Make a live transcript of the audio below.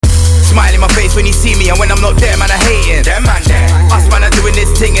Smile in my face when you see me, and when I'm not there, man, I hating. Them man there. Us man are doing this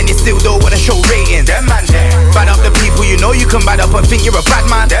thing, and you still don't wanna show ratings. Them man there. Bad up the people you know you can bad up and think you're a bad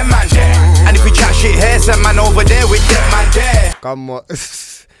man. Them man there. And if we chat shit here, some man over there with them man there. Come on.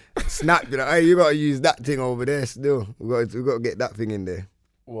 Snap, you know, hey, you gotta use that thing over there still. We got to get that thing in there.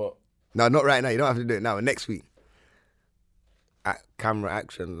 What? No, not right now. You don't have to do it now. Next week. Camera,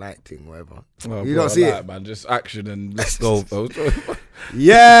 action, lighting, whatever. Oh, you bro, don't see like it, man. Just action and let's go.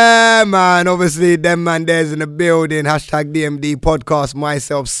 Yeah, man. Obviously, them man there's in the building. Hashtag DMD podcast.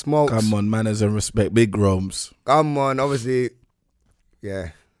 Myself, Smokes. Come on, manners and respect. Big Roms. Come on. Obviously,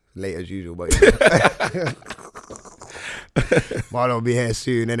 yeah. Late as usual, but I'll be here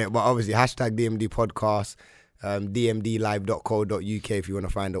soon, innit? But obviously, hashtag DMD podcast. DMDlive.co.uk if you want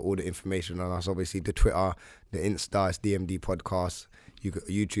to find out all the information on us. Obviously, the Twitter, the Insta is DMD podcast.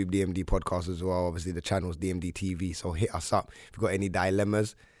 YouTube DMD podcast as well. Obviously, the channel's DMD TV. So hit us up if you've got any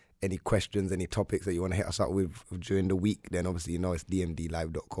dilemmas, any questions, any topics that you want to hit us up with during the week. Then obviously, you know it's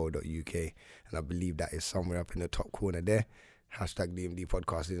DMDlive.co.uk, and I believe that is somewhere up in the top corner there. Hashtag DMD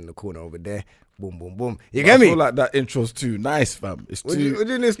podcast is in the corner over there. Boom, boom, boom. You get me? I feel like that intro's too nice, fam. It's too... What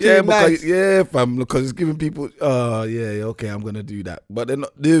do you mean it's too yeah, nice? because, yeah, fam, because it's giving people... yeah, okay, I'm going to do that. But they're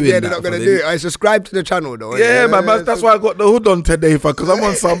not doing that. Yeah, they're not going to do it. I subscribe to the channel, though. Yeah, man, that's why I got the hood on today, fam, because I'm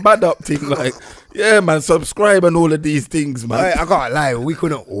on some bad up thing. Like, yeah, man, subscribe and all of these things, man. I can't lie. We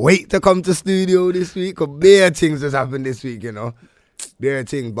couldn't wait to come to studio this week, because bare things has happened this week, you know. Bare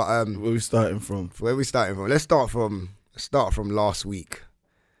things, but... Where we starting from? Let's start from last week.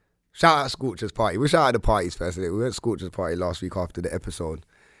 Shout out Scorcher's party. We shout out the parties first. We went to Scorcher's party last week after the episode. It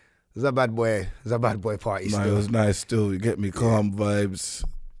was a bad boy party. No, it was nice still. You get me calm vibes.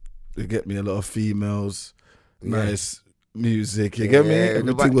 You get me a lot of females. Nice music. You get me?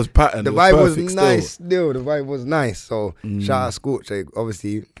 Everything was patterned. The vibe was nice still. The vibe was nice. So shout out Scorcher.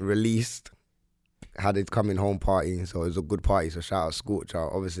 Obviously released. Had his coming home party. So it was a good party. So shout out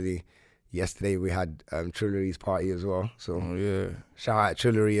Scorcher. Obviously yesterday we had Trillery's party as well. So shout out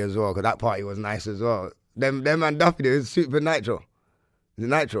Trillery as well, because that party was nice as well. Them and Duffy, it was Super Nitro. Is it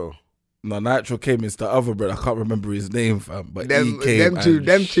Nitro? No, Nitro came into the other brother. I can't remember his name, fam. But them two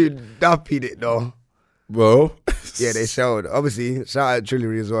Duffy'd it though. Bro. Yeah, they showed. Obviously, shout out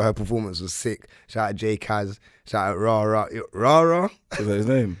Trillery as well. Her performance was sick. Shout out J Kaz. Shout out Rara. Rara? Is that his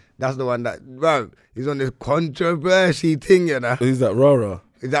name? That's the one that, bro, he's on this controversy thing, you know. Who's that, Rara?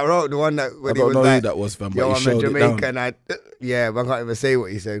 Is that right? The one that when I don't he was know like, who that was, fam, but yo, he I'm a showed Jamaican. it down. But I can't even say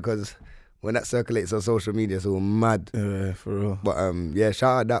what he said, because when that circulates on social media, it's all mad. Yeah, for real. But yeah,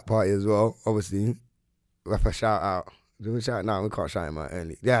 shout out that party as well. Obviously, we have to shout out. Do we shout out now? We can't shout him out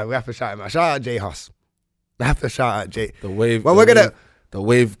early. Yeah, we have to shout him out. Shout out J Huss. We have to shout out J. The wave. Well, the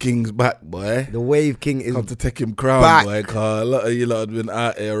Wave King's back, boy. The Wave King is come to take him crown, back. boy. Cause a lot of you lot have been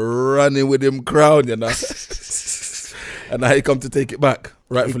out here running with him crown, you know. And now he come to take it back,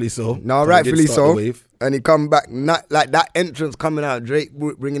 rightfully so. No, rightfully so. And he come back, not like that entrance coming out, Drake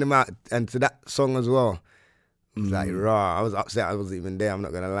bringing him out, and to that song as well. It was like raw. I was upset. I wasn't even there. I'm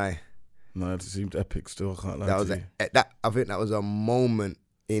not gonna lie. No, it seemed epic. Still, I can't lie. That was I think that was a moment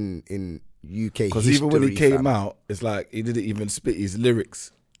in UK history. Because even when he came out, it's like he didn't even spit his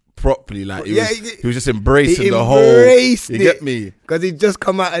lyrics properly. Like he was just embracing the whole. You get me? Because he just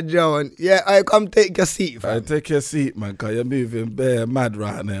come out of jail and I come take your seat, fam. Take your seat, man. Cause you're moving bare mad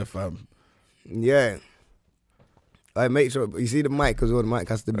right now, fam. Yeah. I make sure you see the mic as well. The mic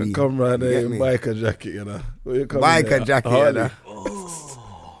has to be. Come right there, biker jacket, you know. Biker jacket, you know.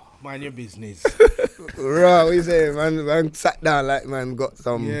 Mind your business. Right, what you saying, man? Man sat down like man got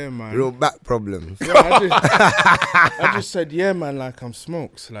some real back problems. Yeah, I just said, yeah, man, like I'm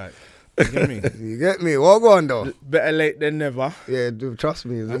Smokes. Like, you get me? You get me? What go on though? Better late than never. Yeah, trust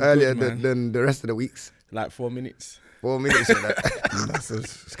me, it's earlier than the rest of the weeks. Like 4 minutes. 4 minutes of that.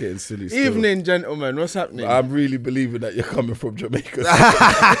 It's getting silly still. Evening, gentlemen. What's happening? I'm really believing that you're coming from Jamaica.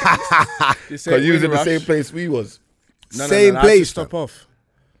 Because you was in the same place we was. Same place.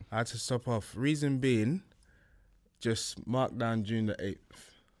 I had to stop off. Reason being, just mark down June the 8th.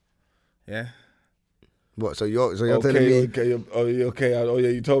 Yeah? What? So you're telling me? Okay.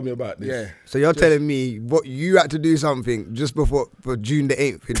 You told me about this. Yeah. So you're telling me what you had to do something just for June the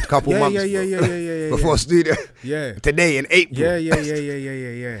 8th in a couple months. Yeah. Before studio. Yeah. Today in April.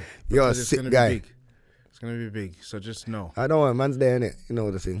 Yeah. You're a sick guy. It's gonna be big. So just know. I know, man's there, innit? You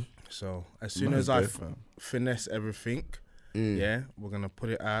know the thing. So as soon as I finesse everything, yeah, we're gonna put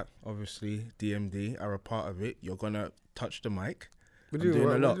it out. Obviously, DMD are a part of it. You're gonna touch the mic. What do you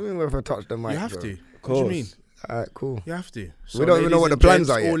mean if I touch the mic? You have bro? to. Of course. What do you mean? Alright, cool. You have to. So we don't even know what the plans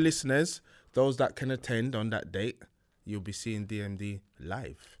are yet. All listeners, those that can attend on that date, you'll be seeing DMD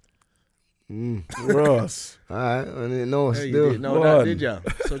live. Ross. Alright, I didn't know. You Still, didn't know that, did ya?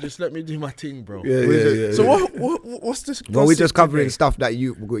 So just let me do my thing, bro. Yeah. So what's this? well, we're just covering today? stuff that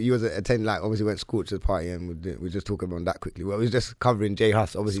you was attending. Like obviously went to Scorcher's party, and we're just talking about that quickly. Well, we're just covering J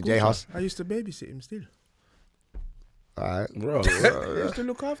Hus. Obviously, J Hus. I used to babysit him still. Alright, Ross. I used to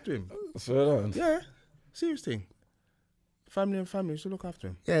look after him. Swear down. Yeah, serious thing. Family and family used to look after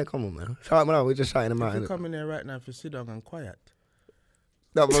him. yeah, come on, man. Shout out, man. We're just shouting him out. If you innit? come in there right now, if you sit down and quiet.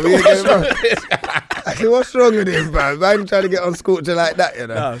 No, but we ain't getting Actually, what's wrong with him, man? Man trying to get on Scorcher like that, you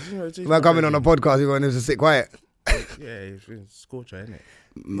know. Man coming on a podcast, he wanted him to sit quiet. Yeah, he's been Scorcher, isn't it?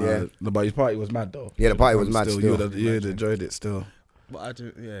 No, but his party was mad though. Yeah, the party was mad still. You'd enjoyed it still. But I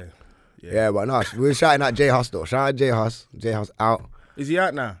do, yeah. Yeah, but no, we were shouting at J Hus though. Shout out J Hus. J Hus out. Is he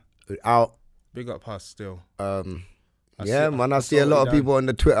out now? Out. Big up Huss still. I see a lot of people on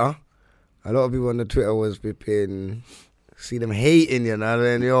the Twitter. A lot of people on the Twitter was flipping, see them hating, you know,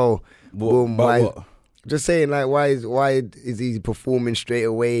 and yo, boom, why? What? Just saying, like, why is he performing straight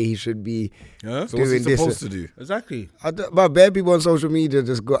away? He should be Yeah? So doing what's he this. supposed to do? Exactly. But bare people on social media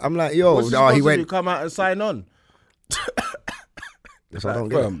just go. I'm like, yo, What's he he supposed to went. do? Come out and sign on. So I don't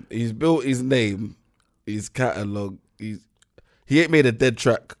get it. Fam, he's built his name, his catalogue. He ain't made a dead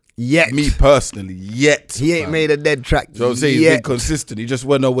track. Yet. Me personally, yet. He ain't fam. made a dead track. So I'm saying he's yet. been consistent. He just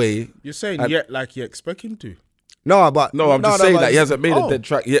went away. You're saying And- yet like you expect him to. No, but No, I'm just saying but- that he hasn't made Oh. a dead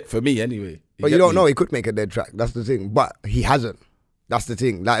track yet for me anyway. But you don't know, he could make a dead track. That's the thing. But he hasn't. That's the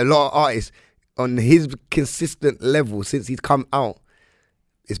thing. Like a lot of artists on his consistent level since he's come out,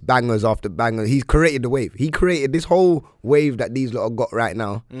 it's bangers after bangers. He's created the wave. He created this whole wave that these lot have got right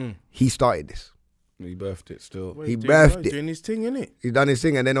now. He started this. He birthed it still. Well, He he's birthed it. doing his thing, innit? He's done his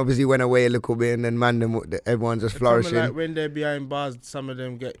thing and then obviously went away a little bit and then everyone's just flourishing. Like when they're behind bars, some of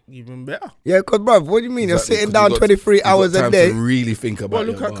them get even better. Yeah, because bruv, what do you mean? Exactly, You're sitting 'cause down you got- 23 you got hours a time day. to really think about Well,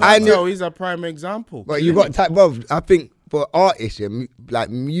 look your at bars. Cartel. He's a prime example. But you got type, bruv, I think for artists, yeah, like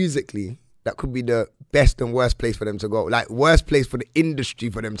musically, that could be the best and worst place for them to go. Like worst place for the industry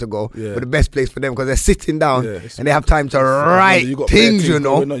for them to go, Yeah. but the best place for them because they're sitting down Yeah. and they have time to write You got bare things, you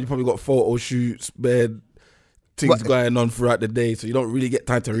know. going on. You probably got photo shoots, bed things But- going on throughout the day, so you don't really get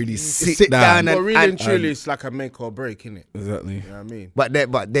time to really sit Sit down down. and- But really and truly, it's like a make or break, innit? Exactly. You know what I mean?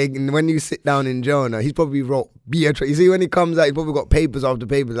 But they when you sit down in jail now, he's probably wrote beat a track. You see when he comes out, he's probably got papers after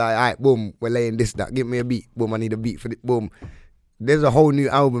papers like, all right, boom, we're laying this down. Give me a beat. Boom, I need a beat for this. Boom. There's a whole new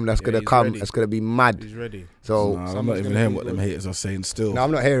album that's gonna he's come. ready. It's gonna be mad. He's ready. So Nah, I'm someone's not even gonna hearing be what them good. haters are saying still. no, I'm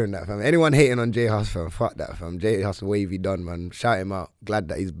not hearing that, fam. Anyone hating on J Hus, fam, fuck that, fam. J Hus wavy done, man. Shout him out. Glad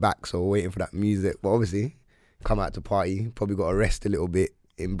that he's back. So we're waiting for that music. But obviously, come out to party. Probably got to rest a little bit.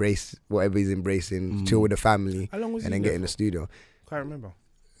 Embrace whatever he's embracing. Chill with the family. How long was and he then there get in the for? studio. Can't remember.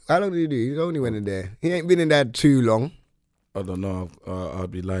 How long did he do? He only went in there. He ain't been in there too long. I don't know. I'd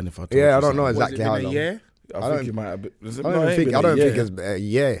be lying if I told Yeah, you I don't know something. Was it exactly been how a long. year? I don't- think it might have been. I don't think it's a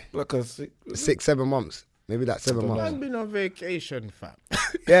year. like a 6-7 months. Maybe like 7 months. Man's been on vacation, fam.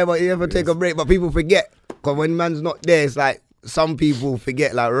 Yeah, but you never take a break. But people forget. Because when man's not there, it's like some people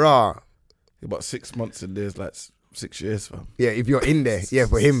forget, like, raw. about 6 months and there's like 6 years, fam. Yeah, if you're in there. Yeah,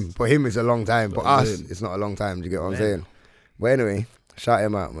 for him it's a long time. For That's what I'm us, saying. it's not a long time. Do you get what I'm saying? But anyway, shout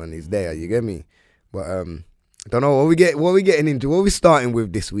him out, man. He's there. You get me? But don't know what we getting into. What we starting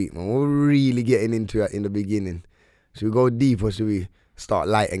with this week, man? What we really getting into in the beginning? Should we go deep or should we start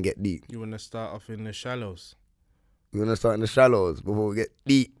light and get deep? You want to start off in the shallows? We're gonna start in the shallows before we get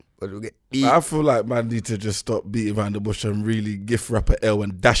deep. Or we get deep. I feel like man need to just stop beating around the bush and really gift wrap a L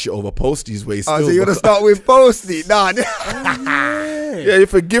and dash it over Posty's way still. Oh, so you're gonna start with Posty? Nah. Yeah,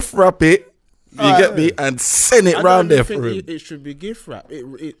 if a gift wrap it, you get me, and send it I round don't there think for him. it should be gift wrap.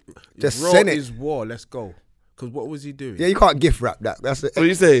 Just raw send it. is war. Let's go. Because what was he doing? Yeah, you can't gift wrap that. That's it. What are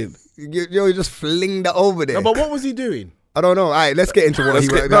you saying? You just fling that over there. No, but what was he doing? I don't know. All right, let's get into what Let's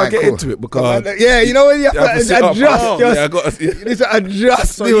he get, wrote. no, Alright, get cool. into it because Yeah, you know what? You have you have to to sit up. adjust. Oh, just, yeah, I got. you need to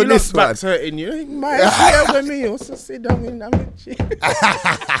adjust So me you with know this one. back's hurting you. You might share with me. Also sit down in that.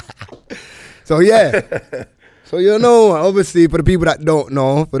 So yeah. So you know, obviously, for the people that don't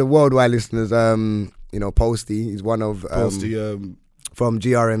know, for the worldwide listeners, you know, Posty, he's one of Posty, from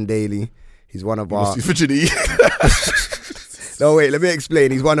GRM Daily. He's one of our. Fidgety. No, wait, let me explain.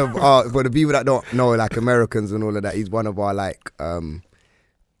 He's one of our, for the people that don't know, like Americans and all of that, he's one of our, like,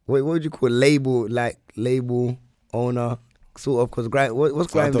 what would you call it? Label owner, sort of, because what's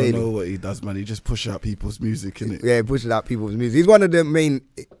I Grime don't Daily? know what he does, man. He just push out people's music, innit? Yeah, he pushes out people's music. He's one of the main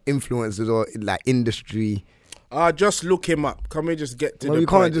influencers or, like, industry. Just look him up. Can we just get to Well, the you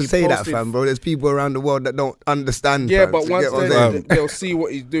can't point? just He say that, posted- fam, bro. There's people around the world that don't understand. Yeah, fam. but You once get what I'm saying? they'll see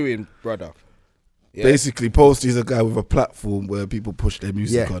what he's doing, brother. Yeah. Basically, Posty's a guy with a platform where people push their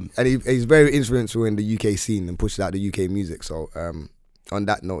music on. And he's very influential in the UK scene and pushes out the UK music. So on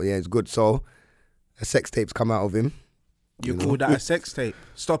that note, yeah, it's good. So a sex tape's come out of him. You call that a sex tape?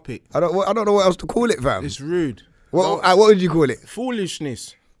 Stop it. I don't know what else to call it, fam. It's rude. What would you call it?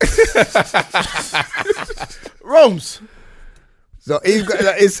 Foolishness. Roms. So he's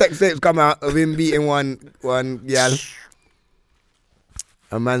got his sex tapes come out of him beating one gal.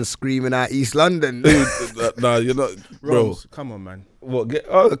 A man screaming at East London. Nah, you're not, bro. Roms, come on, man. What?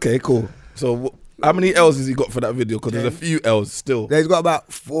 Okay, cool. So how many L's has he got for that video? Because there's a few L's still. He's got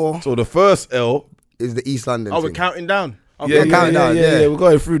about 4. So the first L is the East London. Oh, thing. we're counting down. Yeah, we're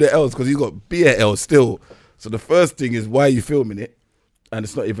going through the L's because he's got beer L's still. So the first thing is, why are you filming it? And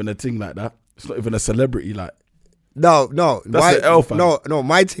it's not even a thing like that. It's not even a celebrity like. No. That's the L, fam. No.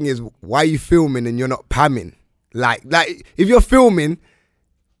 My thing is, why are you filming and you're not pamming? Like if you're filming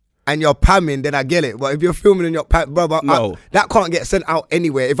and you're pamming, then I get it. But if you're filming and you're brother, no. that can't get sent out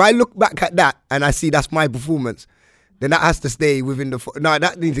anywhere. If I look back at that and I see that's my performance, then that has to stay within the. No,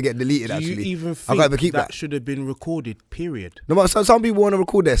 that needs to get deleted. Do actually, you even I think can't even keep that should have been recorded? Period. No, but some people want to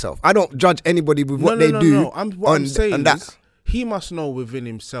record themselves. I don't judge anybody with what they do. No. What I'm saying is, he must know within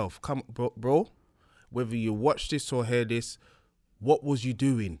himself. Come, bro, whether you watch this or hear this, what was you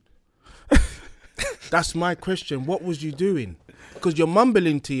doing? That's my question. What was you doing? Because you're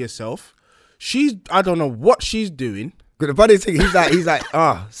mumbling to yourself. I don't know what she's doing. The funny thing, he's like,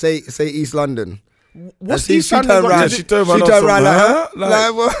 say East London. What's she East London turned got around, to she do? turned around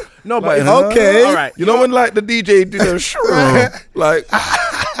like, what? No, but okay. All right. You know when like the DJ did a like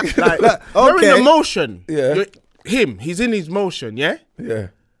you're in emotion. Yeah. He's in his motion, yeah? Yeah.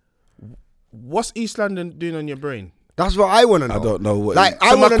 What's East London doing on your brain? That's what I want to know. I don't know what. Like,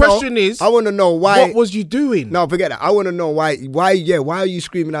 so my question is, I want to know why. What was you doing? No, forget that. I want to know why. Why are you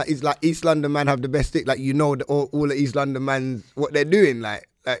screaming out? It's like East London man have the best stick. Like, you know, all the East London man what they're doing. Like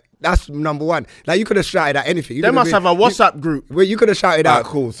that's number one. Like, you could have shouted at anything. They must have a WhatsApp group. Where you could have shouted out.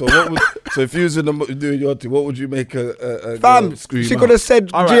 Cool. So if you was doing your thing, what would you make a fam? Scream She out? could have said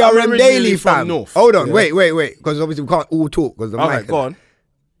All right, GRM Daily, fam. North. Hold on, wait. Because obviously we can't all talk. Because All right, go on.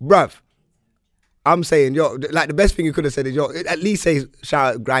 Bruv. I'm saying, like the best thing you could have said is, at least say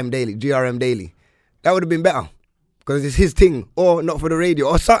shout out GRM Daily. That would have been better. Because it's his thing. Or not for the radio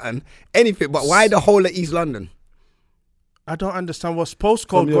or something. Anything. But why the whole of East London? I don't understand what's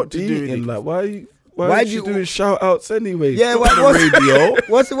postcode got to do with it. Like, why are you doing shout outs anyway? Yeah, what's the radio?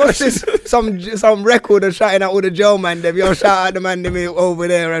 What's this? Some record of shouting out all the jail man them. Shout out the man them over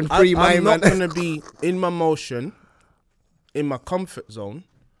there and free my man. I'm not going to be in my motion, in my comfort zone,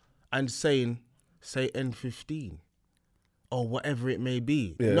 and say N15 or whatever it may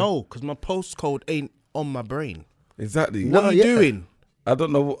be. Yeah. No, because my postcode ain't on my brain. Exactly. What are you doing? I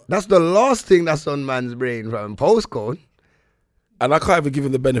don't know. That's the last thing that's on man's brain, from postcode. And I can't even give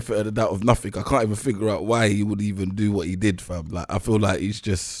him the benefit of the doubt of nothing. I can't even figure out why he would even do what he did, fam. Like, I feel like he's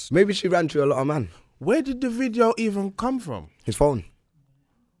just... Maybe she ran through a lot of man. Where did the video even come from? His phone.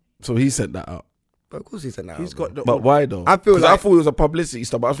 So he sent that out. But of course he sent that out. Got but why though? I thought it was a publicity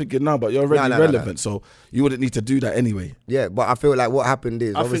stuff, but I was thinking, no, but you're already relevant, so you wouldn't need to do that anyway. Yeah, but I feel like what happened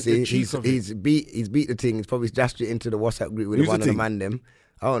is, obviously, he's beat the thing. He's probably dashed it into the WhatsApp group with one of the man them.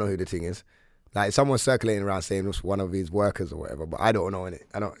 I don't know who the thing is. Like, someone's circulating around saying it was one of his workers or whatever, but I don't know it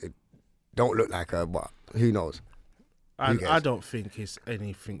don't look like her, but who knows? I don't think it's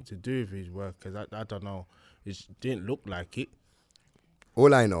anything to do with his workers. I don't know. It didn't look like it.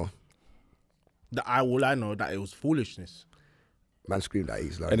 All I know that it was foolishness. Man screamed at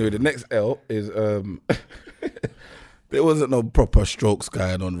East London. Anyway, the next L is there wasn't no proper strokes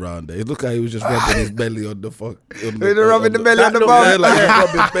going on round there. It looked like he was just rubbing his belly on the fuck. Rubbing the belly on the bottom. Like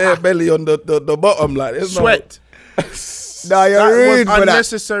rubbing bare belly on the bottom. Like sweat. Nah, you're rude for that.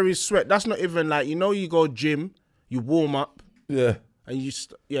 Unnecessary sweat. That's not even like, you go gym, you warm up. Yeah. And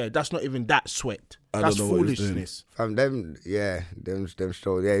that's not even that sweat. That's foolishness. From them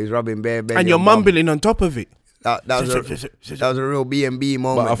strokes. Yeah, he's rubbing bare belly. And you're mumbling on top of it. That was a real B&B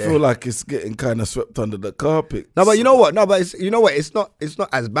moment. But I feel like it's getting kind of swept under the carpet. No, but you know what? It's not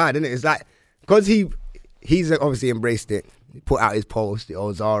as bad, isn't it? It's like, because he's obviously embraced it. He put out his post, the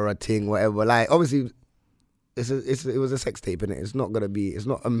old Zara thing, whatever. Like, obviously, it was a sex tape, innit? It's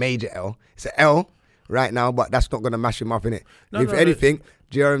not a major L. It's an L right now, but that's not gonna mash him up, innit? If anything,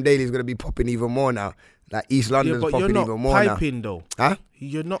 GRM Daily is gonna be popping even more now. Like, East London's popping even more now. You're not piping though. Huh?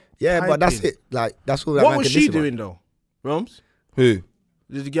 You're not. Yeah, piping. but that's it. Like, that's all. What was she doing though, Roms? Who?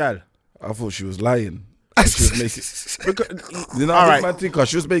 The girl. I thought she was lying. She was making, you know, I think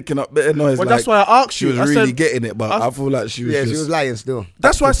she was making up better noise. Well, like, that's why I asked she you. was I really said, getting it, but I feel like she was she was lying still.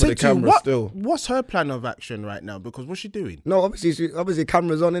 That's why I for the said to you, camera what's her plan of action right now? Because what's she doing? No, obviously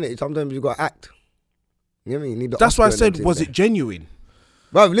cameras on, innit? Sometimes you got to act. You know what I mean? You need the That's why I Oscar and said, them was things it genuine?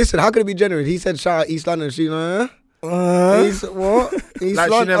 Bro, listen, how could it be genuine? He said shout out East London. She what? East Like London.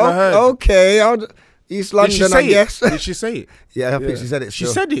 she never heard. Okay, East London, I guess. Did she say it? Yeah, I think she said it. She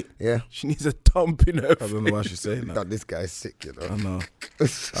still. said it. Yeah. She needs a thump in her. I don't know why she's saying that. God, this guy's sick, you know. I know.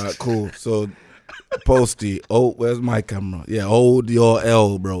 All right, cool. So, Posty, where's my camera? Yeah, hold your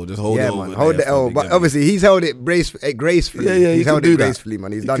L, bro. Just hold it over man, hold there the L. for But me. obviously, he's held it gracefully. Yeah, he's you held can it do that. gracefully,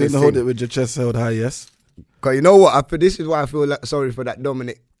 man. He's You done can his hold thing. it with your chest held high, yes. Cause you know what? This is why I feel sorry for that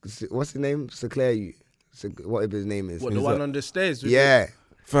Dominic. What's his name? Sinclair. Whatever his name is. What, the one on the stairs? With Yeah.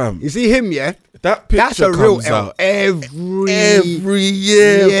 Fam, You see him, yeah? that picture That's a real comes L out every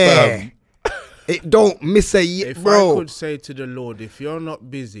year, yeah. fam. It don't miss a year, If bro. I could say to the Lord, if you're not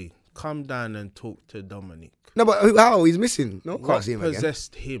busy, come down and talk to Dominic. No, but how? He's missing. No, can't What see him again.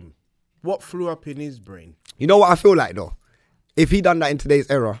 possessed him? What flew up in his brain? You know what I feel like though? If he done that in today's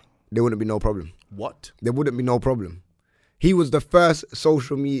era, there wouldn't be no problem. What? There wouldn't be no problem. He was the first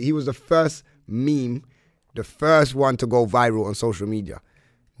social media. He was the first meme, the first one to go viral on social media.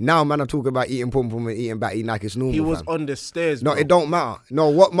 Now, man, I'm talking about eating pum pum and eating batty like it's normal. He was fam. on the stairs. No, bro. it don't matter. No,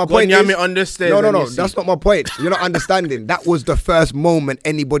 what my point is. Gonyame on the stairs. No, and you see- that's not my point. You're not understanding. That was the first moment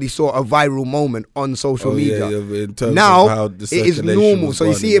anybody saw a viral moment on social media. In terms Now of how the it is circulation normal. was So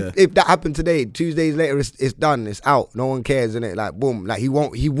you gone, see, yeah. if that happened today, 2 days later, it's done. It's out. No one cares, innit? Like boom. Like he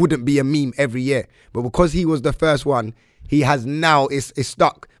wouldn't be a meme every year. But because he was the first one, he has now it's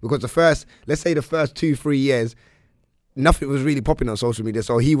stuck. Because let's say the first 2-3 years, nothing was really popping on social media,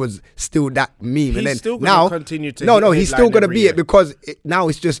 so he was still that meme. He's and then still gonna now, continue to no, hit he's still headline gonna every be year. it because now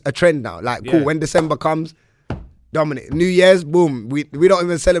it's just a trend now. Like, cool, Yeah. when December comes, Dominic, New Year's, boom, we don't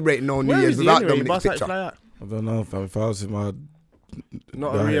even celebrate no New Where Year's is he without anyway? Dominic's Bust that picture. fly out. I don't know, fam. If I was in my...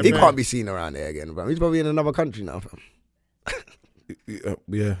 Not Right. a real He man. can't be seen around there again, bro. He's probably in another country now, fam.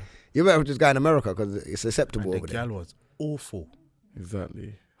 Yeah, You better just go in America because it's acceptable The over there. gal was awful.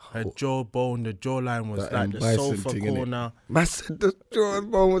 exactly. Her jawbone, the jawline was That like the Bison sofa thing, innit? corner. Man said the George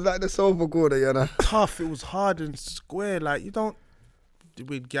Bone was like the sofa corner, you know. Tough. It was hard and square. Like, you don't do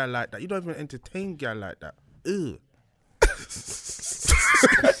with gal like that. You don't even entertain gal like that. Ugh.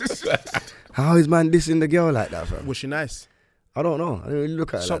 How is man dissing the girl like that, fam? Was she nice? I don't know. I didn't really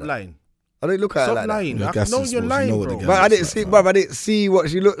look at her Stop like that. lying. I didn't look at her Stop like that. lying. You're I gassing know you're sauce, you lying, know what the bro. gal But I is didn't like, see, fam. bruv, I didn't see what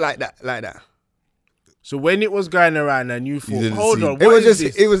she looked like that. So when it was going around and you thought, didn't hold see- on, It what was is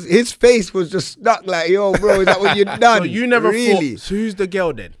just, this? it was his face was just stuck like, yo, bro, is that what you done? So you never really? thought, so who's the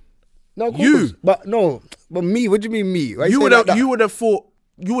girl then? No, of You. course. But no, but me. What do you mean me? Why You say would like have, that? you would have thought,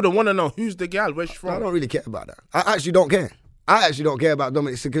 you would have want to know who's the gal, where's she I from? don't really care about that. I actually don't care. I actually don't care about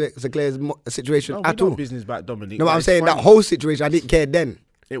Dominic Sinclair's situation No, we at don't all. business about Dominic. No, but I'm it's saying funny. that whole situation, I didn't care then.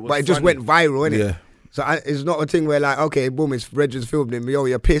 It was but it just funny. went viral, innit? Yeah. So it's not a thing where like, okay, boom, it's Reggie's filmed him. Yo,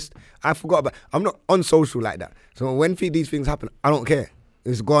 you're pissed. I forgot about. I'm not on social like that. So when these things happen, I don't care.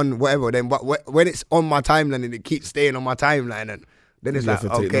 It's gone, whatever. Then, but when it's on my timeline and it keeps staying on my timeline, and then it's You like,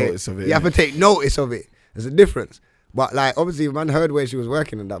 have to take okay, notice of it, you have to innit? take notice of it. There's a difference. But like, obviously, man heard where she was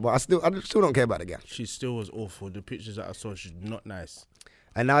working and that. But I still don't care about the girl. She still was awful. The pictures that I saw, she's not nice.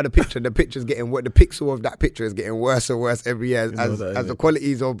 And now the picture's getting the pixel of that picture is getting worse and worse every year You know as that, the innit?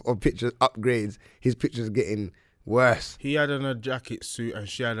 qualities of pictures upgrades. His picture's getting worse. He had on a jacket suit and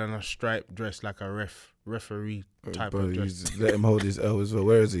she had on a striped dress like a referee type Bro, of you dress. let him hold his L as well.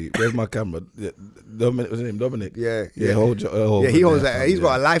 Where is he? Where's my camera? Yeah, Dominic, what's his name? Dominic. Yeah, Yeah, hold your L. Yeah, he holds there, that. He's fam,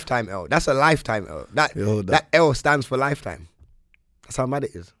 got a lifetime L. That's a lifetime L. That Yeah, hold that L stands for lifetime. That's how mad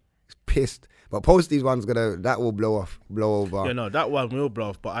it is. He's pissed. But Posty's one's that will blow over. Yeah, no, that one will blow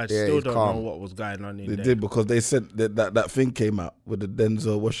off, but I Yeah, still he's don't calm. know what was going on in They there. did because they said that thing came out with the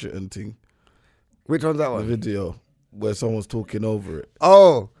Denzel Washington thing, Which one's that the one? video where someone's talking over it.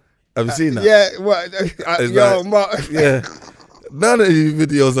 Oh, Have you seen that? yeah. What? It's Yo, like- Mark. Yeah. None of these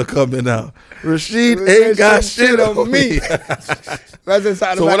videos are coming out. Rashid ain't got shit on me.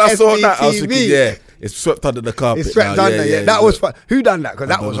 So when I saw that, I was thinking, yeah, it's swept under the carpet. It's swept now. under. Yeah, that was fun. Who done that? Because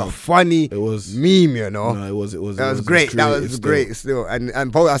that don't was know. a funny It was- meme, you know. No, it was. That was great. That was great still. And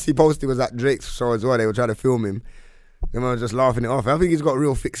I see Posty was at Drake's show as well. They were trying to film him. Them man was just laughing it off. I think he's got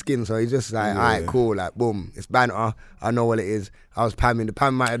real thick skin, so he's just like, all right, cool, like boom. It's banter. I know what it is. I was pamming. The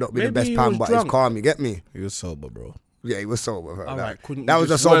pam might have not been the Maybe best he pam, was but drunk. it's calm. You get me? He was sober, bro. Yeah, he was sober. Fam. All right, couldn't that you was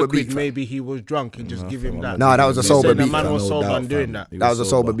a just sober work with beat. Fam. maybe he was drunk and just give him that? No, that was a You sober said the beat, man fam. was No sober doubt, and doing fam. that. He That was a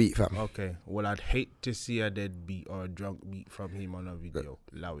sober sober. beat, fam. Okay, well, I'd hate to see a dead beat or a drunk beat from him on a video.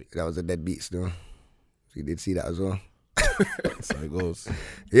 Allow it. That was a dead beat still. So you did see that as well. That's how it goes.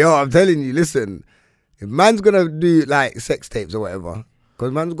 Yo, I'm telling you, listen, if man's gonna do like sex tapes or whatever,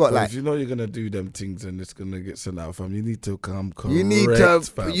 because man's got like, if you know you're gonna do them things and it's gonna get sent out, fam, you need to come correct.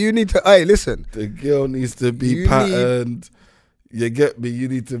 Fam. You need to. Hey, listen, the girl needs to be patterned. You get me? You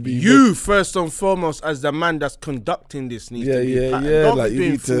need to be first and foremost as the man that's conducting this needs to be patterned. Don't like be you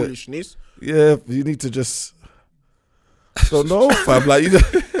doing need foolishness. you need to just. So no, fam, like you.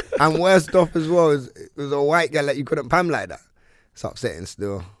 And worst off as well is it was a white girl that you couldn't pam like that. It's upsetting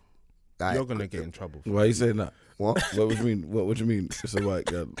still. Like, You're gonna get in trouble. Why are you saying that? What? What would you mean? What do you mean? It's a white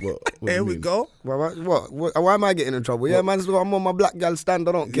girl. What Here we go. What? Why am I getting in trouble? Yeah, man's I'm on my black girl stand.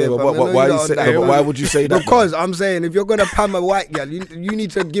 I don't care. Why would you say that? Because I'm saying if you're gonna pam a white girl, you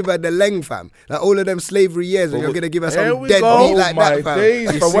need to give her the length, fam. Like all of them slavery years, and you're gonna give her some dead meat like that, fam.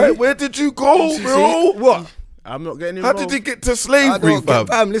 Days, where did you go, bro? What? I'm not getting How involved. did you get to slavery,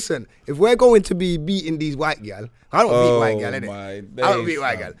 fam? Listen, if we're going to be beating these white girl, I don't beat white girl, innit? I don't beat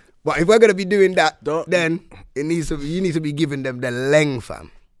white girl. But if we're gonna be doing that, then you need to be giving them the length,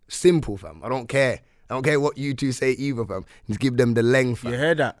 fam. Simple, fam. I don't care. I don't care what you two say either, fam. Just give them the length, fam. You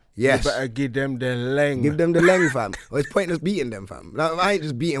heard that? Yes. You better give them the length. Give them the length, fam. Or it's pointless beating them, fam. Like, I ain't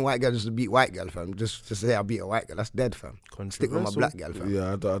just beating white girl just to beat white girl, fam. Just to say I beat a white girl. That's dead, fam. Stick with my black girl, fam.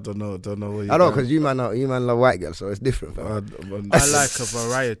 Yeah, I don't know. What I know, because you man love white girl, so it's different, fam. I like a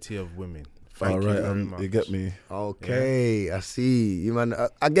variety of women. Thank you very much. You get me. Okay, yeah. I see. You man,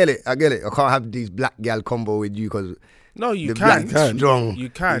 I get it. I can't have these black girl combo with you because no, you can. Strong.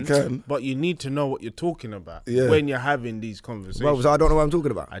 You can, but you need to know what you're talking about when you're having these conversations. Well, so I don't know what I'm talking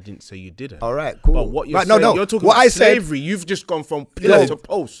about. I didn't say you didn't. All right, cool. But what you're saying, you're talking about slavery. You've just gone from pillar to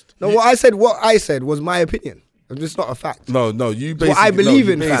post. No, what I said was my opinion. It's just not a fact. No, you basically, what I believe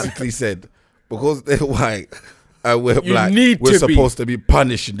in, basically said because they're white. We're black. We're supposed to be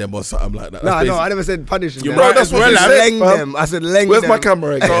punishing them or something like that. No, I never said punishing them. Bro, that's what you said, them. I said leng Where's them. my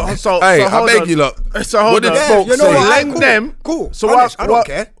camera again? So I beg you, look. What did folks say? Leng them. Cool. So what? I don't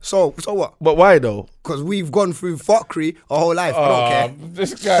care. So what? But why though? Because we've gone through fuckery our whole life. I don't care.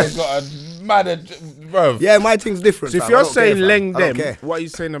 This guy's got a mad, bro. Yeah, my thing's different. So if you're saying leng them, what are you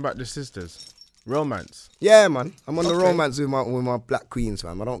saying about the sisters? Romance. Yeah, man. I'm on the romance with my black queens,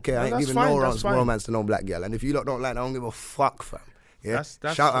 fam. I don't care. I ain't giving no romance to no black girl. And if you lot don't like that, I don't give a fuck, fam. Yeah,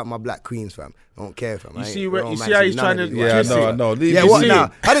 shout out my black queens, fam. I don't care, fam. You see how he's trying to? Yeah, I know. Leave him. What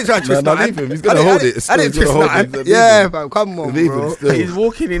now? I didn't try to twist leave him. He's gonna hold it. I didn't twist nothing. Yeah, fam. Come on, bro. He's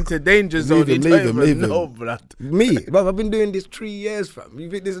walking into danger zone. Leave him. No, blood. Me, but I've been doing this 3 years, fam.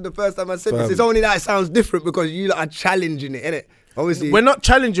 You think this is the first time I said this? It's only that it sounds different because you lot are challenging it, innit? Obviously, we're not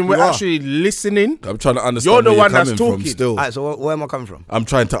challenging. We're actually listening. I'm trying to understand. You're the one that's talking. Still, right, so where am I coming from? I'm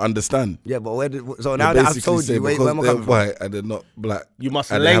trying to understand. Yeah, but so now that I've told you, where am I coming from? White and they're not black. You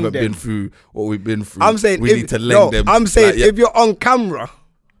must and leng they haven't them. been through what we've been through. I'm saying we need to leng them. I'm saying if you're on camera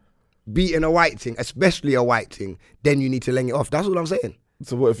beating a white thing, especially a white thing, then you need to leng it off. That's what I'm saying.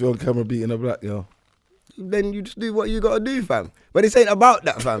 So what if you're on camera beating a black girl? Then you just do what you gotta do, fam. But this ain't about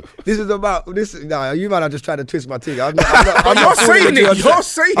that, fam. This is about this. Nah, you man are just trying to twist my thing. I'm not saying it. You're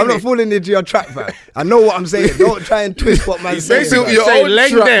saying I'm not falling into your trap, fam. I know what I'm saying. Don't try and twist what man's saying.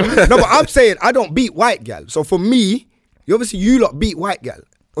 No, but I'm saying I don't beat white gal. So for me, you lot beat white gal,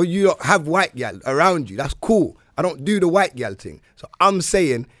 or you lot have white gal around you. That's cool. I don't do the white gal thing. So I'm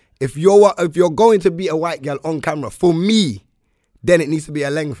saying if you're going to beat a white gal on camera, for me, then it needs to be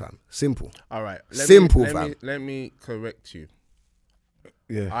a leng, fam. Simple. All right. Fam. Let me correct you.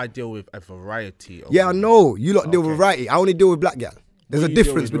 Yeah. I deal with a variety of women. I know. You lot deal with variety. I only deal with black girl. There's a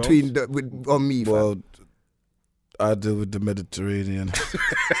difference between on me, fam. Well, I deal with the Mediterranean.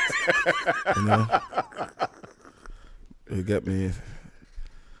 You know? You get me?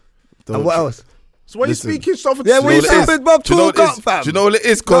 And what else? So when you speaking stuff, yeah, when you speaking, Bob, talk up, fam. Do you know what it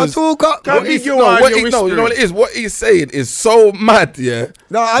is? Cause talk up. You know what it is. What he's saying is so mad, yeah.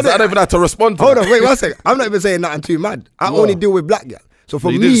 No, I don't even have to respond to. Hold on, wait 1 second. I'm not even saying nothing too mad. I only deal with black girl. So for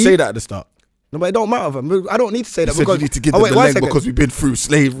me, you didn't say that at the start. No, but it don't matter, fam. I don't need to say that because you need to give them the leg because we've been through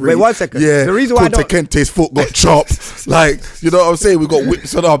slavery. Wait 1 second. Yeah, the reason why Kente's foot got chopped. Like, you know what I'm saying? We got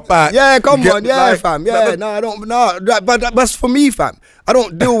whips on our back. Yeah, come on, yeah, fam. Yeah, no, I don't. No, but that's for me, fam. I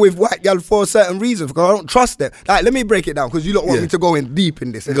don't deal with white girl for certain reasons because I don't trust them. Like, let me break it down because you lot want me to go in deep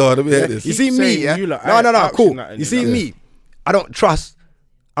in this. Go on, let me hear this. You see me, yeah? No, cool. You see me. I don't trust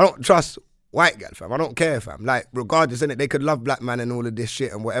white girl, fam. I don't care, fam. Like, regardless, innit, they could love black man and all of this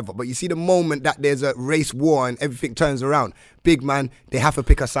shit and whatever. But you see the moment that there's a race war and everything turns around, big man, they have to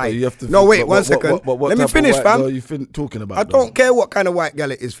pick a side. No, wait, 1 second. Let me finish, fam. What are you talking about? I don't care what kind of white girl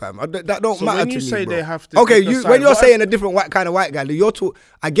it is, fam. That don't matter to me, when you say bro. They have to okay, when you're saying a different kind of white girl,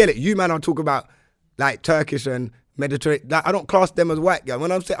 I get it. You man, I'm talking about like Turkish and Mediterranean. Like, I don't class them as white girl.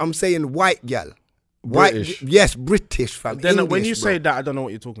 When I'm saying white girl. British. Yes, British, fam. Then English, when you bro. say that, I don't know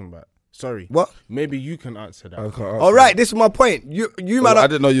what you're talking about. Sorry. What? Maybe you can answer that. I can't answer All right, this is my point. You Well, man. I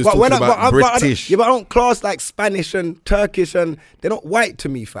didn't know you was talking about British. But I don't class like Spanish and Turkish, and they're not white to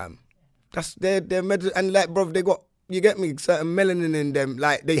me, fam. That's they're and like, bro, they got, you get me, certain melanin in them.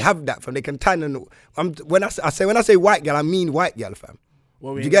 Like they have that, fam. They can tan and when I say white girl, I mean white girl, fam.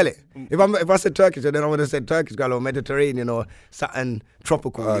 Well, Do you get it? If I said Turkish, then I would have said Turkish girl or Mediterranean or something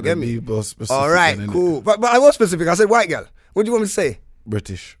tropical. You get me? All right, cool. But I was specific. I said white girl. What do you want me to say?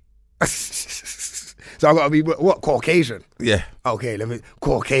 British. So I got to be what? Caucasian. Yeah. Okay, let me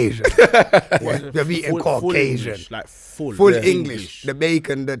Caucasian. You're eating Caucasian, English, like full English. The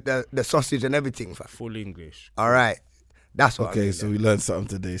bacon, the sausage, and everything. Fam. Full English. All right, that's what. Okay, I mean, so we learned something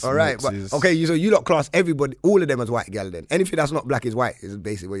today. all right, but, okay. So you lot class everybody, all of them as white girl. Then anything that's not black is white. Is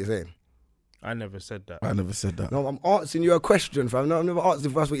basically what you're saying. I never said that. I never said that. No, I'm asking you a question, fam. No, I've never asked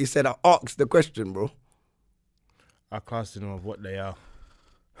if that's what you said. I asked the question, bro. I classed them of what they are.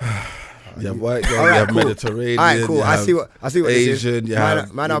 You have white girl, All right, you have cool. Mediterranean. All right, cool. you I have see what Asian, this is. you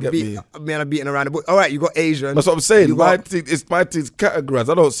have. Man, you I'm get me? beating around the bush. All right, you got Asian. That's what I'm saying. You My got- thing's categorized.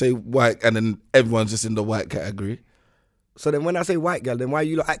 I don't say white and then everyone's just in the white category. So then when I say white girl, then why are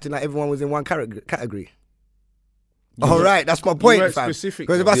you lot acting like everyone was in one category? All right, that's my point, weren't fam. specific,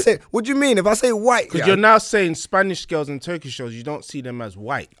 Because if though. I say, what do you mean? If I say white Because girl, you're now saying Spanish girls and Turkish girls, you don't see them as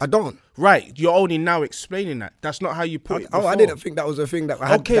white. I don't. Right, you're only now explaining that. That's not how you put it Oh, I before. didn't think that was a thing that I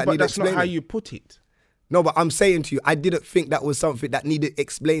had. Okay, that but needed that's not how explaining. you put it. No, but I'm saying to you, I didn't think that was something that needed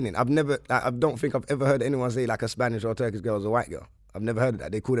explaining. I don't think I've ever heard anyone say like a Spanish or Turkish girl is a white girl. I've never heard of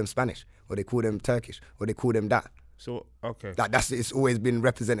that. They call them Spanish, or they call them Turkish, or they call them that. So, okay. It's always been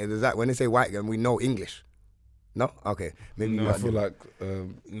represented as that. When they say white girl, we know English. No? Okay. Maybe I feel like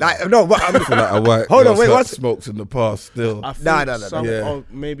no, but I'm I feel like a white Hold girl on, wait, what's smoked in the past still. I think No. some Yeah.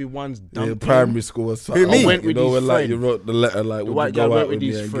 of maybe one's In dumping. primary school or something. Who, me? You Went with know his when like friend. you wrote the letter like would white you guy go went out with with me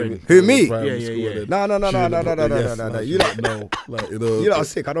his and friend. give it Who, to me? the primary Yeah, school yeah. and No. she would've put the yes, No. like, You she lot- like, no, like, you know. You lot are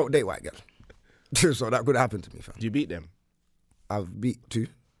sick. I don't date white girls. So that could happen to me, fam. Do you beat them? I've beat 2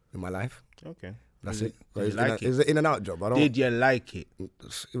 in my life. Okay. That's Did it. you It's like it was an in and out job. I don't. Did you like it?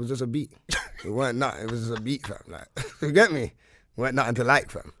 It was just a beat. It weren't nothing. It was just a beat, fam. Like, you get me? It weren't nothing to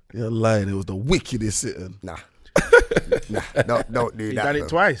like, fam. You're lying. It was the wickedest sitting. Nah. Don't do You that. done it fam.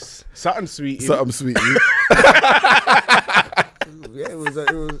 twice. Something sweet. Something sweet. You. Yeah, it was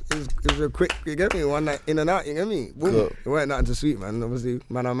a quick. You get me? One night in and out. You get me? Boom. Cool. It weren't nothing too sweet, man. Obviously,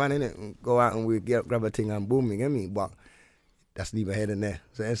 man on man, innit? Go out and we grab a thing and boom. You get me? But that's neither here than there.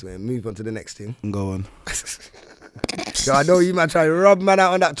 So anyway, move on to the next thing. Go on. So I know you might try to rub man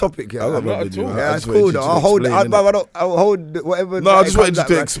out on that topic, yeah. I'm not not rubbing at you all. out. Yeah, I that's just wanted cool you though. to I'll hold. explain, innit? I'll hold whatever. No, I just wanted you comes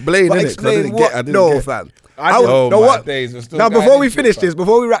to out, man. explain, But innit? 'Cause I explain didn't what? get- I didn't No, get- fam. Oh, know my what? days, we're still Now, going before we into finish it, this, fam.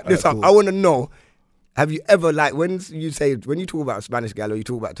 before we wrap this Alright, up, cool. I want to know: have you ever, like, when you talk about Spanish gal or you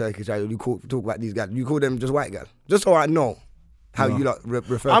talk about Turkish gal or you talk about these guys, you call them just white gal, just so I know how you lot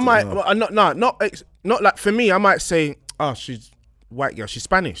refer to I might them. well, not like for me. I might say, oh, she's white girl. She's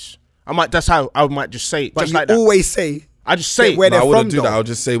Spanish. That's how I might just say it. But Just you like that. always say I just say where it. No, I they're wouldn't from, do though. that. I'll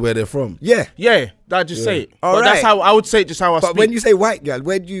just say where they're from. Yeah. Yeah, I just say it. All But that's right. how I would say it. Just how I But speak. when you say white girl,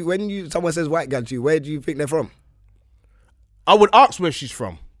 when someone says white girl to you, where do you think they're from? I would ask where she's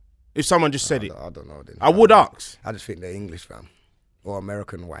from, if someone just said it. I don't know. Then. I would ask. I just think they're English, fam. Or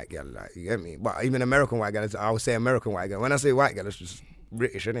American white girl, like, you get me? But even American white girl, I would say American white girl. When I say white girl, it's just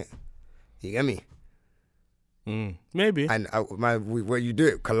British, innit? You get me? Maybe. And where you do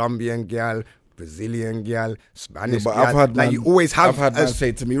it, Colombian girl, Brazilian girl, Spanish But girl. I've had like man, you always have. I've had man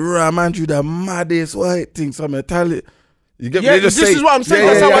say to me, "Man, you the maddest white thing." So I'm Italian. You get me? Yeah, They just this say, is what I'm saying.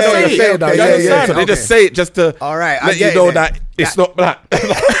 Yeah, That's how I say it. say Okay, that. you understand? So they just Okay. say it just to All right, I let get you it know then. that it's not black.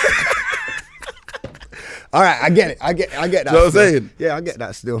 All right, I get it. I get that. You know what I'm still. saying? Yeah, I get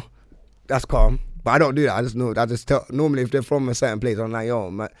that still. That's calm. But I don't do that. I just know. I just tell. Normally, if they're from a certain place, I'm like, yo,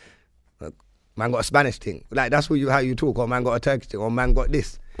 man got a Spanish thing. Like that's how you talk. Or man got a Turkish thing. Or man got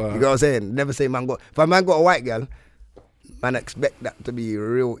this. You know what I'm saying? Never say man got. If a man got a white girl, man expect that to be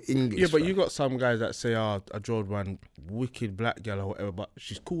real English. Yeah, but fam. you got some guys that say, "Oh, I drove one wicked black girl or whatever," but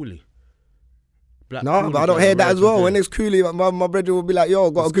she's coolie. Black No, coolie but I don't girl, hear that as well. right, When it's coolie, my brother will be like,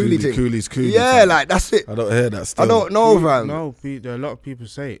 yo, got It's a coolie coolie, thing. coolie's coolie, Yeah, fam. like that's it. I don't hear that still. I don't know, fam. No, there are a lot of people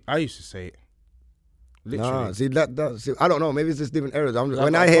say it. I used to say it. Literally. Nah, see see, I don't know. Maybe it's just different eras. When I've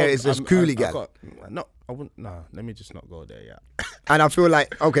I got- hear it, it's just coolie I girl. I wouldn't. Nah, let me just not go there. Yeah. And I feel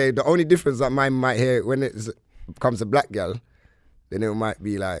like, okay, the only difference that mine might hear when it comes to black girl, then it might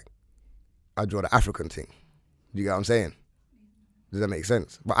be like, I draw the African thing. You get what I'm saying? Does that make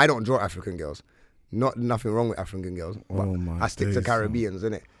sense? But I don't draw African girls. Not nothing wrong with African girls, but Oh my I stick to days, Caribbeans,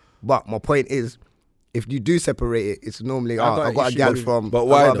 innit? But my point is, if you do separate it, it's normally I got a gal issue from, But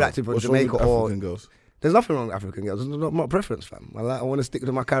why I got a though? black chick from What's wrong with Jamaica, or African girls? there's nothing wrong with African girls. It's not my preference, fam. I want to stick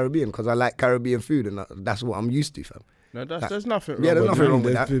to my Caribbean because I like Caribbean food, and that's what I'm used to, fam. No, there's nothing wrong. Yeah, there's with nothing that. wrong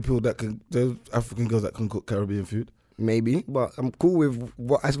with There's that. people that can. There's African girls that can cook Caribbean food. Maybe, but I'm cool with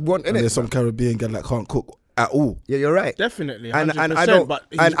what I want, And innit? there's some Caribbean girl that can't cook at all. Yeah, you're right. Definitely, And 100%, I don't but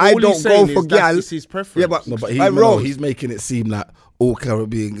and he's- I all don't he's go saying for is that's gal. his preference. Yeah, but No, but I Rose. he's making it seem like all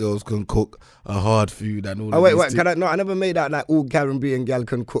Caribbean girls can cook a hard food and all. Oh of wait, these wait. things. No, I never made that like all Caribbean gal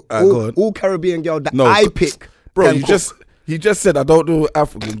can cook. Go on. All Caribbean girl that No, I pick, bro. can You cook. just said I don't do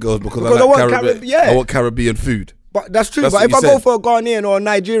African girls because Because I I like want Caribbean. yeah. I want Caribbean food. But that's true. That's But what if you I go said. for a Ghanaian or a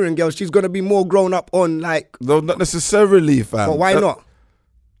Nigerian girl, she's gonna be more grown up on like. No, not necessarily, fam. But why not?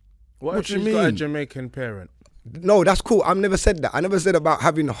 What What if do you she's got a mean? Jamaican parent? No, that's cool. I've never said that. I never said about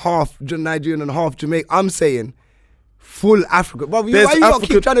having half Nigerian and half Jamaican. I'm saying full African. But why There's you gotta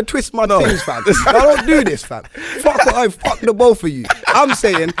African- keep trying to twist my things, fam? I don't do this, fam. Fuck the both of you. I'm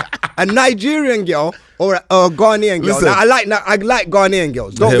saying a Nigerian girl or a Ghanaian girl. Listen. Now, I like Ghanaian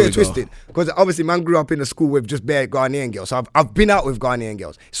girls. Don't Here get we it go. twisted. Because obviously, man grew up in a school with just bare Ghanaian girls. So I've been out with Ghanaian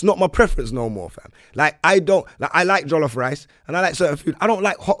girls. It's not my preference no more, fam. Like I like jollof rice and I like certain food. I don't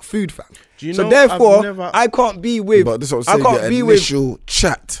like hot food, fam. Do you So know, therefore, I've never- I can't be with. But this is what I I'm saying. can't The be with. initial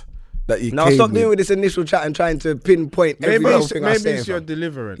chat that you Now came stop with. dealing with this initial chat and trying to pinpoint every little thing I Maybe say. it's your fam.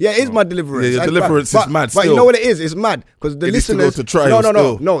 deliverance. Yeah, it is my deliverance. Yeah, your And- deliverance but, is mad But you still. know what it is? It's mad because the It needs to go listeners. to trial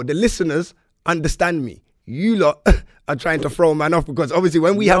still. No. The listeners understand me. You lot are trying to throw man off because obviously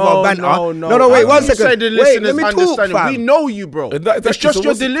when we have our banter. No. Wait, one second. Say the Wait, listeners let me talk, understand it. fam. We know you, bro. Exactly. It's just So your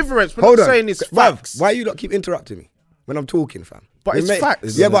what's- deliverance. We're Hold not on. saying it's Bruv, facts. why you lot keep interrupting me when I'm talking, fam? But it's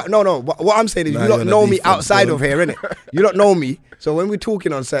facts. Yeah, Isn't but it? no. What I'm saying is Nah, you you're lot on a know me defense, outside bro. of here, innit? You lot know me. So when we're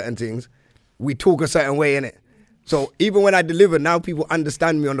talking on certain things, we talk a certain way, innit? So even when I deliver, now people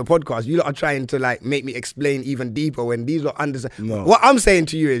understand me on the podcast. You lot are trying to like make me explain even deeper when these lot understand. No. What I'm saying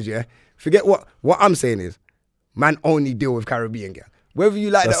to you is, yeah, forget what I'm saying is, man only deal with Caribbean girl. Whether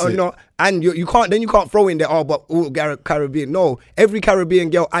you like That's that or it. not, and you can't throw in there, oh, but all Caribbean. No, every Caribbean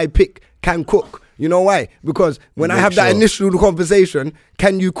girl I pick can cook. You know why? Because when I Make have that sure. initial conversation,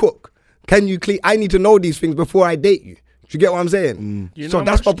 can you cook? Can you clean? I need to know these things before I date you. Do you get what I'm saying? You So know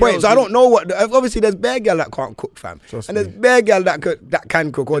that's my much point. girls So I you- don't know what. Obviously, there's bare girl that can't cook, fam, Trust and there's me. bare girl that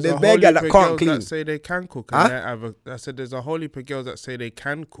can cook, or there's bare girl that can't clean. That say they can cook. Huh? And I said there's a whole heap of girls that say they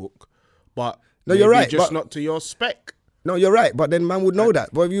can cook, but No, you're maybe right, just but- not to your spec. No, you're right, but then man would know that.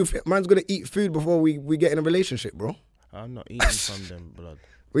 But if man's gonna eat food before we get in a relationship, bro. I'm not eating from them, blood.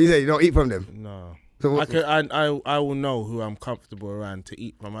 What you say? You don't eat from them. No. So I what- can. I will know who I'm comfortable around to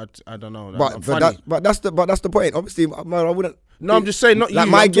eat from. I don't know. I'm But funny. that's the point. Obviously, man, I wouldn't. No, I'm just saying, not you. Like I'm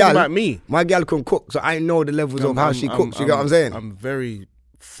my talking gal, about me. My gal can cook, so I know the levels of how she cooks. You get what I'm saying? I'm very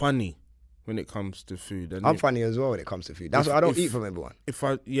funny when it comes to food. And I'm funny as well when it comes to food. That's why I don't eat from everyone.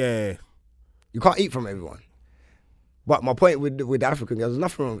 Yeah. You can't eat from everyone. But my point with the African girls, there's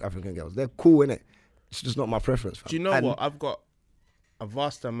nothing wrong with African girls. They're cool, innit? It's just not my preference. Fam. Do you know And what? I've got a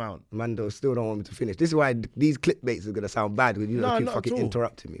vast amount. Mando still don't want me to finish. This is why these clickbaits are gonna sound bad because you No, don't keep not fucking at all.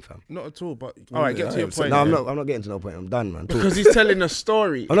 interrupting me, fam. Not at all, but all right, get to your yeah, point. No, then. I'm not getting to no point. I'm done, man. Talk. Because he's telling a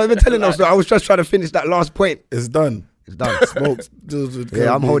story. I'm not even telling no story. I was just trying to finish that last point. It's done. It's done. Smokes deals with Yeah,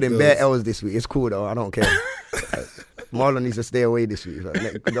 I'm Caribbean holding girls. bare L's this week. It's cool though. I don't care. Marlon needs to stay away this week.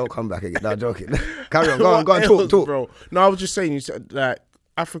 Like, don't come back again. No, joking. Carry on. Go on. What Talk. else, Talk. bro. No, I was just saying. You said like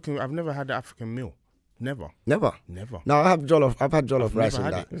African. I've never had the African meal. Never. Never. Never. No, I have jollof. I've had jollof rice never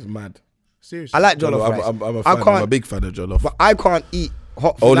and had that. It's mad. Seriously. I like jollof rice. I'm a I fan. I'm a can't. big fan of jollof. But I can't eat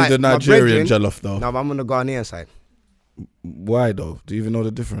hot food. Only like the my Nigerian brethren- jollof though. No, but I'm on the Ghanaian side. Why though? Do you even know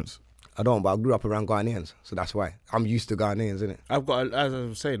the difference? I don't, but I grew up around Ghanaians, so that's why I'm used to Ghanaians, innit? I've got, as I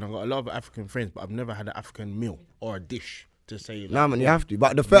was saying, I've got a lot of African friends, but I've never had an African meal or a dish to say. Like, Nah, man, you have to.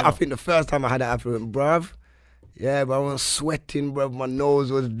 But I think the first time I had that African, bruv, yeah, but I was sweating, bruv. My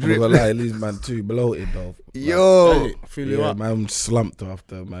nose was I'm not dripping. gonna lie, leaves man too bloated though. Yo, Hey, fill you Yeah, up. man, I'm slumped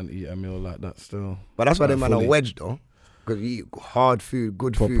after man eat a meal like that still. but that's why Like, them man are fully. wedged though, because you eat hard food,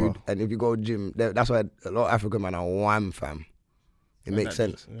 good Proper. food, and if you go gym, that's why a lot of African man are wham, fam. It makes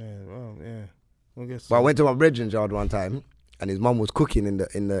sense. Yeah, well, yeah. I guess But I went to my brethren's yard one time, and his mum was cooking in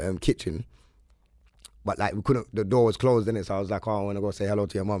the kitchen. But like we couldn't, the door was closed in it, so I was like, "Oh, I want to go say hello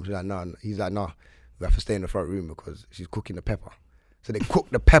to your mum." She's like, "No." He's like, "No, we have to stay in the front room because she's cooking the pepper." So they cook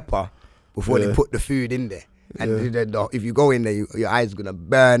the pepper before they Yeah. put the food in there. And if you go in there, your eyes gonna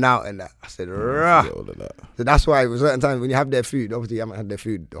burn out and that. I said, "Rah." Yeah, all of that. So that's why at certain times when you have their food, obviously you haven't had their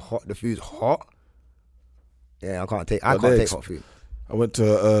food. The food's hot. Yeah, I can't take But hot food. I went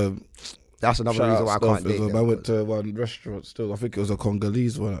to That's another Shout reason out why I Stuff can't date as well. them. I went to one restaurant still. I think it was a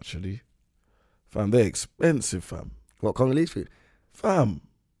Congolese one actually. Fam, they're expensive, fam. What, Congolese food? Fam,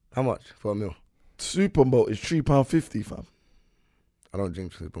 How much for a meal? Super Malt is £3.50, fam. I don't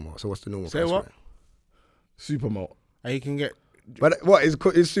drink Supermalt. So what's the normal Say price? what? for it? Super Malt. And you can get. But what is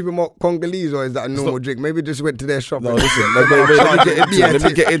Supermalt Congolese or is that a normal drink? Maybe just went to their shop. No, and- listen, let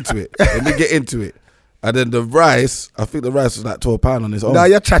me get into it. Let me get into it. And then the rice, I think the rice was like £12 on its own. Nah,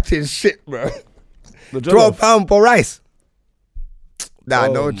 you're chatting shit, bro. The jollof. £12 for rice. Nah,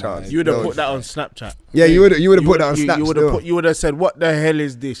 Oh no my chance. You would have No put that on chance. Snapchat. Yeah, you would have put that on Snapchat. You would have said, "What the hell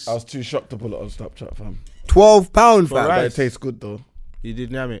is this?" I was too shocked to pull it on Snapchat, fam. £12, fam. For But rice. it tastes good though. You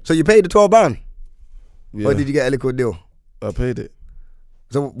didn't have it. So you paid the £12, Yeah, or did you get a liquid deal? I paid it.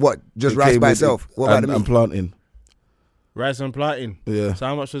 So what? Just It rice came by with itself. it What about and, the and meat? planting. Rice and plantain. Yeah, So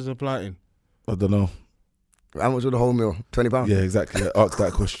how much was the plantain? I don't know. How much was the whole meal? £20. Yeah, exactly. I asked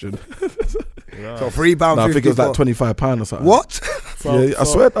that question. So £3.50. No, I think it was like for- £25 or something. What? Yeah, I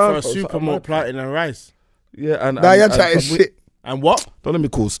swear for down. a Supermalt plantain and rice. Yeah, and Nah, you're and chatting some shit. And what? Don't let me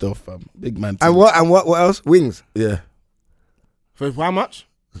call stuff, fam. Big man. And thing. what? And what else? Wings. Yeah. For how much?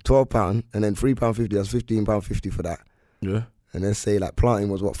 £12, and then £3.50. That's £15.50 for that. Yeah. And then say like planting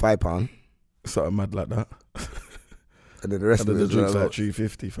was what, £5, Something mad like that. and then the rest And of then it the was drink's like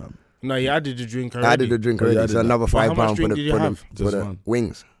 £3.50, fam. No, you added the drink already. I added the drink Oh, you already, added so that. another Well, how £5 much for drink the did you for the, have? for Just the one.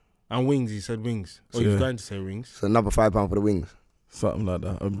 wings. And wings. He said wings. Oh, So, you was yeah. going to say wings. So another £5 for the wings. Something like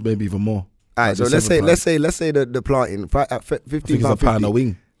that. Or maybe even more. All right, Like so the let's say the planting at I think it's £15.50. a pound a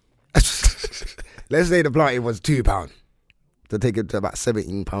wing. Let's say the planting was £2. To take it to about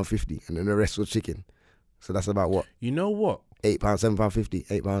 £17.50, and then the rest was chicken. So that's about what? You know what? £8, £7.50,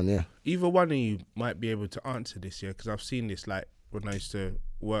 £8, yeah. Either one of you might be able to answer this, yeah, because I've seen this like when I used to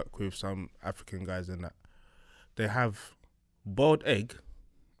work with some African guys and that. They have boiled egg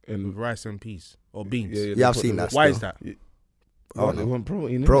with rice and peas or beans. Yeah, I've seen that. Why still. is that? Oh, they want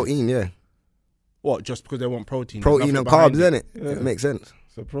protein. innit? Protein, yeah. What? Just because they want protein? Protein and carbs, isn't it? It makes sense.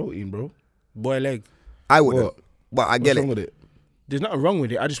 It's a protein, bro. Boiled egg. I wouldn't, What? but I get What's wrong it. with it? There's nothing wrong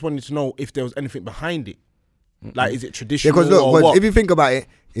with it. I just wanted to know if there was anything behind it. Like, is it Yeah, traditional because look, or 'cause what? if you think about it,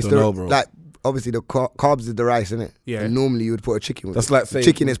 it's Don't know, bro. like obviously the carbs is the rice, isn't it? Yeah. And normally you would put a chicken with That's it. like saying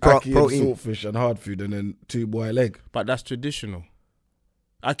chicken is ackee and protein. saltfish and hard food and then 2 boiled egg. But that's traditional.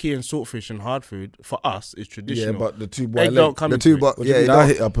 Ackee and saltfish and hard food for us is traditional. Yeah, but the 2 egg boiled don't egg. come The into two, it. but What do you yeah, mean? it I don't-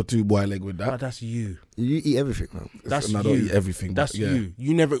 hit up a 2 boiled egg with But that. that's you. you eat everything, man. That's And I don't you. eat everything. That's but yeah. you.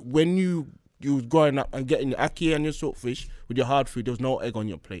 You never, when you was growing up and getting your ackee and your saltfish with your hard food, there was no egg on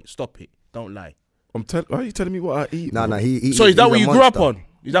your plate. Stop it. Don't lie. Why are you telling me what I eat? Nah, bro? nah. He So is that he's what a you grew up monster. on?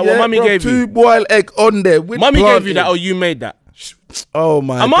 Is that what mommy bro, gave 2 you? boiled egg on there. With Mommy gave you plantain. that or you made that? Oh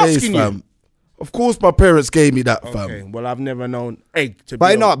my I'm days, asking you. fam. Of course, my parents gave me that, fam. Okay, well, I've never known egg to be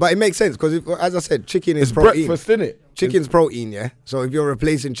But on. no, but it makes sense because as I said, chicken is It's protein. breakfast, innit? Chicken's protein, yeah. So if you're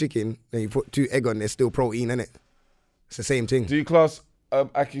replacing chicken, then you put 2 egg on, there's still protein in it. It's the same thing. Do you class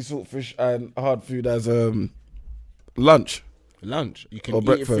ackee saltfish and hard food as lunch? Lunch. You can Or eat it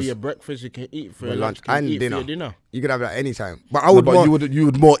for breakfast. your breakfast, you can eat it for For your lunch lunch, you can and eat it dinner. for your dinner. You could have that anytime. But I No, would but want, you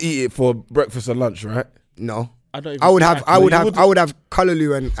would more eat it for breakfast and lunch, right? no. I don't even I would eat have ackee. I would you have would- I would have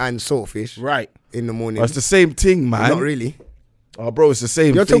callaloo and saltfish Right. in the morning. Oh, it's the same thing, man. Not really. Oh, bro, it's the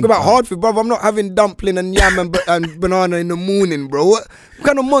same You're thing. talking about fam. hard food, bro. I'm not having dumpling and yam and banana in the morning, bro. What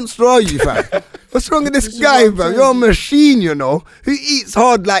kind of monster are you, fam? What's wrong with this guy, fam? You're a machine, you know. Who eats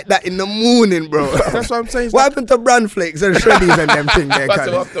hard like that in the morning, bro? That's what I'm saying. What happened to bran flakes and shreddies and them things there, That's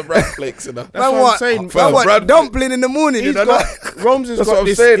kind off the rat flakes, you know. That's what I'm saying. Man, what? Bran- Dumpling in the morning, you He's know? got, Rome's has That's got what I'm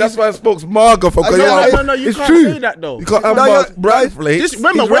this. saying. That's why I spoke Marga for. I Because know, you're like, No, you It's can't true. say that though. you can't have No, my you're- bran right. flakes. Just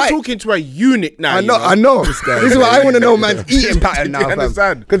remember, He's we're right. talking to a unit now. I know. This is what I want to know, man's eating pattern now, You fam.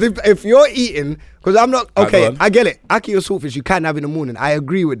 understand? Because if you're eating, because I'm not Right, okay. go on. I get it. Ackee or saltfish you can have in the morning. I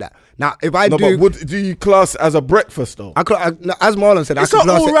agree with that. Now, if I No, do, but do you class it as a breakfast though? no, as Marlon said, It's I an can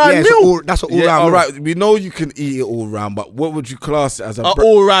class it. all-round Yeah, it's meal. that's an all Yeah, round. all right. We know you can eat it all round, but what would you class it as a An breakfast?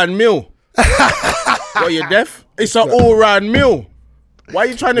 all-round meal. What, you deaf? It's an all-round meal. Why are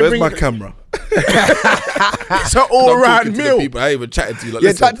you trying to Where's bring? my camera? It's an I'm talking all-round to the meal. people. I ain't even chatting to you. Like, Yeah,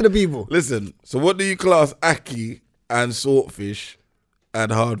 listen, chat to the people. Listen. So, what do you class ackee and saltfish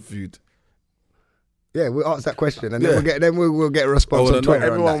and hard food? Yeah, we'll ask that question and Yeah. then we'll get a response wanna on know. Twitter.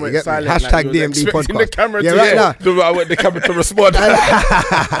 Everyone on that. went You get me? silent like Hashtag you was DMD expecting podcast. the camera yeah, to- right now. No, I want the camera to respond.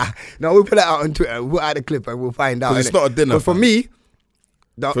 No, we'll put that out on Twitter. We'll add a clip and we'll find out. 'Cause it's innit? not a dinner, But for fam. me,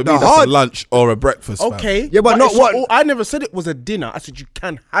 the For me, the that's hard a lunch or a breakfast. fam. Okay. Yeah, but not it's what- all- I never said it was a dinner. I said you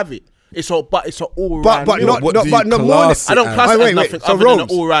can have it. It's an all-round but meal. not what not do you but in the morning. class I don't it class Wait, it wait, as wait. nothing So other than an Rose,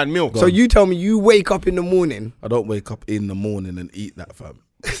 all-round meal. So you tell me you wake up in the morning. I don't wake up in the morning and eat that, fam.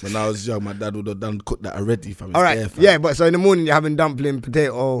 When I was young, my dad would have done cooked that already, fam. It's All right, there, fam. yeah, but so in the morning you're having dumpling,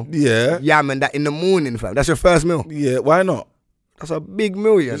 potato, yam, and that in the morning, fam. That's your first meal. Yeah, why not? That's a big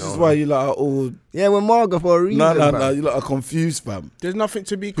meal, you know. This is why you lot are all... Yeah, we're Marga for a reason, No, you lot are confused, fam. There's nothing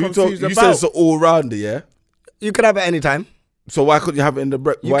to be You confused said about. it's an all-rounder, yeah? You could have it any time. So why couldn't you have it in the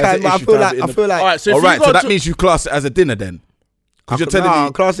breakfast? You Why can, is it but I issue feel to have like it in I the... feel like. All right, so All if you right, go so that to- means you class it as a dinner then? Because you're telling Nah,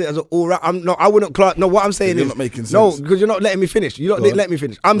 me... class it as an all right. I wouldn't class. No, what I'm saying You're is not making no, sense. because you're not letting me finish. You Go didn't on. let me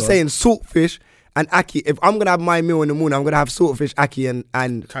finish. I'm saying saltfish and ackee. If I'm gonna have my meal in the morning, I'm gonna have saltfish, ackee,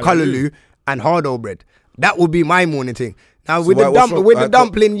 and callaloo and hardo bread. That would be my morning thing. Now with why- the what's wrong-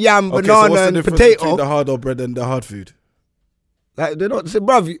 dumpling, yam, Okay, so banana, what's the and difference potato. between the hard or bread and the hard food? Like they're not. Say,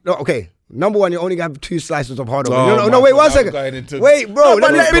 bruv, okay. Number one, you only have 2 slices of hard Oh bread. my Wait God, one now second. we're going into- Wait, bro, No, let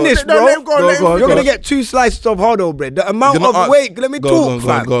but me let him- finish, no, bro. let him go, let him Go on, You're go gonna on. get 2 slices of hardo bread. The amount You're not of ask- wait, let me talk,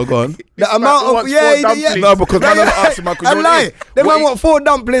 fam. Go on. The amount of wants yeah, four dumplings. No, because man are not asking my question. I lie. They might want 4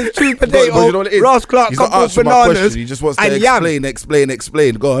 dumplings, 2 But you know potatoes, what it is? Ross Clark, He's not couple of answering my bananas, question. He just wants to and yam.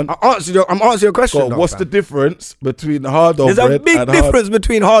 explain. Go on. I'm answering your question. Go on. though, What's fam. the difference between hard or There's bread a big and difference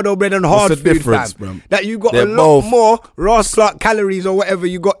between hardo bread and hard the food, difference, fam. bruv? That you got They're a lot both- more Ross Clark calories or whatever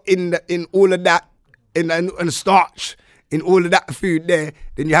you got in all of that, and starch in all of that food there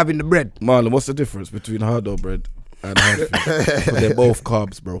than you have in the bread. Marlon, what's the difference between hard or bread and hard food? 'Cause they're both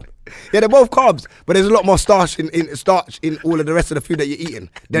carbs, bro. Yeah, they're both carbs, but there's a lot more starch in all of the rest of the food that you're eating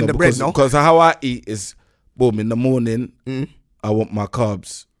than the bread, no? Because how I eat is, boom, in the morning, Mm. I want my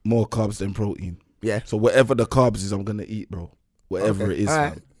carbs, more carbs than protein. Yeah. So whatever the carbs is, I'm going to eat, bro. Whatever Okay. it is, All fam.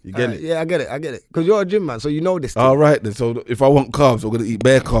 right. You get All right. it? Yeah, I get it. Because you're a gym man, so you know this thing. All right, then. So if I want carbs, I'm going to eat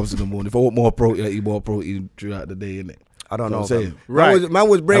bare carbs in the morning. If I want more protein, I eat more protein throughout the day, innit? I don't know. What I'm saying. Right. Man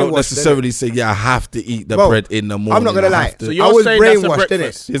was I brainwashed. don't necessarily say, yeah, I have to eat the Bro, bread in the morning. I'm not going to I lie. have to. So I you're was saying that's a brainwashed,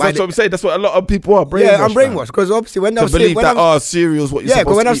 breakfast? innit? Yes, that's what I'm saying. That's what a lot of people are brainwashed. Yeah, I'm fam. brainwashed. Because obviously when To I've seen... believe when that, I've- cereal's what you're Yeah, supposed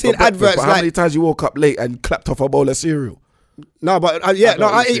but when to I've eat seen for breakfast. adverts But how like- many times you woke up late and clapped off a bowl of cereal? No, but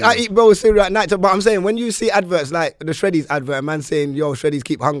I eat bowl of cereal at night. But I'm saying when you see adverts like the Shreddies advert, a man saying, "Yo, Shreddies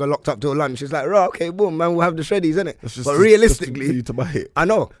keep hunger locked up till lunch." It's like, right, okay, boom, man, we'll have the Shreddies, innit? That's just But to- realistically, just for you to buy it. I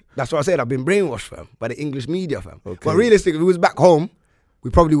know that's what I said. I've been brainwashed, fam, by the English media, fam. Okay. But realistically, if we was back home, we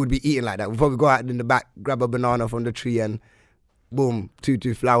probably would be eating like that. We'd probably go out in the back, grab a banana from the tree, and boom,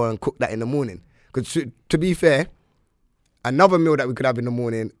 tutu flour, and cook that in the morning. Because to be fair, another meal that we could have in the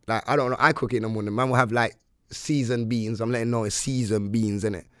morning, like I don't know, I cook it in the morning. Man will have like seasoned beans. I'm letting you know it's seasoned beans,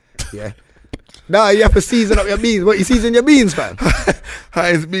 innit? Yeah. No, you have to season up your beans. What, you season your beans, fam?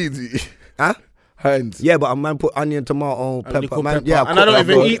 Heinz beans. Huh? Heinz. Yeah, but a man put onion, tomato, And pepper. Man, pepper. yeah, And I don't cook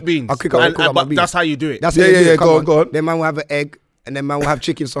even up- eat beans. I'll cook up And- my but beans. that's how you do it. That's Yeah, how you yeah, do it. yeah, Come go on. on, go on. Then man will have an egg, and then man will have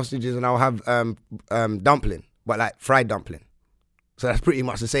chicken sausages, and I'll have dumpling, but like fried dumpling. So that's pretty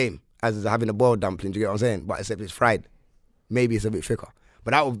much the same as having a boiled dumpling. Do you get what I'm saying? But except it's fried. Maybe it's a bit thicker.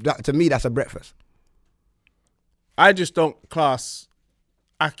 But that to me, that's a breakfast. I just don't class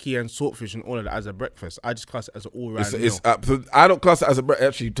ackee and saltfish and all of that as a breakfast. I just class it as an all-round meal. I don't class it as a breakfast.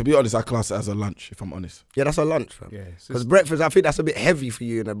 Actually, to be honest, I class it as a lunch, if I'm honest. Yeah, that's a lunch, fam. Yeah, it's Because just- breakfast, I think that's a bit heavy for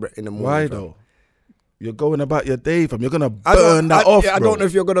you in the morning. Why fam. though? You're going about your day, fam. You're going to I burn that off, I bro. don't know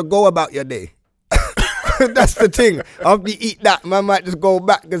if you're gonna go about your day. That's the thing. After you eat that, man might just go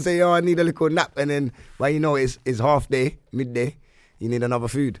back and say, "Oh, I need a little nap," and then, well, you know, it's half day, midday. You need another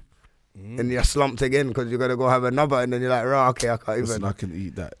food, and you're slumped again because you're gonna go have another, and then you're like, "Right, okay, I can't Listen, even." I can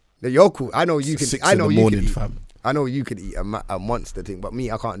eat that. You're cool. I know you can. 6 I in know the you morning, can eat. fam. I know you could eat a monster thing, but me,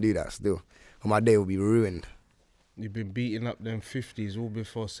 I can't do that still. My day will be ruined. You've been beating up them 50s all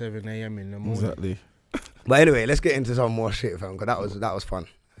before 7 a.m. in the morning. Exactly. But anyway, let's get into some more shit, fam. Because that was fun.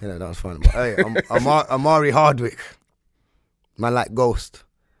 You know, that was fun. But hey, Amari Hardwick, man, like Ghost.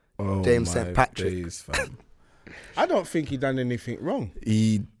 Oh, James my St. Patrick. days, fam. I don't think he done anything wrong.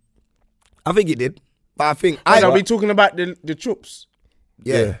 I think he did, but I think Are we talking about the troops?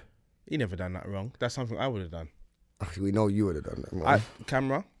 yeah. He never done that wrong. That's something I would have done. We know you would have done that. Man.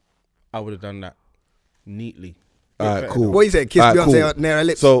 Camera, I would have done that neatly. All right, cool. What you say? Kiss Alright, Beyonce cool. near her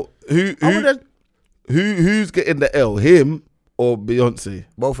lips. So I would have. who's getting the L? Him or Beyonce?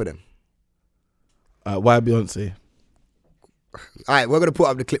 Both of them. Why Beyonce? All right, we're gonna put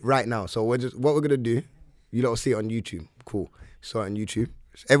up the clip right now. So what we're gonna do? You lot will see it on YouTube. Cool. Saw it on YouTube.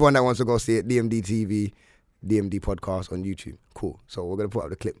 Everyone that wants to go see it, DMD TV, DMD podcast on YouTube. Cool. So we're gonna put up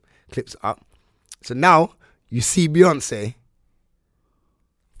the clip. Clips up. So now you see Beyonce.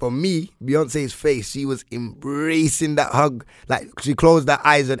 For me, Beyonce's face, she was embracing that hug. Like, she closed her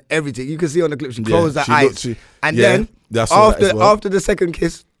eyes and everything. You can see on the clip, she closed her she eyes. looked- and yeah, then, I saw that as well. after the second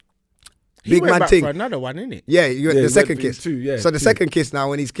kiss, He big went man back thing. for another one, innit? Yeah, the second went kiss. through two, yeah, So the two. second kiss now,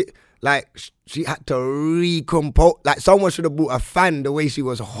 when he's like, she had to recompose. Like someone should have bought a fan the way she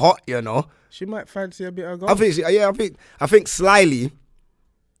was hot, you know. She might fancy a bit of I think slyly,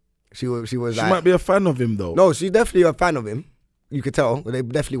 she was She like, might be a fan of him though. no, she's definitely a fan of him. You could tell. They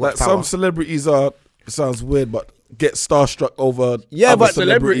definitely Like watch some Power. celebrities are. Sounds weird, but get starstruck over. Yeah, other but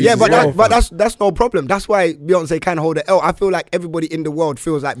celebrities. yeah, but, as well, fam. that's no problem. That's why Beyonce can hold the L. I feel like everybody in the world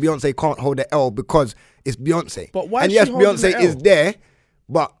feels like Beyonce can't hold the L because it's Beyonce. But why and is yes, she holding Beyonce the is L? there,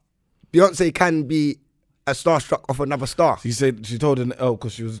 but Beyonce can be a starstruck of another star. She said she told an L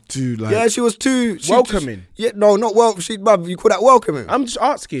because she was too like. Yeah, she was too Welcoming. Yeah, no, not well. You call that welcoming? I'm just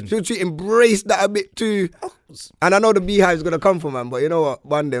asking. She embraced that a bit too. And I know the beehive's gonna come for man, but you know what?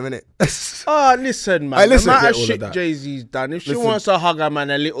 One day, innit? Listen, man. Hey, listen. No matter Get all of shit that. Jay-Z's done, if she Listen. wants to hug a man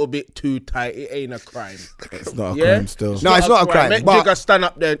a little bit too tight, it ain't a crime. It's not a Yeah? crime still. No, it's not a crime, Make but- Jigga stand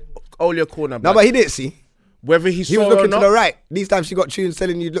up there, hold your corner. No, blood. but he didn't see. Whether he He saw was or looking to not, the right. These times she got tunes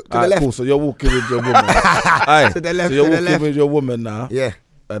telling you look to the Alright, left. cool. So you're walking with your woman. Aye, To the left, so you're to the walking left. with your woman now. Yeah.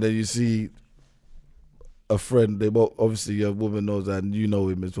 And then you see a friend. They both obviously your woman knows and you know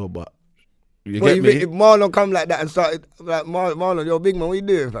him as well. But you Well, get you me. think if Marlon come like that and started like Marlon, you're a big man. What you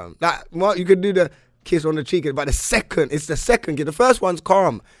doing, fam? Like you could do the kiss on the cheek, but it's the second kiss. The first one's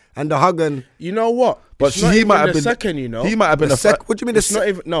calm and the hug and you know what? But It's not he even might have the been second, you know. He might have been the a What do you mean the It's not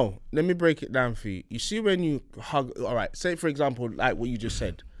even no. Let me break it down for you. You see when you hug, all right. Say for example, like what you just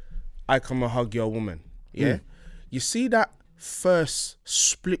said, I come and hug your woman. Yeah. You see that first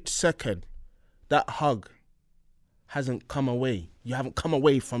split second, that hug hasn't come away. You haven't come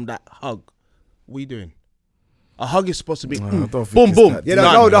away from that hug. What are you doing? A hug is supposed to be I don't think boom it's boom. that yeah, deep.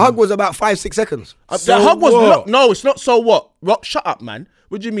 no, the hug was about 5-6 seconds. So the hug was what? no, it's not. So what? Shut up, man.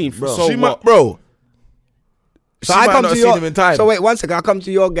 What do you mean? So she what? might, bro. So She I might come not to have seen your. him in time. So wait 1 second. I come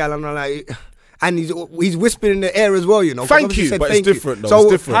to your gal and I'm like, and he's whispering in the air as well. You know. 'cause Thank obviously you, said But thank it's you. different though. So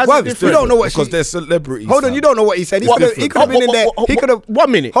it's different. How's it well, different? you don't know what because she. they're celebrities. Hold on, fam. you don't know what he said. He What could have different? been in there. He could have.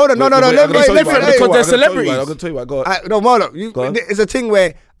 1 minute. Hold on, no. Wait, Let I'm me gonna tell you let me- why, hey, because they're I'm gonna tell you why, celebrities. I'm gonna tell you why. Go on. No, Marlon, Go on. it's a thing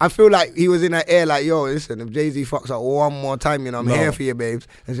where I feel like he was in that air like, yo, listen, if Jay-Z fucks up one more time, you know, I'm No. here for you, babes.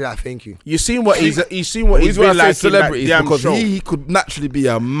 And she's like, thank you. You seen what he's he's Why been I like say in that celebrities damn because show. he could naturally be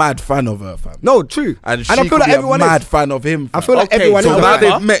a mad fan of her, fam. No, true. And she I feel could like be everyone a mad is. fan of him. I fam. feel like Okay, everyone So is. now however-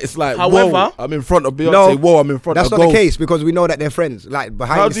 they've met, it's like, however- whoa, I'm in front of Beyonce. No, Whoa, I'm in front That's of not Ghost. the case because we know that they're friends. Like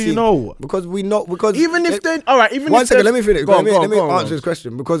behind How the do you scene. know? Because we know. Because even if they, all right, even One if second, they're- let me finish. Go on, let me go on, answer Rose. this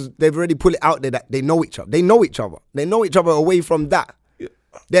question because they've already put it out there that they know each other. They know each other. They know each other away from that.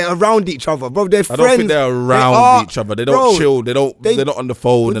 They're around each other, bro. They're I friends. don't think they're around are- each other. They don't bro, chill. They're not on the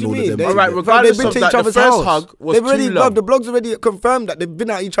phone What and do all you of mean? them. They- All right, things. regardless they've been of to that, each the other's first house. hug was They've already, too long. the blog's already confirmed that they've been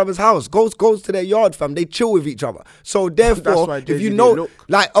at each other's house. Goes to their yard, fam. They chill with each other. So therefore, why if Jay-Z you didn't know, look.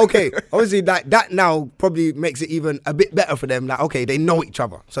 like, okay, obviously, like that now probably makes it even a bit better for them. Like, okay, they know each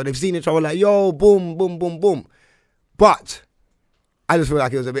other, so they've seen each other. Like, yo, boom, boom, boom, boom. But I just feel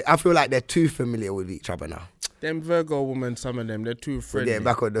like it was a bit. I feel like they're too familiar with each other now. Them Virgo women, some of them, they're too We're friendly. getting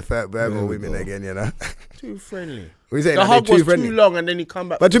back on the third Virgo There we women go. again, you know. Too friendly. We say The that hug they're was too friendly. too long, and then he come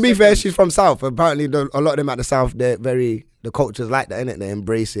back. But to for be fair, seconds. she's from South. Apparently, a lot of them at the South, they're very, the culture's like that, innit? They're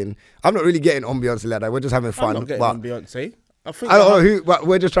embracing. I'm not really getting on Beyonce like that. We're just having I'm fun. not getting But on Beyonce. I think I don't the know hug- who, but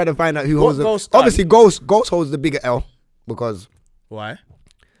we're just trying to find out who What holds the. Ghost done? Obviously, Ghost holds the bigger L because Why?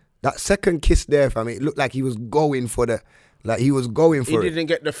 that second kiss there, fam, it looked like he was going for the, He it. didn't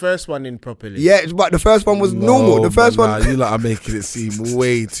get the first one in properly. Yeah, but the first one was normal. The first one. you lot are making it seem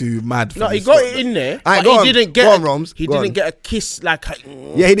way too mad. For No, he this got one. it in there, Alright, but go on. he didn't Go get. on, Roms. He Go didn't on. get a kiss like.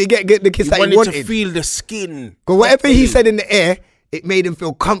 Yeah, he didn't get the kiss that he wanted wanted. to feel the skin. Because whatever he said in the air, it made him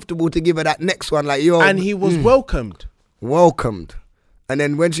feel comfortable to give her that next one. Like, yo, And he was welcomed. welcomed. And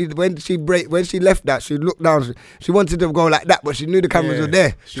then when she left that, she looked down. She wanted to go like that, but she knew the cameras were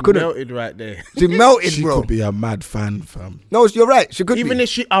there. She couldn't. melted right there. She melted, She bro. could be a mad fan, fam. No, you're right. She could Even be. if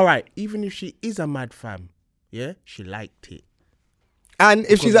she, all right, even if she is a mad fam, yeah, she liked it. And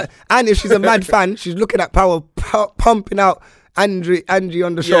if she's a mad fan, she's looking at Power pumping out Angie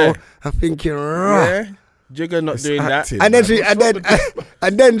on the show. Yeah. I'm thinking, rah. Yeah, Jigga not It's doing acting, And then man.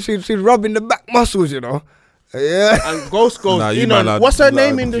 and then she's rubbing the back muscles, you know. Yeah. that. And Ghost goes, Nah, you man know, are- what's her you lot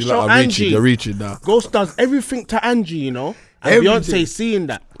name are- in the you show? lot are reaching, Angie. You're reaching now. Ghost does everything to Angie, you know. And Everything. Beyonce seeing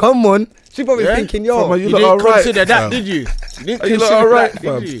that. Come on. She probably Yeah? thinking, yo. Fam, are you You lot didn't alright, consider that, fam? did you? You didn't Are you lot consider alright, that,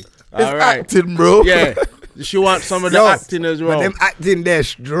 fam? did you? It's All right. acting, bro. Yeah. She wants some of the Yo, acting as well. But them acting there,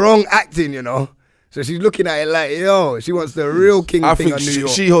 strong acting, you know. So she's looking at it like, yo, she wants the real king I thing think of New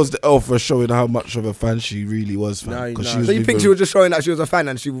York. she holds the L for showing how much of a fan she really was, fam. No, 'Cause no. she was So you think with she was just showing that she was a fan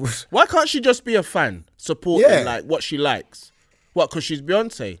and she was... Why can't she just be a fan, supporting Yeah. like what she likes? What? Because she's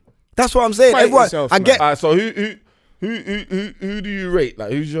Beyonce. That's what I'm saying. Fight Everyone, yourself, I man. get. Alright, so who do you rate?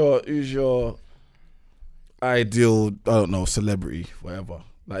 Like, who's your ideal? I don't know, celebrity, whatever.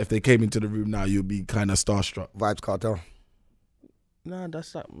 Like, if they came into the room now, you'd be kind of starstruck. Vibes Cartel. Nah,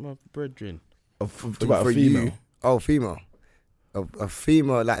 that's like my brethren. About a female. You. Oh, female. A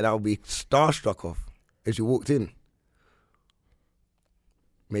female like that would be starstruck of if she walked in.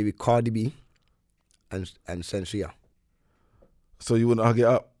 Maybe Cardi B and Sensia. So you wouldn't hug it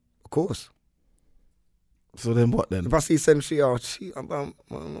up? Of course. So then what then? If I see Sensia, I'm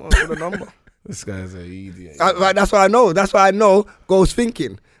for the number. This guy's an idiot. That's what I know. That's what I know. Goes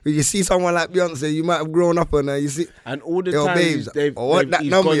thinking. When you see someone like Beyonce, you might have grown up on her. You see, and all the yo, time babes, he's what that gone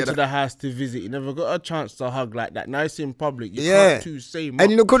number, to the house to visit. He never got a chance to hug like that. Now it's in public. You Yeah. can't too say much. and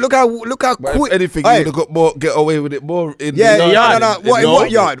you know, look how But quick. if anything, Hey, you would have got more, get away with it more in yeah, the no, yard. no. What in No.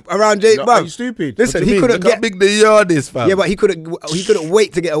 what yard? Around Jay? No, Bro, are you stupid? Listen, What do he you mean? couldn't Look how get. big the yard is, fam. Yeah, but he couldn't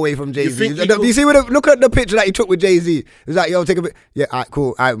wait to get away from Jay Z. think he You see, look at the picture that he took with Jay Z. It's like, yo, take a bit. Yeah, alright,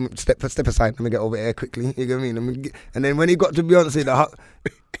 cool. Alright, step aside. Let me get over here quickly. You get what I mean? And then when he got to Beyonce,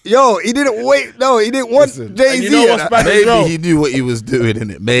 yo, he didn't wait. No, he didn't want Listen, Jay and Z. you know what's bad as Maybe well? he knew what he was doing,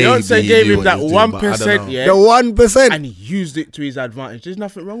 innit? Maybe Beyonce he gave knew him what that he was doing, but I don't 1%, know. yeah, The 1%. and he used it to his advantage. There's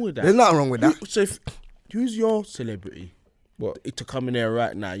nothing wrong with that. There's nothing wrong with that. So who's your celebrity? What? To come in there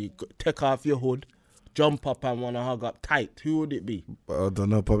right now, you take off your hood, jump up and want to hug up tight. Who would it be? I don't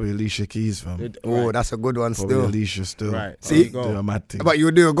know, probably Alicia Keys, fam. Oh, Right. that's a good one Probably still. Alicia still. Right. See? There you go. Do a mad thing. But you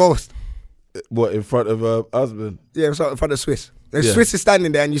would do a ghost. What, in front of her husband? Yeah, so in front of Swiss. If Yeah. Swiss is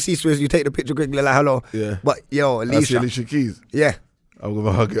standing there and you see Swiss, you take the picture quickly like hello. Yeah. But yo, I see Alicia. Alicia Keys. Yeah. I'm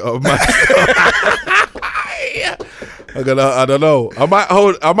gonna hug it up, man. I don't know.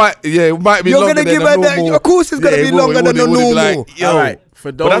 It might be You're longer gonna than give the her that. normal. Of course, it's gonna be it will- longer it than the would- it would be normal. like, yo. All right,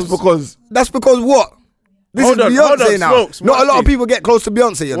 for But that's those- because That's because what? This Hold is on, Beyonce hold on, now. Smokes, Not a watch lot of this. people get close to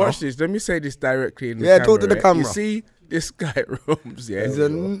Beyonce, you know. Watch this. Let me say this directly in the Yeah, camera. talk to the right? camera. You see this guy Rome's, yeah.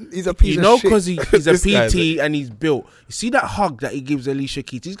 He's a piece You know, of shit. because he's a This guy's PT and he's built. You see that hug that he gives Alicia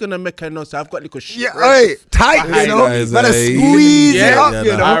Keys? He's gonna make her know. So I've got little shit. Yeah, hey, tight, you This know. guy's Better a- squeeze it Yeah, up,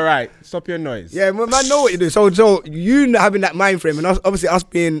 you know. All right, stop your noise. Yeah, man know what you do. So you having that mind frame, and obviously us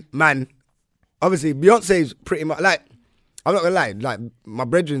being man, obviously Beyonce's pretty much like. I'm not gonna lie, like my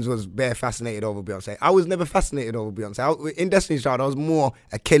brethren was bare fascinated over Beyonce. I was never fascinated over Beyonce. In Destiny's Child, I was more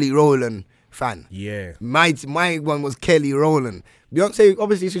a Kelly Rowland fan. Yeah. My one was Kelly Rowland. Beyonce,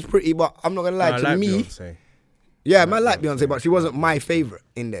 obviously she's pretty, but I'm not gonna lie, I to like me, Beyonce. yeah, man, like Beyonce, but she wasn't my favorite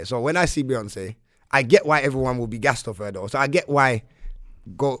in there. So when I see Beyonce, I get why everyone will be gassed off her though. So I get why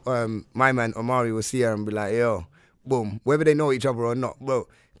my man Omari will see her and be like, yo, boom, whether they know each other or not, bro,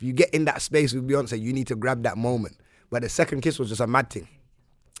 if you get in that space with Beyonce, you need to grab that moment. But the second kiss was just a mad thing.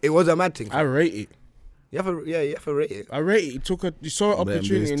 It was a mad thing. I rate it. You have to rate it. I rate it. He saw an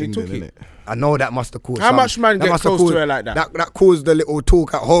opportunity and he took it. I know that must have caused. How much man get close to her like that? That caused the little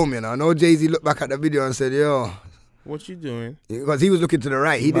talk at home, you know. I know Jay-Z looked back at the video and said, yo, What you doing? because he was looking to the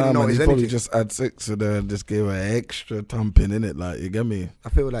right. He didn't Nah, man, notice he anything. probably just had sex with her and just gave her extra thumping in it. Like, you get me? I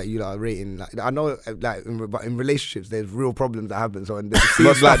feel like you are rating. Like I know, like in relationships, there's real problems that happen. So and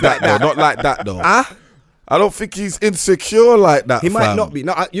Not like that, though. Not like that, though. Huh? I don't think he's insecure like that. He might fam. not be.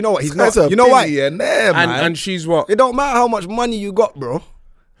 No, you know what? He's This not. guy's a You know why? billionaire, man. And she's what? It don't matter how much money you got, bro.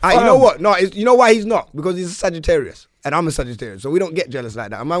 You know what? No, you know why he's not? Because he's a Sagittarius, and I'm a Sagittarius, so we don't get jealous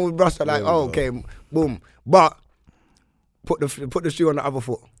like that. A man with Bruss are like, oh, okay, boom. But put the shoe on the other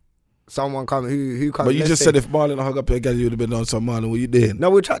foot. Someone come who comes. But you just said if Marlon hung up your girl, you would have been on some Marlon. What you doing? No,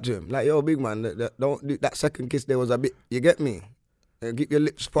 we'll chat to him. Like, yo, big man, don't do that second kiss. There was a bit. You get me? Keep your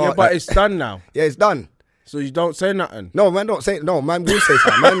lips Yeah, apart. but it's done now. Yeah, it's done. So you don't say nothing. No, man, don't say no. Man will say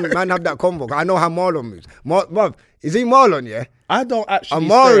something. Man have that convo. I know how Marlon moves. Is he Marlon? Yeah. I don't actually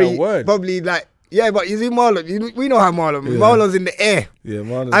Amari say a word. probably like. Yeah, but is he Marlon? We know how Marlon moves. Yeah. Marlon's in the air. Yeah,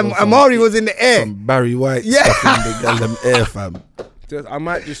 Marlon. And Amari was in the air. Some Barry White Yeah. stuff in the goddamn air, fam. I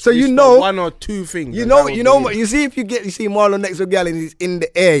might just So you twist know- one or two things. You and know, that would you know. be it. You see, if you see Marlon next to a girl and he's in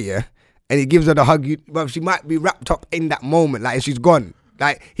the air, yeah, and he gives her the hug, but she might be wrapped up in that moment, like she's gone.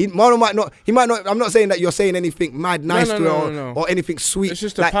 Like Marlon might not. He might not. I'm not saying that you're saying anything mad nice to her or anything sweet. It's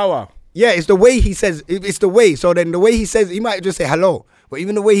just the like, power. Yeah, it's the way he says. It's the way. So then the way he says, he might just say hello. But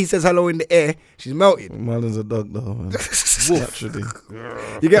even the way he says hello in the air, she's melted. Marlon's a dog, though, man. Naturally.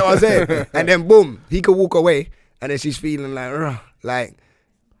 You get what I'm saying? And then boom, he could walk away, and then she's feeling like, "Ugh." Like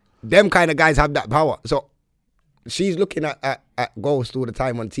them kind of guys have that power. So she's looking at Ghost all the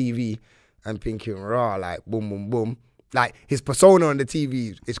time on TV and thinking, raw, like boom, boom, boom. Like his persona on the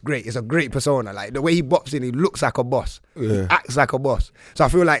TV is great. It's a great persona. Like the way he bops in, he looks like a boss. Yeah. He acts like a boss. So I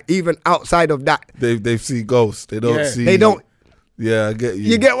feel like even outside of that, They see ghosts. They don't Yeah. see. they don't. Yeah, I get you.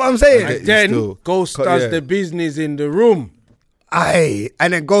 You get what I'm saying? get And then still. Ghost Co- does yeah. the business in the room. Aye,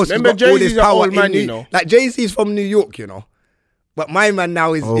 and then Ghost has Remember got all this Jay-Z's an power old in man, New- you know. Like Jay-Z's from New York, you know. But my man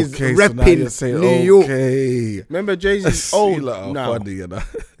now is Okay, so now you're repping saying, New York. okay. Remember Jay-Z's You old lot are now. funny, you know.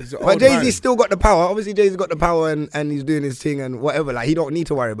 He's an But old Jay-Z's man. still got the power. Obviously, Jay-Z's got the power and he's doing his thing and whatever. Like, he don't need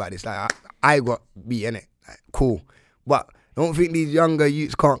to worry about this. Like, I got beat, innit? Like, cool. But I don't think these younger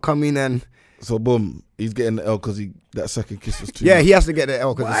youths can't come in and... So boom, he's getting the L because that second kiss was too Yeah, much. he has to get the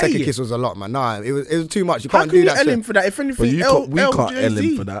L because the Why? second kiss was a lot, man. Nah, it was too much. You How can't can do you that L shit. him for that? If But anything, we can't L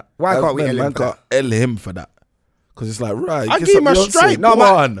him for that. Why can't we Man, L him man for can't L him for that. Because it's like, right, I kiss give him up a Beyonce. strike. No, Come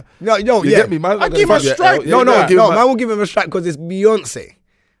man. on. No, You yeah. get me, man? I give him a strike. No, man won't give him a strike because it's Beyonce.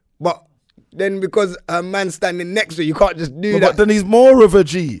 But then because a man standing next to you, you can't just do But that. then he's more of a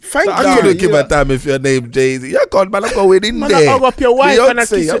G. Thank I you. couldn't give Yeah. a damn if your name Jay-Z. Yeah, God, man, I'm going in Man, there. I hug up your wife and I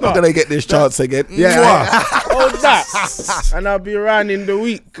kiss I'm it not up. going to get this chance again. Yeah. Mwah. Hold that. And I'll be around in the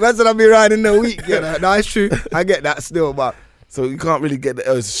week. That's what I'll be riding the week. You know? No, it's true. I get that still, but So you can't really get the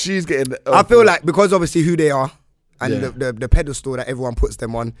L. She's getting the L. I feel like because obviously who they are and Yeah. the pedestal that everyone puts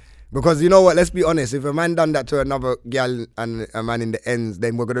them on. Because you know what? Let's be honest. If a man done that to another girl and a man in the ends,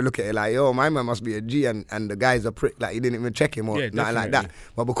 then we're gonna look at it like, yo, my man must be a G, and the guy's a prick. Like he didn't even check him or Yeah, nothing like definitely.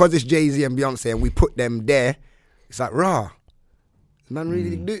 that. But because it's Jay-Z and Beyonce and we put them there, it's like rah. The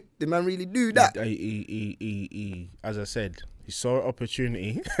man really do that. He, as I said, he saw an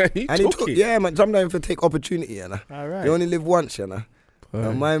opportunity and he And took it. yeah, man. Sometimes you take opportunity, you know. All right. You only live once, you know.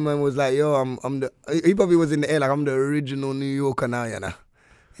 And my man was like, yo, I'm the. He probably was in the air like I'm the original New Yorker now, you know.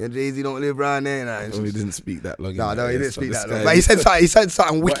 Yeah, Jay-Z don't live around there, you know. It's Oh, he just- didn't speak that long. No, he didn't So speak this that guy- long. But he said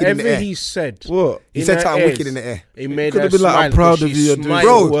something wicked in the Whatever air. he said. What? He in said her something ears, wicked in the air. It made Could her have been like, smile I'm proud because of she you, you're doing smiled.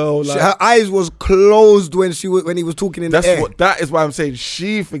 Bro, well, like- her eyes was closed when he was talking in That's the air. what. That is why I'm saying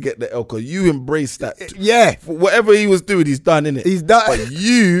she forget the L because you embrace that. Yeah, Whatever he was doing, he's done in it. he's done. But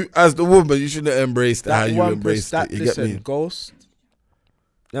you, as the woman, you shouldn't embrace that. How That you one embraced that it. You get listen, me? Ghost,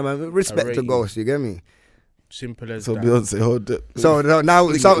 Yeah, man. Respect rate to you. Ghost. You get me? simple as So that. Beyonce, hold it. So now,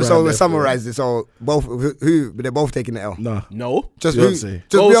 Fling it so round we there summarize this. So both who they're both taking the L. Nah, No. Just Beyonce. Just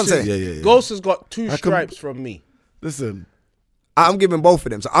Ghost Beyonce. is- Yeah. Ghost has got two How come- stripes from me. Listen, I'm giving both of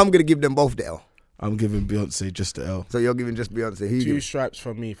them. So I'm gonna give them both the L. I'm giving Beyonce just the L. So you're giving just Beyonce. Who you Two giving? stripes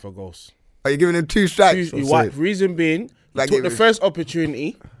from me for Ghost. Are you giving him two stripes? Two, reason being, he Like took it the was- first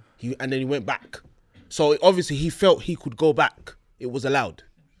opportunity, and then he went back. So obviously he felt he could go back. It was allowed.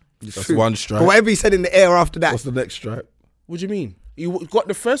 That's one stripe. But whatever he said in the air after that. What's the next stripe? What do you mean? He got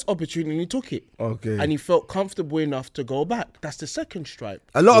the first opportunity and he took it. Okay. And he felt comfortable enough to go back. That's the second stripe.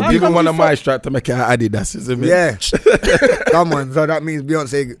 A lot of I'm people. giving one of my stripes to make it Adidas, isn't it? Yeah. Come on. So that means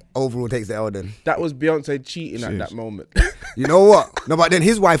Beyonce overall takes the L then. That was Beyonce cheating at Jeez. that moment. You know what? No, but then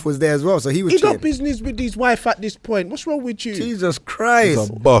his wife was there as well, so he was He cheating. got business with his wife at this point. What's wrong with you? Jesus He's Christ.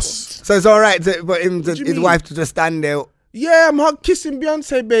 a boss. So it's all right for him, What do you his mean? wife to just stand there. Yeah, I'm kissing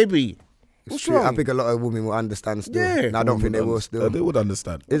Beyonce, baby. What's True. I wrong? think a lot of women will understand still. Yeah. And I don't think they will still. They would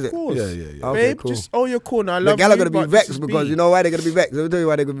understand. Is it? Of course. Yeah. Okay, Babe, cool. just, you're cool now. I The love gal you, are gonna be but vexed this is because B. you know why they're gonna be vexed. I'll tell you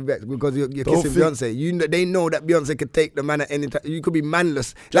why they're gonna be vexed because you're Don't kissing think- Beyonce. They know that Beyonce could take the man at any time. You could be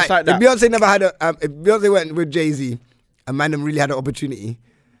manless. Just like that. If Beyonce never had if Beyonce went with Jay-Z, a man really had an opportunity.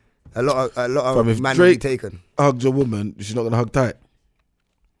 A lot Fam, of if man would be Drake- taken. Hugged your woman, she's not gonna hug tight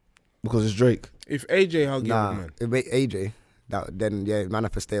because it's Drake. If AJ hug your Nah, woman, if AJ, then yeah, man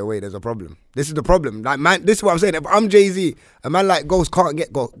have to stay away. There's a problem. This is the problem. Like man, this is what I'm saying. If I'm Jay-Z, a man like Ghost can't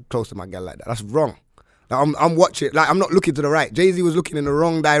go close to my girl like that. That's wrong. Like, I'm watching. Like I'm not looking to the right. Jay-Z was looking in the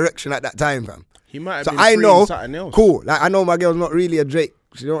wrong direction at that time, fam. he might have So been I freeing know, something else. cool. Like I know my girl's not really a Drake.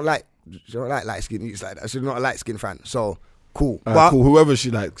 She don't like light skin youths like that. She's not a light skin fan. So cool. Alright, cool. Whoever she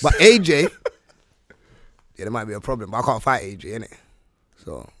likes. But AJ, yeah, there might be a problem. But I can't fight AJ, innit?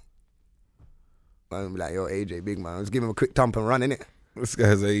 So I'm gonna be like, yo, AJ, big man. Let's give him a quick thump and run, innit? This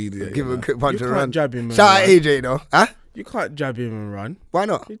guy's an idiot. Give him a quick You punch and can't run. jab him and Shout out run. AJ though, huh? You can't jab him and run. Why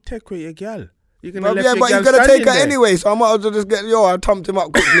not? You take away your gal. You're gonna Well, left yeah, your but gal he's gonna take standing her there. anyway, so I might as well just get I thumped him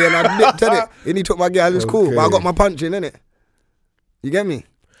up quickly and I nipped in it. And he took my girl, it's cool. But I Okay. got my punch in, innit? You get me?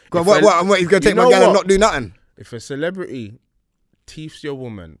 'Cause If what, he's gonna you take my know girl and what? not do nothing. If a celebrity teeths your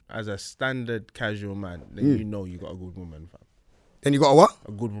woman as a standard casual man, then you know you got a good woman, fam. Then you got a what?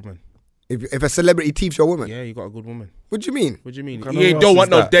 A good woman. If a celebrity thiefs your woman? Yeah, you got a good woman. What do you mean? What do you mean? Kind You of don't else want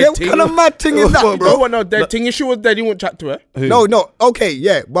is no that? dead Yeah, what thing. kind of mad thing is You that, don't bro? want no dead thing. If she was dead, you wouldn't chat to her. Who? No, okay,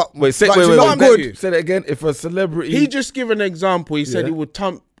 yeah, but Wait, say, but wait, she's wait, not wait. good. Say that again. If a celebrity, He just give an example. He said Yeah. he would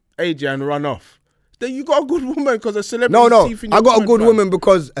thump AJ and run off. Then you got a good woman because a celebrity. No, thief in your I got a good fam. woman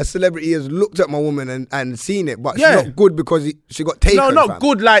because a celebrity has looked at my woman and seen it, but Yeah. she's not good because she got taken. No, not fam.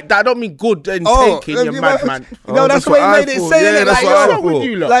 good like that. I don't mean good and taking, you madman. No, that's that's what he what I made it thought. say. Yeah, innit? that's Like, what I yo, thought. with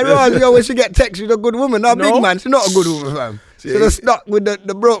you lot? like, yo, when she get text, she's a good woman. Not a No. big man. She's not a good woman, fam. Should have stuck with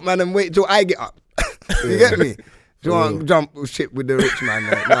the broke man and wait till I get up. You get me? You want to jump shit with the rich man?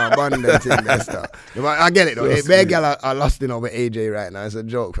 Like, nah, bun that thing, that stuff. I get it though. Trust Bare me. gal are lusting over AJ right now. It's a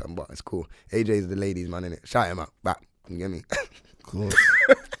joke, fam, but it's cool. AJ is the ladies, man, innit? Shout him out. Back. You get me? Cool.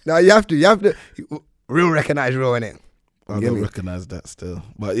 No, you have to. Real recognize real, innit? I You get don't me? recognize that still.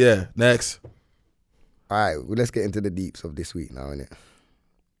 But yeah, next. All right, well, let's get into the deeps of this week now, innit?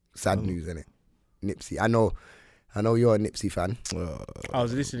 Sad news, innit? Nipsey. I know you're a Nipsey fan. I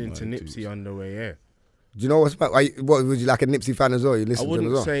was listening to Nipsey on the way here. Do you know what's what? Was you like a Nipsey fan as well? You I listen to him wouldn't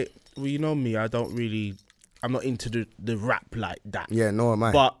as well? say, well, you know me, I'm not into the rap like that. Yeah, no, am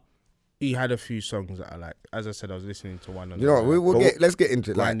I. But he had a few songs that I like. As I said, I was listening to one. You know, what, let's get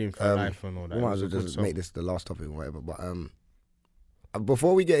into it. Like, Grinding for Life and all that. we might It as was well a good just song. make this the last topic or whatever. But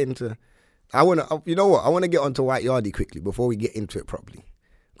before we get into, you know what? I want to get onto White Yardie quickly before we get into it properly,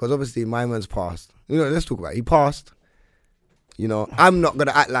 because obviously my man's passed. You know, let's talk about it. He passed. You know, I'm not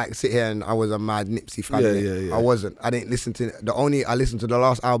gonna act like sit here and I was a mad Nipsey fan. Yeah. I wasn't. I didn't listen to I listened to the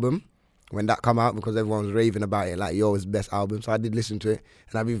last album when that come out because everyone was raving about it. Like, yo, it's the best album. So I did listen to it,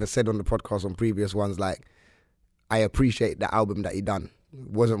 and I've even said on the podcast on previous ones, like, I appreciate the album that he done.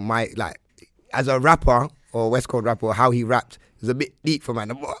 It wasn't my, like, as a rapper or West Coast rapper, how he rapped is a bit deep for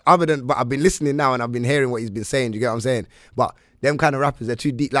man. But I've been listening now and I've been hearing what he's been saying. Do you get what I'm saying? But them kind of rappers, they're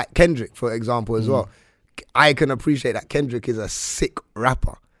too deep. Like Kendrick, for example, as well. I can appreciate that Kendrick is a sick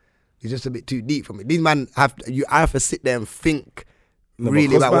rapper. He's just a bit too deep for me. These man I have to sit there and think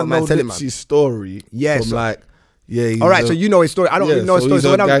really about what man's telling, man. Nipsey's story. Yeah, From so- like, yeah. All right, so you know his story. I don't really know his story. He's So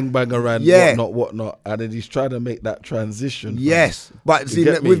a when I'm, gangbanger and Yeah. whatnot, and then he's trying to make that transition. yes, but see,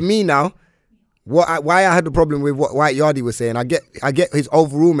 get me? with me now, why I had the problem with what White Yardie was saying, I get his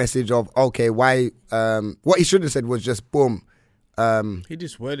overall message of, okay, why, what he should have said was just boom. He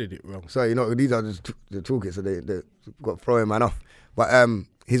just worded it wrong. So, you know, these are just the toolkits, so they got throwing man off. But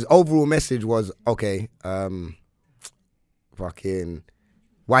his overall message was, okay, fucking,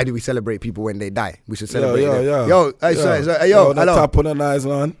 why do we celebrate people when they die? We should celebrate them. Yo, hey, sorry, yo, that hello. tap on the eyes,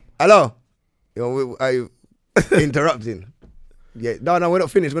 man. Hello? Yo, are you interrupting? Yeah, no, we're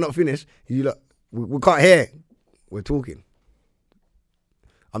not finished. You lot, we can't hear. We're talking.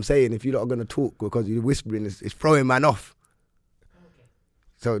 I'm saying if you lot are going to talk because you're whispering, it's throwing man off.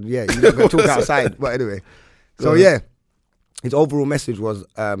 So, yeah, you're not going to talk outside. But anyway. So, yeah, his overall message was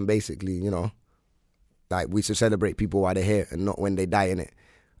basically, you know, like we should celebrate people while they're here and not when they die, innit?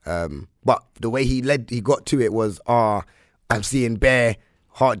 But the way he got to it was, I'm seeing bare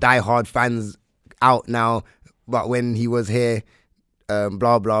die-hard fans out now, but when he was here,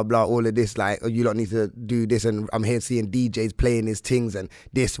 blah, blah, blah, all of this, like, oh, you lot need to do this, and I'm here seeing DJs playing his things and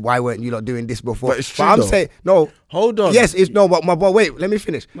this, why weren't you lot doing this before? But it's true, I'm though. saying, no. Hold on. Yes, it's no, but wait, let me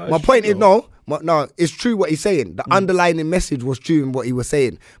finish. No, my it's point true, is, no, it's true what he's saying. The underlying message was true in what he was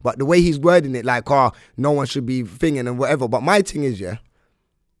saying, but the way he's wording it, like, no one should be thinking and whatever. But my thing is, yeah,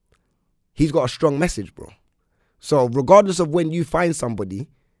 he's got a strong message, bro. So regardless of when you find somebody,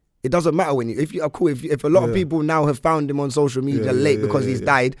 it doesn't matter when if a lot of people now have found him on social media late because he's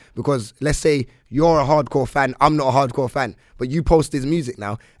died, because let's say you're a hardcore fan, I'm not a hardcore fan, but you post his music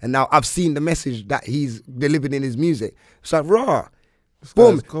now, and now I've seen the message that he's delivered in his music. It's like, rah,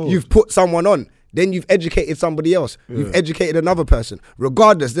 boom, you've put someone on. Then you've educated somebody else. You've educated another person.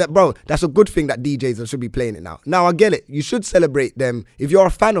 Regardless, that's a good thing that DJs should be playing it now. Now, I get it. You should celebrate them. If you're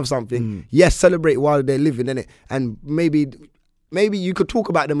a fan of something, yes, celebrate while they're living, innit? And maybe you could talk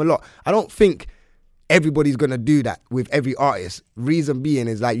about them a lot. I don't think everybody's going to do that with every artist. Reason being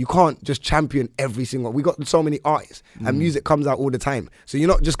is, like, you can't just champion every single... We got so many artists and music comes out all the time. So you're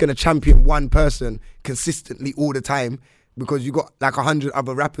not just going to champion one person consistently all the time, because you got like 100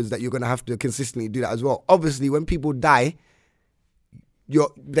 other rappers that you're going to have to consistently do that as well. Obviously, when people die,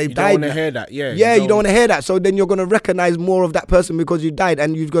 they've died. You don't want to hear that, yeah. Yeah, you don't want to hear that. So then you're going to recognize more of that person because you died,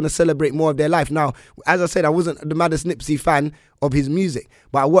 and you're going to celebrate more of their life. Now, as I said, I wasn't the maddest Nipsey fan of his music,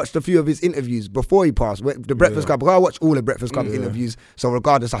 but I watched a few of his interviews before he passed. The Breakfast Club, because I watched all the Breakfast Club interviews. So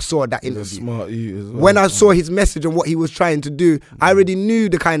regardless, I saw that interview. Smart you as well. When I saw his message and what he was trying to do, I already knew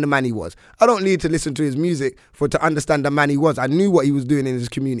the kind of man he was. I don't need to listen to his music to understand the man he was. I knew what he was doing in his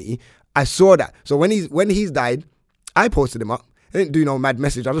community. I saw that. So when he's died, I posted him up. I didn't do no mad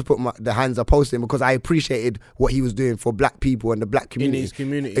message. I just put the hands up posting because I appreciated what he was doing for black people and the black community.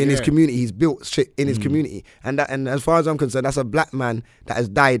 In his community. He's built shit in his community. And as far as I'm concerned, that's a black man that has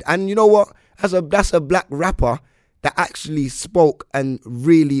died. And you know what? That's a black rapper that actually spoke and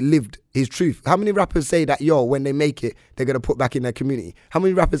really lived his truth. How many rappers say that, yo, when they make it, they're going to put back in their community? How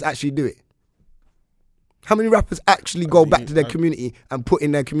many rappers actually do it? How many rappers actually go back to their community and put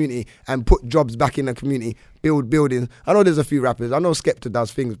in their community and put jobs back in their community, build buildings? I know there's a few rappers. I know Skepta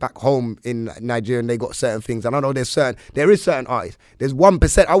does things back home in Nigeria and they got certain things. And I know there is certain artists. There's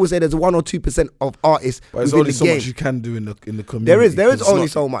 1%, I would say there's 1 or 2% of artists But it's within only the so game. much you can do in the community. There is It's only not-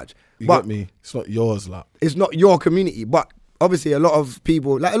 so much. You But get me? It's not yours, like. it's not your community. But obviously a lot of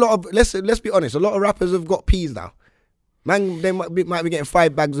people, like a lot of, let's be honest, a lot of rappers have got peas now. Man, they might be getting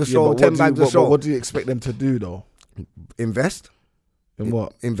 5 bags a show, but 10 bags a show. What do you expect them to do, though? Invest. In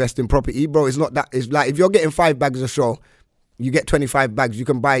what? Invest in property, bro. It's not that. It's like if you're getting 5 bags a show, you get 25 bags. You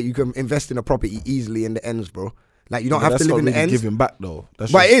can invest in a property easily in the ends, bro. Like you don't have to live in the ends. Giving back though.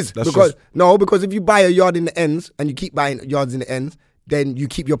 But it is because if you buy a yard in the ends and you keep buying yards in the ends, then you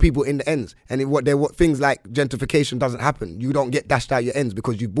keep your people in the ends. And what things like gentrification doesn't happen. You don't get dashed out your ends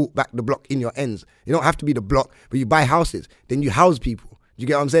because you bought back the block in your ends. You don't have to be the block, but you buy houses. Then you house people. You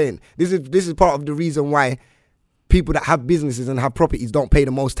get what I'm saying? This is part of the reason why people that have businesses and have properties don't pay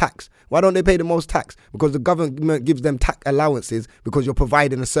the most tax. Why don't they pay the most tax? Because the government gives them tax allowances because you're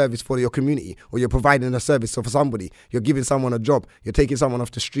providing a service for your community or you're providing a service for somebody. You're giving someone a job. You're taking someone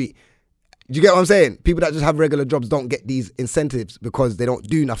off the street. Do you get what I'm saying? People that just have regular jobs don't get these incentives because they don't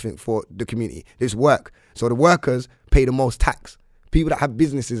do nothing for the community. They just work. So the workers pay the most tax. People that have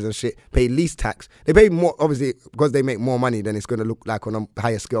businesses and shit pay least tax. They pay more, obviously, because they make more money, then it's going to look like on a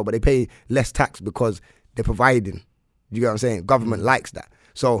higher scale, but they pay less tax because they're providing. You get what I'm saying? Government likes that.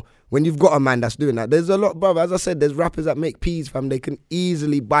 So when you've got a man that's doing that, there's a lot, brother. As I said, there's rappers that make peas, fam. They can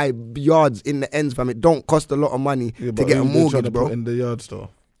easily buy yards in the ends, fam. It don't cost a lot of money to get a mortgage, bro. In the yard store.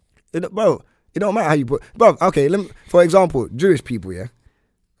 Bro, it don't matter how you put. Bro, okay, for example, Jewish people, yeah?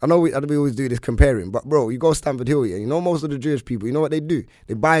 I know we always do this comparing, but bro, you go Stamford Hill, yeah? You know most of the Jewish people, you know what they do?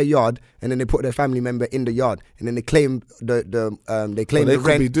 They buy a yard and then they put their family member in the yard and then they claim the They rent.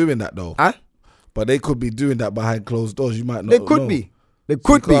 could be doing that though. Huh? But they could be doing that behind closed doors. You might not. They could know. be. They So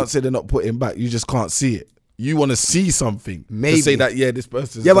could you be. can't say they're not putting back. You just can't see it. You want to see something. Maybe. To say that, yeah, this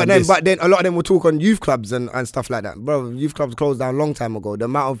person's Yeah, done this. but then a lot of them will talk on youth clubs and stuff like that. Bro, youth clubs closed down a long time ago. The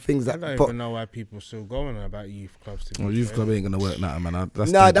amount of things I that don't even know why people still going on about youth clubs. To be Well, youth fair. club ain't gonna work now, man.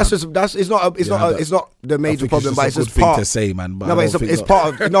 it's not the major problem, but it's a just good thing part. to say, man. But No, I but don't think it's that-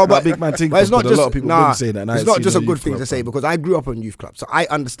 part of no, but big man think but it's not a just lot of people nah, wouldn't say that. Now it's it's not seen just a on good youth thing club, to say fam. because I grew up on youth club, so I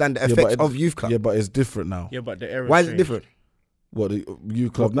understand the Yeah, but effects it- of youth club. Yeah, but it's different now. Yeah, but the era. Why is it changed. different? What the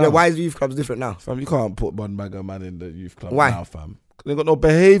youth club now? Yeah, why is youth clubs different now? Fam, you can't put one bag of man in the youth club Why? now, fam. They got no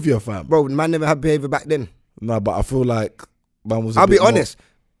behaviour, fam. Bro, man never had behavior back then. No, but I feel like man was. I'll be honest.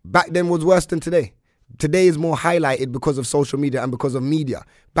 Back then was worse than today. Today is more highlighted because of social media and because of media.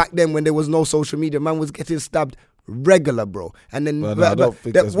 Back then, when there was no social media, man was getting stabbed regular, bro. And then, Well, no, I don't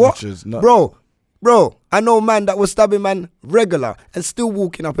think as much as not. Bro, I know man that was stabbing man regular and still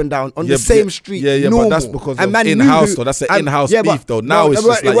walking up and down on the same street. Yeah, normal. but that's because And of man knew in-house who- though. That's an and- in-house yeah, but- beef though. Now no, it's it just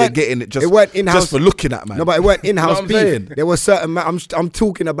like you're weren't- getting it just, it weren't in-house. just for looking at man. No, but it weren't in-house You know what I'm beef. saying? There was certain man, I'm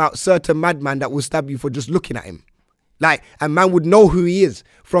talking about certain madman that will stab you for just looking at him. Like, and man would know who he is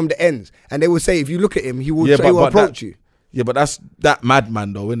from the ends. And they would say, if you look at him, he will approach you. Yeah, but that's that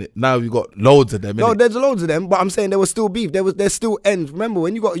madman though, isn't it? Now you got loads of them. No, innit? there's loads of them, but I'm saying there was still beef. There's still ends. Remember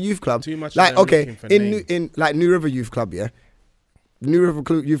when you got a youth club, Too much of like them okay, looking for in like New River Youth Club, yeah. New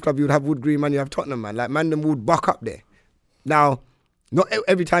River Youth Club, you would have Wood Green, man. You have Tottenham, man. Like man, them would buck up there. Now, not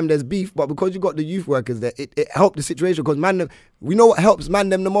every time there's beef, but because you got the youth workers there, it helped the situation. Because man, we know what helps man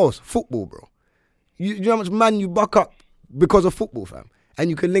them the most: football, bro. You know how much man you buck up because of football, fam. And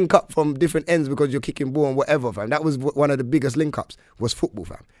you can link up from different ends because you're kicking ball and whatever, fam. That was one of the biggest link ups was football,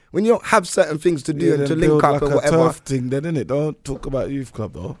 fam. When you don't have certain things to do Yeah, and to then link build up like and a whatever, turf thing, then innit? Don't talk about youth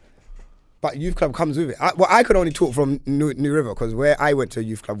club though. but youth club comes with it. I could only talk from New River because where I went to a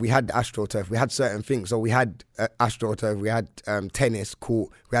youth club, we had the AstroTurf. We had certain things. So we had AstroTurf, we had tennis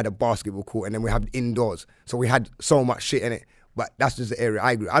court, we had a basketball court, and then we had indoors. So we had so much shit in it. But that's just the area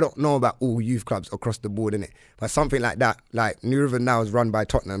I grew. I don't know about all youth clubs across the board, innit? But something like that, like New River now is run by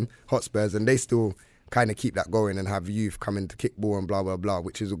Tottenham Hotspurs, and they still kind of keep that going and have youth coming to kick ball and blah, blah, blah,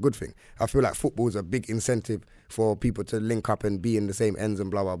 which is a good thing. I feel like football is a big incentive for people to link up and be in the same ends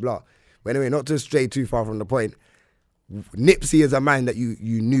and blah, blah, blah. But anyway, not to stray too far from the point, Nipsey is a man that you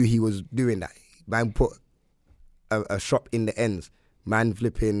knew he was doing that. Man put a shop in the ends. Man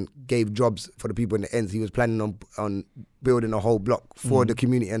flipping gave jobs for the people in the ends. He was planning on building a whole block for the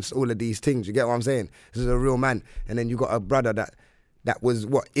community and all of these things. You get what I'm saying? This is a real man. And then you got a brother that was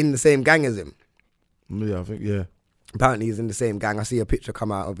in the same gang as him. Yeah, I think yeah. Apparently he's in the same gang. I see a picture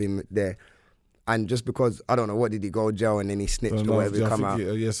come out of him there. And just because, I don't know, what did he go jail and then he snitched or whatever, come out.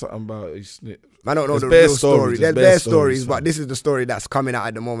 Yeah, something about he snitched. I don't know There's the bare real story. stories, There's bare bare stories, stories, but this is the story that's coming out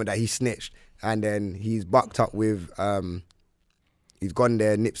at the moment, that he snitched. And then he's bucked up with, he's gone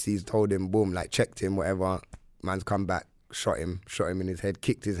there, Nipsey's told him, boom, like checked him, whatever. Man's come back, shot him in his head,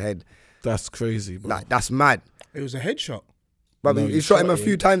 kicked his head. That's crazy, bro. Like, that's mad. It was a headshot. But No, he he shot him shot a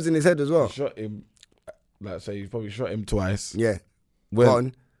few him. times in his head as well. Shot him, like say, he probably shot him twice. Yeah. When-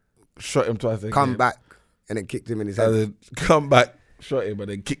 Gone, Shot him twice again. come back, and then kicked him in his head. And then come back, shot him,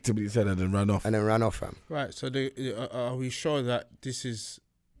 and then kicked him in his head and then ran off. And then ran off, fam. Right. So are we sure that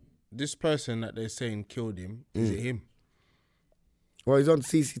this person that they're saying killed him? Is it him? Well, he's on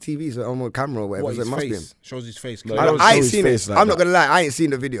CCTV, so on camera or whatever, What, so it his must be him. face shows his face. No, clearly. he don't I show ain't his seen face it. like I'm not that. gonna lie, I ain't seen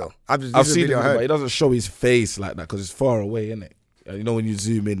the video. I've this seen is it, a video I but heard. he doesn't show his face like that because it's far away, innit? And you know when you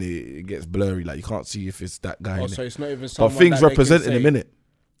zoom in, it gets blurry. Like you can't see if it's that guy. Oh, innit? so it's not even But someone things that they can represent in a say- minute.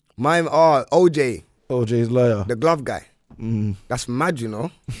 Mine are OJ, OJ's lawyer. the glove guy. That's mad, you know.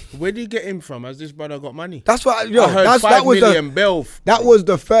 Where did he get him from? Has this brother got money? That's what yo. I heard That 5 was million the bail. that was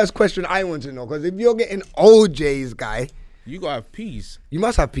the first question I want to know, because if you're getting OJ's guy, You gotta have peas. you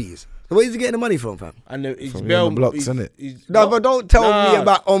must have peas. So where's he getting the money from, fam? And his From bail on the blocks, he's- innit? he's- No, what? but don't tell me Nah.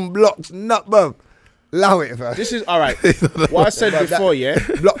 about on blocks, nut, bro. Allow it, fam. This is all right. What I said But that- before, yeah.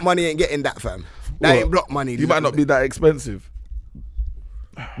 Block money ain't getting that, fam. That What? ain't block money. You might not be that expensive.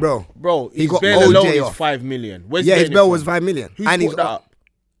 bro. Bro, He his got bail alone OJ is off. 5 million. Where's Yeah, he his getting it bail from? was 5 million, Who and he's put that up?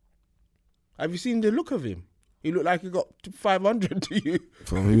 Have you seen the look of him? He looked like he got 500 to you.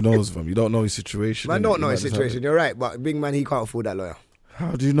 From who knows, fam? You don't know his situation. Man, innit? don't You know might his just have situation. it. You're right, but big man, he can't afford that lawyer.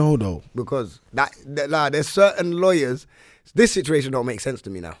 How do you know though? Because there's certain lawyers. This situation don't make sense to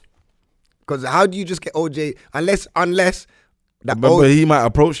me now. Because how do you just get OJ unless that Remember, he might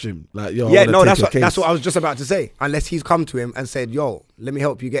approach him like, yo. I yeah, wanna no, take that's your what case. that's what I was just about to say. Unless he's come to him and said, "Yo, let me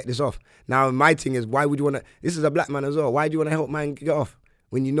help you get this off." Now my thing is, why would you want to? This is a black man as well. Why do you want to help man get off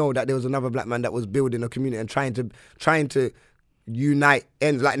when you know that there was another black man that was building a community and trying to unite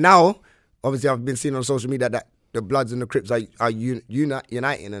ends? Like now, obviously, I've been seeing on social media that the Bloods and the Crips are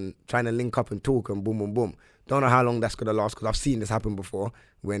uniting and trying to link up and talk and boom, boom, boom. Don't know how long that's gonna last, because I've seen this happen before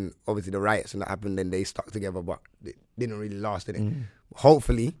when obviously the riots and that happened. Then they stuck together, but it didn't really last, did it?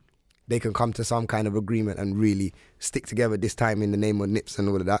 Hopefully, they can come to some kind of agreement and really stick together this time in the name of Nips and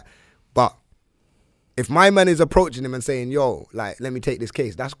all of that. But if my man is approaching him and saying, "Yo, like, let me take this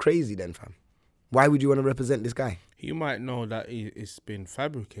case," that's crazy, then, fam. Why would you want to represent this guy? He might know that it's been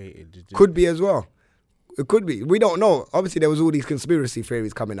fabricated. Could be as well. It could be. We don't know. Obviously, there was all these conspiracy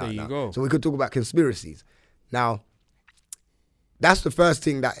theories coming out There you now. go. So we could talk about conspiracies. Now, that's the first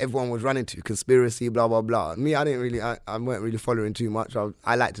thing that everyone was running to, conspiracy, blah, blah, blah. Me, I weren't really following too much.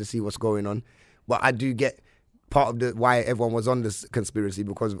 I like to see what's going on. But I do get part of why everyone was on this conspiracy,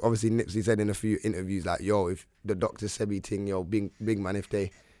 because obviously Nipsey said in a few interviews, like, yo, if the Dr. Sebi thing, yo, big man, if they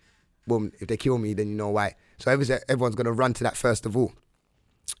kill me, then you know why. So everyone's going to run to that first of all.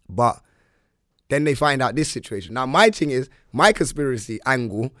 But then they find out this situation. Now, my thing is, my conspiracy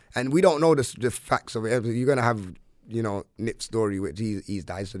angle, and we don't know the facts of it. You're going to have, you know, Nip's story, which he's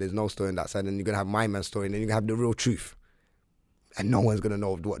died, so there's no story on that side. And you're going to have my man's story, and then you're going to have the real truth. And no one's going to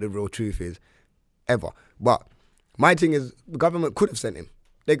know what the real truth is, ever. But my thing is, the government could have sent him.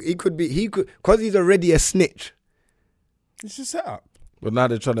 Because he's already a snitch. It's a setup. But now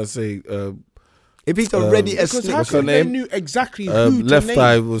they're trying to say If he's already a Because snitch. how what's her come they name? knew exactly who Left to name?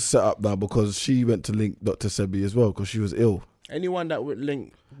 Eye was set up now because she went to link Dr. Sebi as well because she was ill. Anyone that would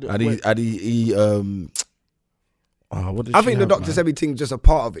link. And he what did I she think the have, Dr. man? Sebi thing's just a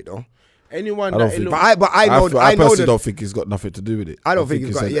part of it, though. Anyone I don't that think- it But look, I know I know personally the, don't think it's got nothing to do with it. I don't think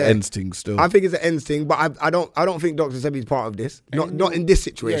it's got- an yeah. ends thing still. I think it's an ends thing, but I don't think Dr. Sebi's part of this. Not in this yeah,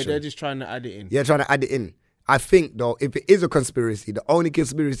 situation. they're just trying to add it in. Yeah, trying to add it in. I think, though, if it is a conspiracy, the only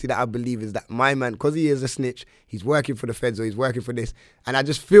conspiracy that I believe is that my man, because he is a snitch, he's working for the feds or he's working for this. And I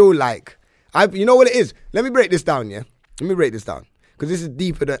just feel like, you know what it is? Let me break this down, yeah? Let me break this down. Because this is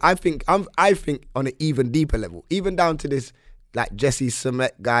deeper than, I think on an even deeper level. Even down to this, like, Jesse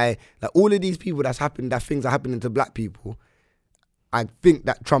Smollett guy, like, all of these people that things are happening to black people. I think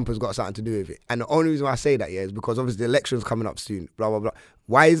that Trump has got something to do with it. And the only reason why I say that, yeah, is because obviously the election's coming up soon, blah, blah, blah.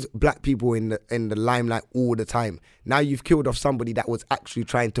 Why is black people in the limelight all the time? Now you've killed off somebody that was actually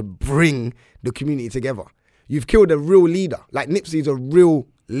trying to bring the community together. You've killed a real leader. Like, Nipsey's a real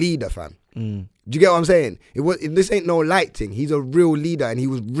leader, fam. Do you get what I'm saying? This ain't no light thing. He's a real leader, and he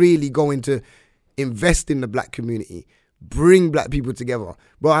was really going to invest in the black community, bring black people together.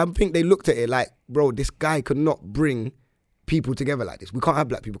 Bro, I think they looked at it like, bro, this guy could not bring people together like this. We can't have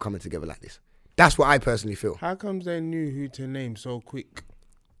black people coming together like this. That's what I personally feel. How comes they knew who to name so quick?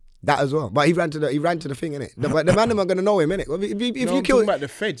 That as well. But he ran to the thing, innit? But the man them are gonna know him, innit? If No, you I'm kill talking about the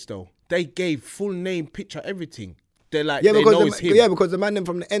feds though. They gave full name, picture, everything. They're like, yeah, they know it's him. because the man them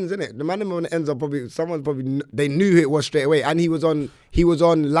from the ends, innit? The man them from the ends are probably they knew who it was straight away, and he was on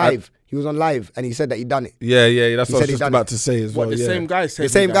live. He was on live, and he said that he done it. Yeah. That's He what I said was he just done about it. to say as well. The same guy said The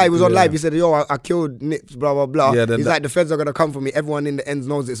same he guy done was it. on live. He said, "Yo, I killed Nips, blah blah blah." Yeah, then He's like, the feds are gonna come for me. Everyone in the ends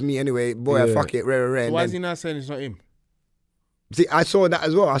knows it's me anyway. Boy, Yeah. fuck it, rare. So why is he now saying it's not him? See, I saw that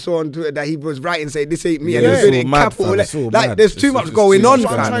as well. I saw on Twitter that he was writing saying this ain't me, Yeah, and he was it's doing all it in mad, capital. fam. It's all Like, mad. there's too It's much just going too on, much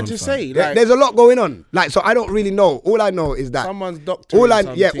That's what I'm fam. trying to say. There- Like, There's a lot going on. Like, so I don't really know. All I know is that someone's doctoring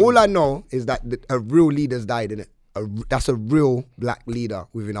something. all I know is that a real leader's died, innit? That's a real black leader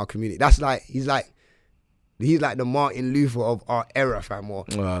within our community. That's like he's like the Martin Luther of our era, fam. Or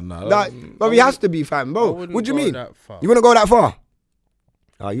but he has to be, fam, I bro. wouldn't What do you go mean? that far. You want to go that far?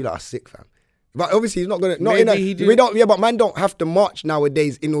 Oh, you lot are sick, fam. But obviously he's not gonna. Not Maybe in he a, did- we don't. Yeah, but man don't have to march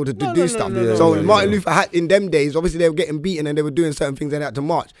nowadays in order to do stuff. no, So yeah, Martin yeah. Luther had in them days. Obviously they were getting beaten and they were doing certain things and they had to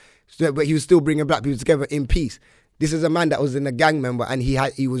march. So, but he was still bringing black people together in peace. This is a man that was in a gang member and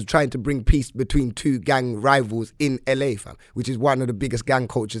he was trying to bring peace between two gang rivals in LA, fam, which is one of the biggest gang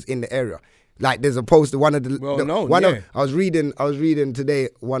cultures in the area. Like there's a poster. I was reading today.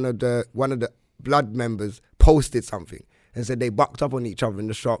 One of the blood members posted something and said they bucked up on each other in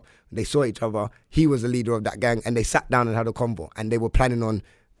the shop. They saw each other. He was the leader of that gang, and they sat down and had a convo. And they were planning on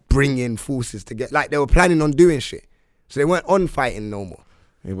bringing forces together. Like they were planning on doing shit. So they weren't on fighting no more.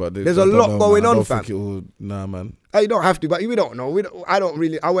 Yeah, but There's a lot going on, fam. Nah, man. You don't have to, but we don't know. I don't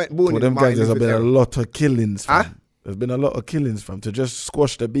really. I weren't born For in them Martin guys, there's Luther's been a era. lot of killings, fam. Huh? There's been a lot of killings, fam. To just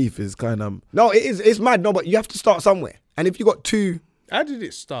squash the beef is kind of... No, it is. It's mad. No, but you have to start somewhere. And if you got two. How did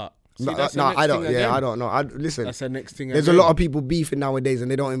it start? See, No, that's the no, next I don't. thing Yeah, again. I don't know. Listen. That's the next thing. There's again. a lot of people beefing nowadays,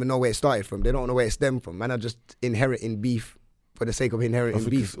 and they don't even know where it started from. They don't know where it stemmed from. Man, are just inheriting beef for the sake of I inheriting think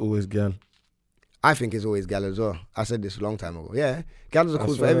beef. it's always gal. I think it's always gal as well. I said this a long time ago. Yeah, gals are I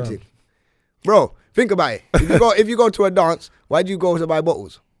cause for swear. everything. Bro, think about it. If you go to a dance, why do you go to buy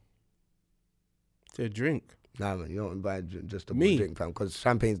bottles? To drink. Nah, man, you don't buy just a Me? drink, fam, because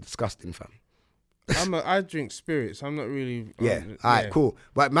champagne's disgusting, fam. I drink spirits. I'm not really. Yeah, all right, cool.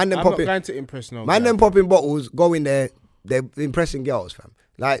 But man, them I'm not popping, going to impress no man, guy. them popping bottles, go in there, they're impressing girls, fam.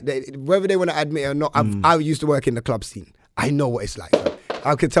 Like, whether they want to admit it or not, I used to work in the club scene. I know what it's like, fam.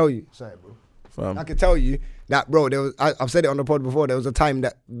 I could tell you. Sorry, bro. Fam. I could tell you that, bro, I've said it on the pod before, there was a time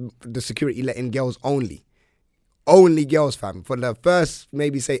that the security let in girls only. Only girls, fam. For the first,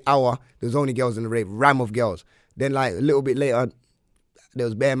 maybe say hour, there was only girls in the rave, ram of girls. Then like a little bit later, there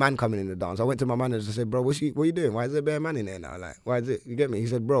was bare man coming in the dance. I went to my manager and said, bro, what you doing? Why is there bare man in there now? Like, why is it? You get me? He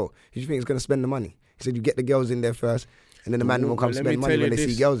said, bro, who do you think is going to spend the money? He said, you get the girls in there first, and then the man will come let me spend money tell when you they see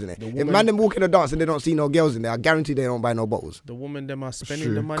this. girls in there. The If woman- man them walk in the dance and they don't see no girls in there, I guarantee they don't buy no bottles. The woman them are spending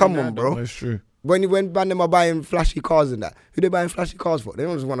True. the money. Come now, on, though. bro. That's true. When man them are buying flashy cars and that, who they buying flashy cars for? They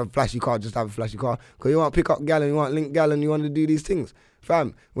don't just want a flashy car just to have a flashy car. Because you want to pick up gal and you want to link gal and you want to do these things.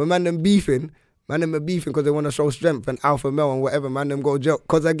 Fam, when man them beefing because they want to show strength and alpha male and whatever, man them go jail.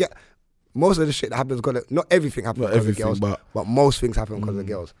 Because I get, most of the shit that happens because not everything happens Not because of everything, girls, but- most things happen because of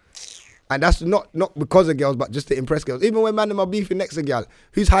girls. And that's not because of girls, but just to impress girls. Even when man them are beefing next to gal,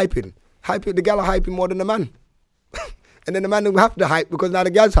 who's hyping? The gal are hyping more than the man. And then the man will have to hype because now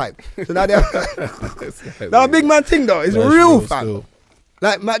the gal's hype. So now they're now a big man thing though. It's That's real, real fam. still.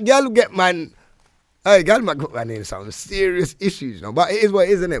 Like my gal get man. Hey, gal might put man in some serious issues, you know. But it is what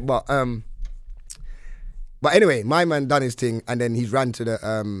it is, isn't it? But anyway, my man done his thing, and then he's ran to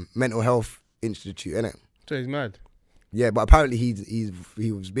the mental health institute, innit? So he's mad. Yeah, but apparently he's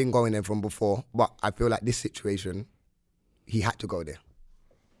been going there from before. But I feel like this situation, he had to go there.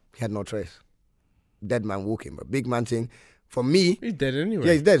 He had no choice. Dead man walking, but big man thing. For me, He's dead anyway.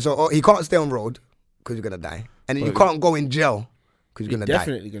 yeah, he's dead. So he can't stay on road because you're gonna die, and then you can't go in jail because you're He's gonna die.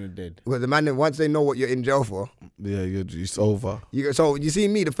 definitely gonna dead. Because the man, once they know what you're in jail for, Yeah, it's over. so you see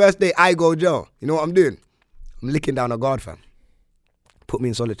me, the first day I go jail, you know what I'm doing? I'm licking down a guard, fam. Put me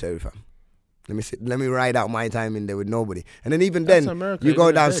in solitary, fam. Let me ride out my time in there with nobody. And then even That's then, America, you go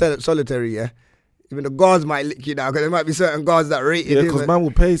you're down dead. solitary, yeah? Even the guards might lick you down because there might be certain guards that rate Yeah, it. because man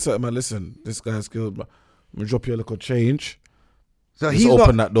will pay something, man. Listen, this guy's killed, but I'm going to drop you a little change. So Just he's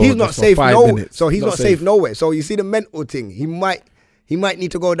open not, that door he's not just for safe 5 nowhere. minutes. So he's Not not safe safe. nowhere. So you see the mental thing. He might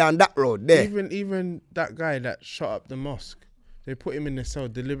need to go down that road there. Even that guy that shot up the mosque, they put him in the cell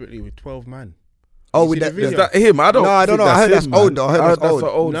deliberately with 12 man. Oh, You with see the that. video? Is that him? I don't. No, I don't think know. I heard that's him, old man. though. I heard that's old. an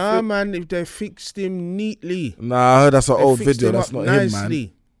old. Nah, vi- man, if they fixed him neatly. Nah, I heard that's an They old fixed video. him That's up not him, man.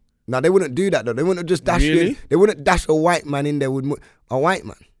 nicely. Now they wouldn't do that though. They wouldn't just dash Really? They wouldn't dash a white man in there with a white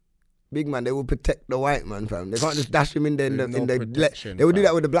man. Big man, they will protect the white man, fam. They can't just dash him in there. protection, They will do fam.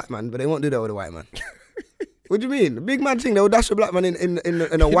 that with the black man, but they won't do that with the white man. What do you mean? The big man thing, they will dash the black man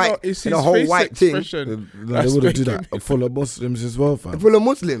in a white, it's in a his whole face white thing. expression. They wouldn't do that full of Muslims as well, fam. Full of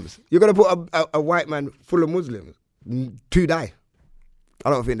Muslims. You're going to put a white man full of Muslims to die. I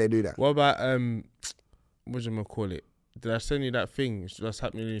don't think they do that. What about what do you call it? Did I send you that thing that's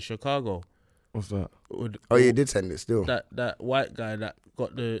happening in Chicago? What's that? Oh, you did send it still. That white guy that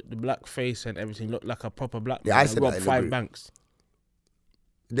got the black face and everything looked like a proper black Yeah, man. I said robbed that in the 5 group. banks.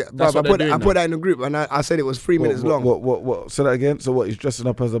 Yeah, That's what they're doing I now. put that in the group and I said it was 3 minutes long. What? Say that again. So what? He's dressing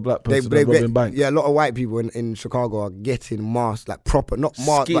up as a black person and robbing banks. Yeah, a lot of white people in Chicago are getting masked, like proper, not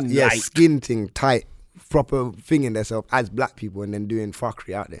masked, but Skin-like. skin thing, tight, proper thing in themselves as black people and then doing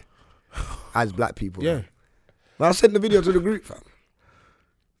fuckery out there as black people. Yeah. Man. But I sent the video to the group, fam.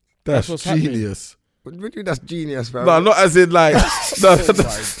 That's what's happening. genius. What do you think that's genius, fam? No, not as in like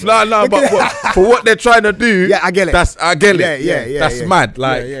no, but for what they're trying to do. Yeah, I get it. I get it. Yeah, That's yeah. mad.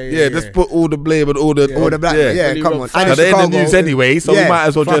 Like, yeah. just put all the blame and all the black, Yeah, come on. And in they're in the Chicago- news anyway, so we might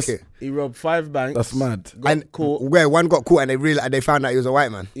as well fuck just. it. He robbed 5 banks. That's mad. And caught. where one got caught and they realized they found out he was a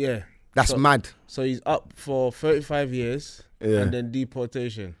white man. Yeah. That's So- mad. So he's up for 35 years Yeah. and then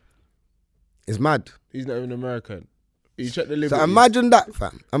deportation. It's mad. He's not even American. You check the liberties. So imagine that,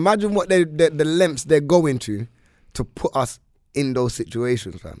 fam. Imagine what the lengths they're going to put us in those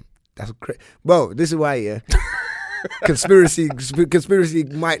situations, fam. That's crazy. Bro, this is why, yeah. conspiracy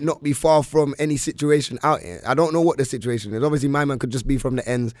might not be far from any situation out here. I don't know what the situation is. Obviously, my man could just be from the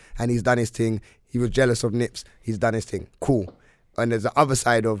ends and he's done his thing. He was jealous of Nips. He's done his thing. Cool. And there's the other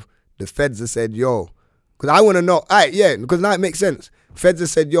side of the feds have said, yo, because I want to know. All right, yeah, because now it makes sense. Feds have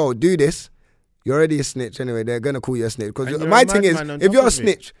said, yo, do this. You're already a snitch anyway. They're going to call you a snitch. And Because you're my a thing is, madman on if top you're a of it.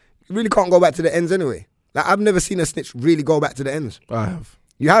 snitch, you really can't go back to the ends anyway. Like, I've never seen a snitch really go back to the ends. I have.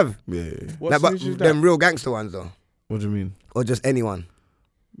 You have? Yeah. What Like, but snitch is that? them real gangster ones, though. What do you mean? Or just anyone.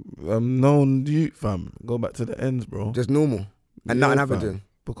 Known youth, fam. Go back to the ends, bro. Just normal. And Yeah, nothing happened to fam. him.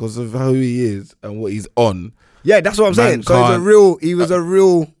 Because of how he is and what he's on. Yeah, that's what I'm saying. Man So he was a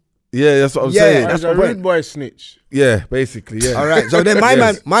real. Yeah, that's what I'm Yeah, saying. that's That's a my rude point. boy snitch. Yeah, basically, yeah. All right. So then my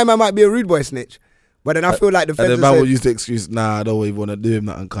Yes. man might be a rude boy snitch. But then I feel like the And feds the have man will said, use the excuse, nah, I don't even want to do him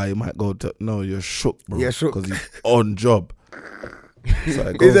that, because he might go to, no, you're shook, bro. Yeah, shook. Because he's on job. So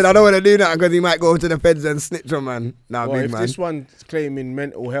it he goes- said, I don't want to do that because he might go to the feds and snitch on man. Nah, Well, big if man. this one's claiming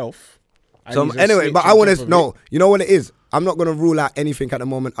mental health. and So he's a anyway, snitch but on I want top to of know. it, You know what it is? I'm not going to rule out anything at the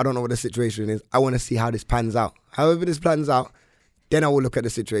moment. I don't know what the situation is. I want to see how this pans out. However this plans out, then I will look at the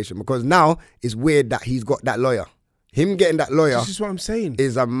situation. Because now it's weird that he's got that lawyer. Him getting that lawyer This is what I'm saying.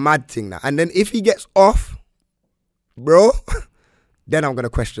 is a mad thing now. And then if he gets off, bro, then I'm going to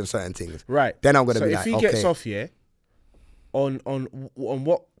question certain things. Right. Then I'm going to So be if like, he okay. gets off, yeah, on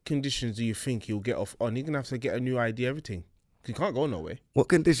what conditions do you think he'll get off on? He's going to have to get a new ID, everything. He can't go nowhere. What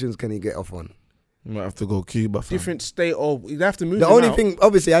conditions can he get off on? You might have to go Cuba, fam. Different state of, he'd have to move The him only out. thing,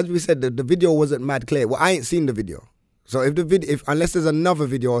 obviously, as we said, the video wasn't mad clear. Well, I ain't seen the video. So if unless there's another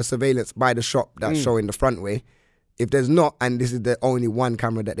video or surveillance by the shop that's showing the front way, if there's not, and this is the only one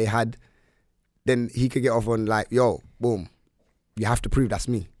camera that they had, then he could get off on like, yo, boom, you have to prove that's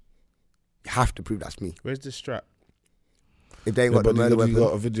me. You have to prove that's me. Where's the strap? If they ain't Yeah, got the but murder you weapon,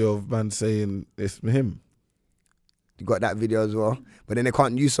 got a video of man saying it's him. you got that video as well. But then they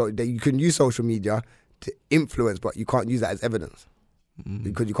can't use you can use social media to influence, but you can't use that as evidence.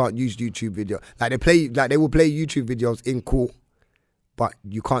 Because you can't use YouTube video. Like they will play YouTube videos in court, but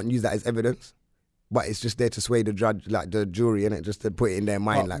you can't use that as evidence. But it's just there to sway the judge, like the jury, innit? Just to put it in their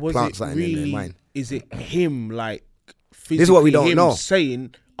mind, But like was plant it something in their mind. Is it him, like, physically This is what we don't him know.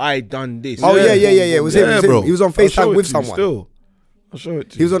 saying, I done this? Oh yeah. It was him. It was him. bro. He was on I'll show FaceTime it with to you someone. Still. I'll show it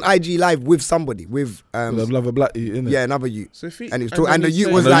to He you. was on IG Live with somebody, with Another black innit? yeah, another youth. So if he- and he was and talking, then and the he youth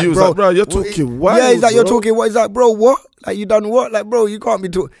said- was And the like, youth was bro, like, bro, you're talking wild, Yeah, he's like, you're bro. talking what? He's like, bro, what? Like, you done what? Like, bro, you can't be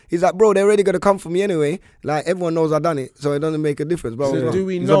talking. He's like, bro, they're already gonna come for me anyway. Like, everyone knows I done it, so it doesn't make a difference, bro. So do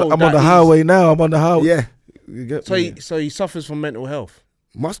we He's know I'm on that the he's- highway now. I'm on the highway. Yeah, You get So me? he suffers from mental health.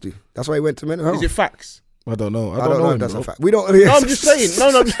 must do. That's why he went to mental health. Is it facts? I don't know. I don't know him, if that's bro. a fact. We don't. No, I'm just saying.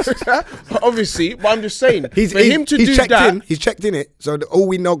 No. Obviously, but I'm just saying. He's for him to do checked that, in. He's checked in it. So all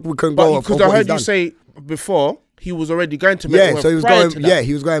we know we can go off because of I what heard he's you done. say before he was already going to mental Yeah, health so he was prior going. to that. Yeah,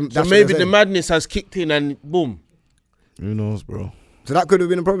 he was going. So That's maybe what the they're saying. madness has kicked in and boom. Who knows, bro? So that could have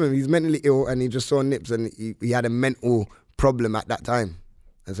been a problem. He's mentally ill, and he just saw Nips, and he had a mental problem at that time,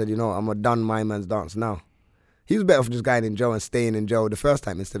 and said, you know, I'm gonna done my man's dance now. He was better off just going in jail and staying in jail the first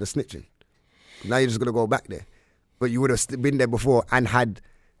time instead of snitching. Now you're just gonna go back there, but you would have been there before and had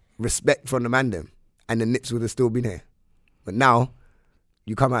respect from the man them, and the Nips would have still been here. But now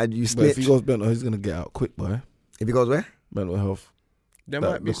You come out, you But snitch. if he goes mental, he's gonna get out quick, boy. If he goes where? Mental health. There That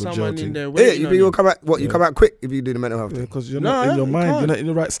might be local someone jail in there Yeah, waiting you on think you'll you. come out? What? You Yeah. come out quick if you do the mental health Yeah, thing. because you're No, not in your you mind. can't. You're not in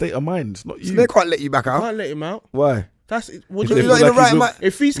the right state of mind. It's not So you. they can't let you back out. Can't let him out. Why? That's what If do they you You're feel not in like the he's right mind.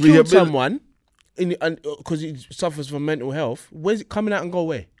 if he's killed Rehabil- someone because he suffers from mental health, where's it coming out and go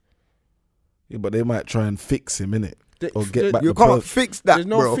where? Yeah, but they might try and fix him, innit? The- Or get the- back You the can't person. fix that, There's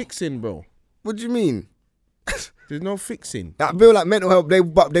no bro. fixing, bro. What do you mean? There's no fixing. I feel like mental health. They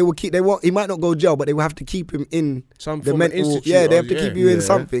will keep. They won't. He might not go jail, but they will have to keep him in Some the form of mental. institute. Yeah, they or- have to keep you in Yeah.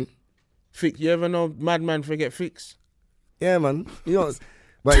 something. Fix. You ever know madman forget fix? Yeah, man. You know.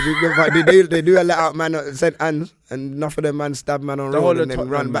 But they do let out man at St. Anne's, and enough of them man stab man on The road whole and of then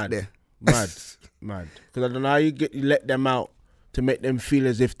Tottenham run back mad. there. Mad. Because I don't know how you let them out to make them feel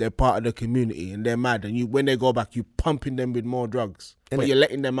as if they're part of the community and they're mad. And when they go back, you pumping them with more drugs, but Innit? you're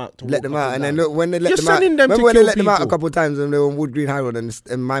letting them out to Let walk them up out, and then down. look when they let You're them out. sending them to Remember when they kill let them out a people. couple of times and they were on Wood Green High Road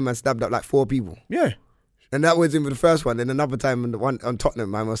and my man stabbed up like 4 people. Yeah. And that was in the first one. Then another time the one on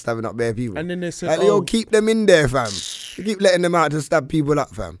Tottenham, man was stabbing up bare people. And then they said, Like, yo, keep them in there, fam. You keep letting them out to stab people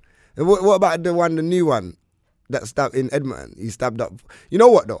up, fam. And what about the new one that stabbed in Edmonton? He stabbed up. You know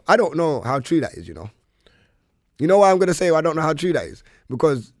what though? I don't know how true that is. You know why I'm gonna say I don't know how true that is,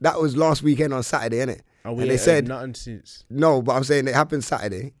 because that was last weekend on Saturday, innit? and And they said nothing since. no, but I'm saying it happened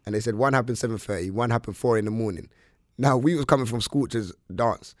Saturday, and they said one happened 7:30, one happened 4 in the morning. Now we was coming from Scorcher's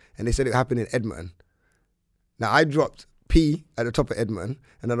dance, and they said it happened in Edmonton. Now I dropped P at the top of Edmonton,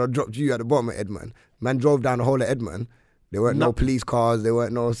 and then I dropped you at the bottom of Edmonton. Man drove down the whole of Edmonton. There weren't no police cars. There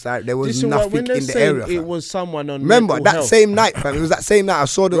weren't no side. There was This is why nothing when they're in the saying area. it Fam. was someone on Remember mental that health. same night, fam. It was that same night I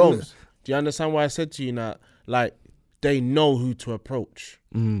saw the. Rose, do you understand why I said to you now? Like, they know who to approach.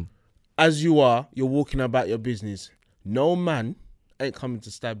 As you are, you're walking about your business. No man ain't coming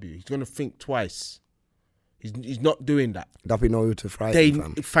to stab you. He's gonna think twice. He's not doing that. Duffy know who to frighten,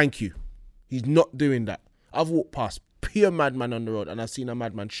 fam. Thank you. He's not doing that. I've walked past pure madman on the road and I've seen a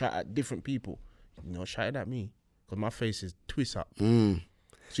madman shout at different people. You know, shouting at me because my face is twist up. So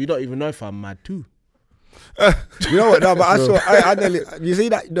you don't even know if I'm mad too. You know what? No, but I nearly. You see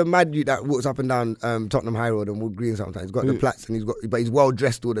that the mad dude that walks up and down Tottenham High Road and Wood Green sometimes. He's got the plaits and but he's well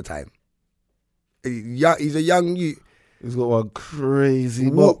dressed all the time. He's a young youth. He's got one crazy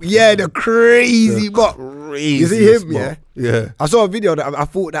What? box. Yeah, the crazy box. You see him, yeah? Yeah. I saw a video that I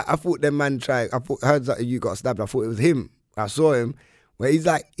thought them man tried. Heard that you got stabbed. I thought it was him. I saw him where he's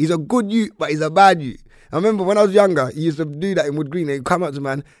like, he's a good youth, but he's a bad youth. I remember when I was younger, he used to do that in Wood Green. He'd come up to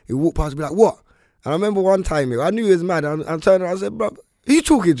man, he'd walk past and be like, what? And I remember one time, I knew he was mad. I turned around, I said, bro, who you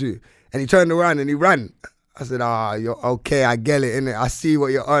talking to? And he turned around and he ran. I said, you're okay, I get it, innit? I see what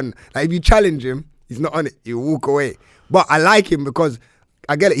you're on. Like, if you challenge him, he's not on it, he'll walk away. But I like him because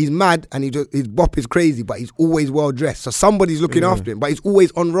I get it, he's mad and his bop is crazy, but he's always well dressed. So somebody's looking after him, but he's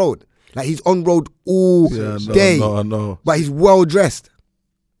always on road. Like, he's on road all day. I know. But he's well dressed.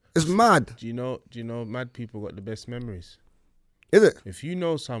 It's mad. Do you know mad people got the best memories? Is it? If you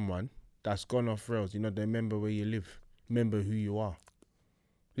know someone that's gone off rails, they remember where you live, remember who you are.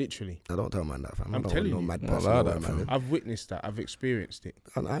 Literally. I don't tell man that, fam. I'm telling you. Mad I person like know that, where man fam. live. I've witnessed that. I've experienced it.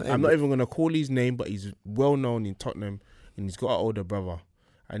 I I'm not even going to call his name, but he's well known in Tottenham and he's got an older brother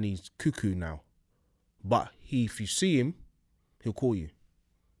and he's cuckoo now. But if you see him, he'll call you.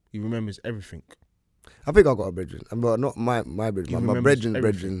 He remembers everything. I think I got a brethren, but not my brethren. He My remembers brethren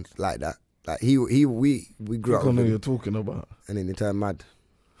everything. like that. Like we grew I up don't know with what you're him, talking about. and then he turned mad.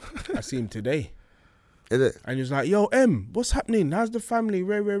 I see him today. Is it? And he was like, yo, what's happening? How's the family?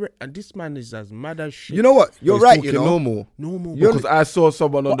 And this man is as mad as shit. You know what? You're He's right. talking You know. normal. Normal. Because I saw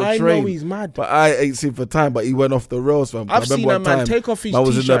someone on But the I train. know he's mad. But I ain't seen for time, but he went off the rails, fam. I've I seen remember a one man time, take off his I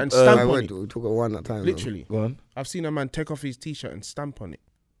was in t-shirt the, and stamp I on went it. to took it one at a time. Literally. Go on. I've seen a man take off his t-shirt and stamp on it.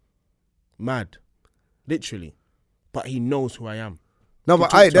 Mad. Literally. But he knows who I am. No,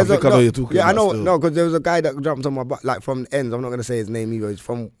 but I think I know you're talking yeah, I about know. still. No, because there was a guy that jumped on my butt, like from the ends. I'm not gonna say his name either. He's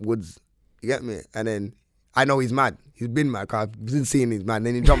from Woods. You get me? And then I know he's mad. He's been mad. Cause I've been seeing he's mad. And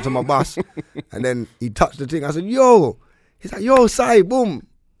then he jumped on my bus, and then he touched the thing. I said, "Yo," he's like, "Yo, Sai, boom."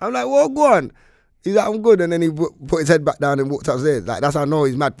 I'm like, "Well, go on." He's like, "I'm good." And then he put his head back down and walked upstairs. Like, that's how I know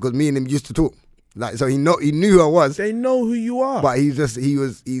he's mad, because me and him used to talk. Like, so he knew who I was, They know who you are. but he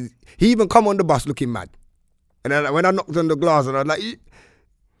even come on the bus looking mad. And then when I knocked on the glass, and I was like,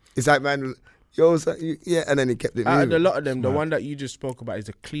 it's like, man, yo, yeah. And then he kept it Out of moving. a lot of them, the one that you just spoke about is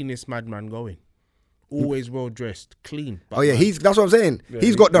the cleanest madman going. Always well dressed, clean. But Oh yeah, man, that's what I'm saying. Yeah,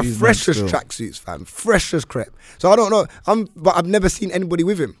 he's got the he's mad freshest still. tracksuits, fam. Freshest crep. So I don't know. But I've never seen anybody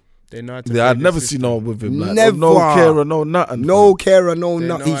with him. they know how to Yeah, play I'd the never system. seen no one with him. Like, Never. No carer, no nothing. No carer, no They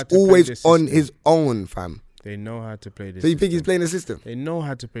nothing. know He's how to play always the on system. his own, fam. They know how to play this. So you think he's playing the system? They know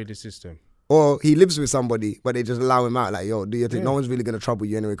how to play the system. Or he lives with somebody, but they just allow him out. Like, yo, do you think no one's really going to trouble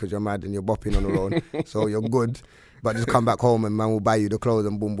you anyway because you're mad and you're bopping on the road. So you're good. But just come back home and man will buy you the clothes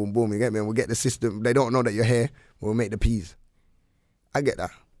and boom, boom, boom. You get me? And we'll get the system. They don't know that you're here. We'll make the peas. I get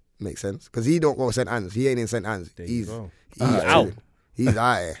that. Makes sense. Because he don't go to St. Anne's. He ain't in St. Anne's. He's out. He's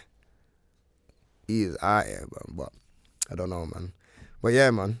out here. He is out here, man. But I don't know, man. But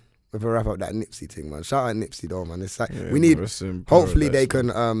yeah, man. If we wrap up that Nipsey thing, man. Shout out Nipsey, though, man. It's like we need. Hopefully they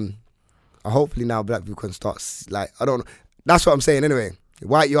can. Hopefully now black people can start. Like, I don't know. That's what I'm saying anyway.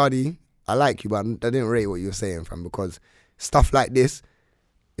 White Yardie, I like you, but I didn't rate what you were saying, fam. Because stuff like this,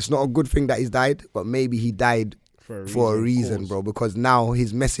 it's not a good thing that he's died, but maybe he died for a reason, bro. Because now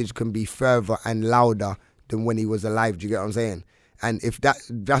his message can be further and louder than when he was alive. Do you get what I'm saying? And if that's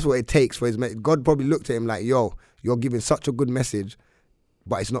what it takes for his message, God probably looked at him like, yo, you're giving such a good message,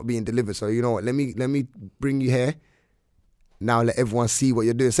 but it's not being delivered. So you know what? Let me bring you here. Now let everyone see what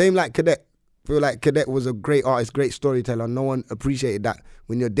you're doing. Same like Cadet. I feel like Cadet was a great artist, great storyteller. No one appreciated that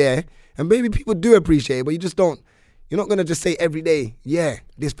when you're there. And maybe people do appreciate it, but you just don't. You're not going to just say every day, yeah,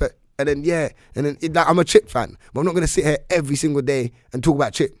 this, and then, yeah. And then like, I'm a Chip fan, but I'm not going to sit here every single day and talk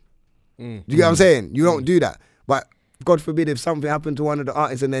about Chip. Do you get what I'm saying? You don't do that. But God forbid if something happened to one of the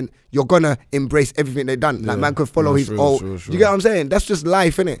artists and then you're going to embrace everything they've done. Like man could follow his old. True. Do you get what I'm saying? That's just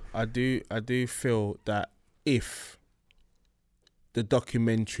life, innit? I do feel that if the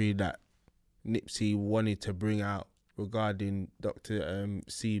documentary that Nipsey wanted to bring out regarding Dr.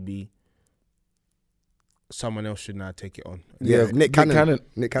 CB, someone else should now take it on. Yeah, Nick Cannon.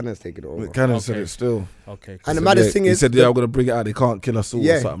 Nick Cannon's taking it over. Nick Cannon said it still. Okay. And the maddest thing is... He said, I'm going to bring it out. They can't kill us all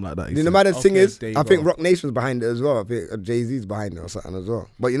or something like that. The maddest thing is, I think Rock Nation's behind it as well. I think Jay-Z's behind it or something as well.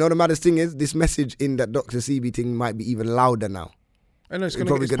 But you know the maddest thing is, this message in that Dr. CB thing might be even louder now. I know, it's going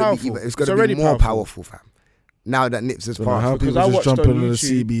to be It's going to be more powerful, fam. Now that Nips is passed. How people just jumping on the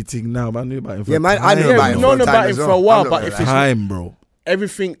CB thing now, man. I knew about him for time. I knew about him for a time. We've known about him for a while, but if it's time, bro.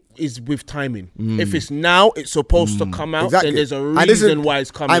 Everything is with timing. If it's now, it's supposed to come out. Exactly. Then there's a reason why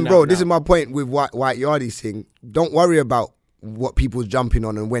it's coming out. And bro, this now. is my point with White Yardie thing. Don't worry about what people's jumping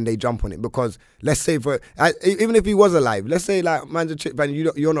on and when they jump on it, because let's say even if he was alive, let's say like man's a Chip fan,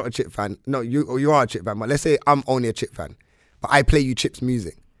 you're not a Chip fan. No, you are a Chip fan, but let's say I'm only a Chip fan, but I play you Chip's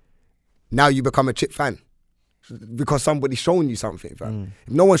music. Now you become a Chip fan because somebody's shown you something, fam.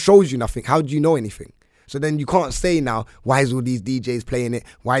 If no one shows you nothing, how do you know anything? So then you can't say now, why is all these DJs playing it?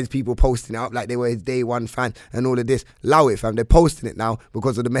 Why is people posting it up like they were his day one fan and all of this? Allow it, fam. They're posting it now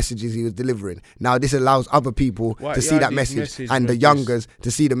because of the messages he was delivering. Now this allows other people to see that message and the youngers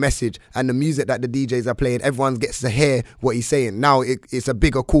to see the message and the music that the DJs are playing. Everyone gets to hear what he's saying. Now it's a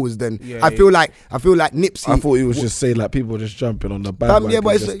bigger cause than... I feel like Nipsey... I thought he was just saying like people just jumping on the bandwagon.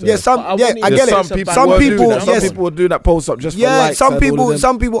 I get it. Some people will do that post up just for likes. Some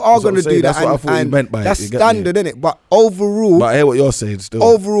people are going to do that. That's what I thought he meant by it. Standard, innit? But overall, I hear what you're saying still.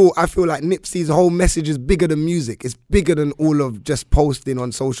 Overall, I feel like Nipsey's whole message is bigger than music. It's bigger than all of just posting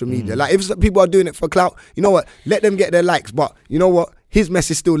on social media. Like if people are doing it for clout, you know what? Let them get their likes. But you know what? His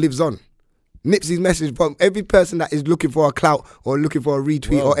message still lives on. Nipsey's message, from every person that is looking for a clout or looking for a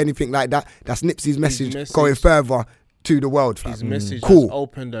retweet or anything like that, that's Nipsey's message going further to the world. Fam. His message has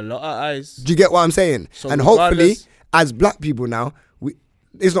opened a lot of eyes. Do you get what I'm saying? So and hopefully, as black people now,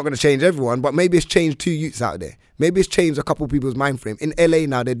 it's not going to change everyone, but maybe it's changed 2 youths out there. Maybe it's changed a couple people's mind frame. In LA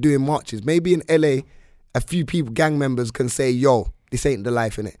now, they're doing marches. Maybe in LA, a few people, gang members can say, yo, this ain't the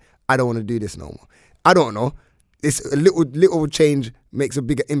life, innit? I don't want to do this no more. I don't know. It's a little change makes a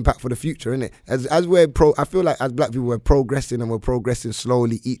bigger impact for the future, innit? As I feel like as black people, we're progressing and we're progressing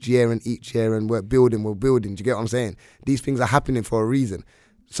slowly each year and we're building. Do you get what I'm saying? These things are happening for a reason.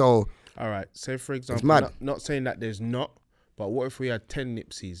 So... All right. Say, for example, not saying that there's not, but what if we had 10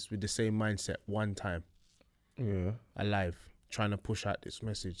 Nipseys with the same mindset one time? Yeah. Alive, trying to push out this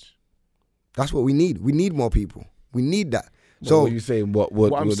message. That's what we need. We need more people. We need that. So what are you saying?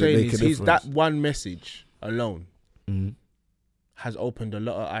 What I'm saying is that one message alone has opened a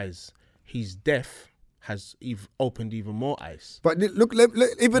lot of eyes. His death has opened even more eyes. But look at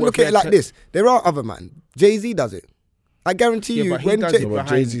it like this. There are other man. Jay-Z does it. I guarantee you. When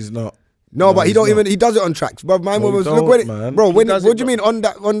Jay-Z's not. No, but he does it on tracks. But my mom was, look when it, bro, what do you mean on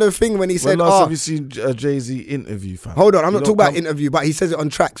the thing when he said, when last have you seen a Jay-Z interview, fam? Hold on, I'm not talking about interview, but he says it on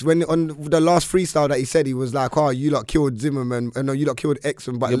tracks. When on the last freestyle that he said, he was like, you lot killed Zimmerman, no, you lot killed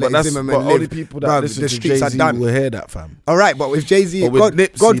Exum, but let Zimmerman live. Only people that listen to Jay-Z will hear that, fam. All right, but with Jay-Z,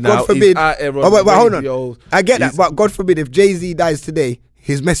 God forbid. Wait, hold on. I get that, but God forbid if Jay-Z dies today,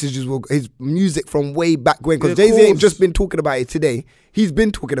 his messages will, his music from way back when, because Yeah, Jay-Z ain't course. just been talking about it today. He's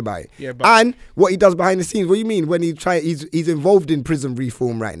been talking about it. Yeah, but- And what he does behind the scenes, what do you mean? When he's involved in prison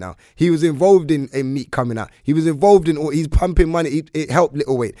reform right now. He was involved in Meek coming out. He was involved in, he's pumping money. It helped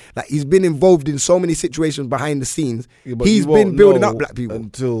Lil Wayne. Like, he's been involved in so many situations behind the scenes. Yeah, but He's you won't been building know up black people.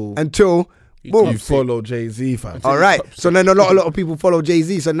 until Boom. you follow Jay-Z, fam. All right. So then a lot of people follow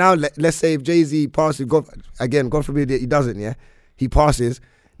Jay-Z. So now let's say if Jay-Z passes, God forbid he doesn't, yeah? He passes,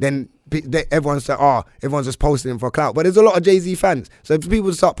 then everyone's like, everyone's just posting him for clout. But there's a lot of Jay-Z fans. So if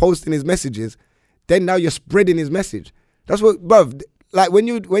people start posting his messages, then now you're spreading his message. That's what, bruv, like when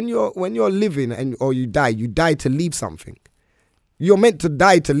you're living or you die to leave something. You're meant to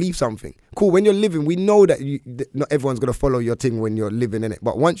die to leave something. Cool, when you're living, we know that not everyone's going to follow your thing when you're living in it.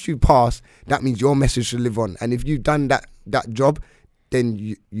 But once you pass, that means your message should live on. And if you've done that job, then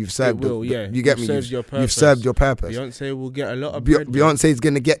you've served. You get me? You've served your purpose. Beyonce will get a lot of bread. Beyonce's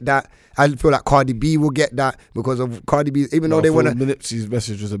going to get that. I feel like Cardi B will get that because of Cardi B. Even though they want to. Nipsey's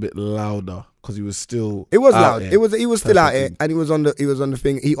message was a bit louder because he was still. It was out loud. there. He was still out here, Perfect. and he was on the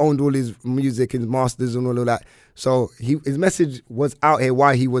thing. He owned all his music, his masters, and all of that. So his message was out here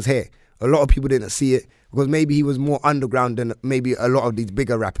while he was here. A lot of people didn't see it because maybe he was more underground than maybe a lot of these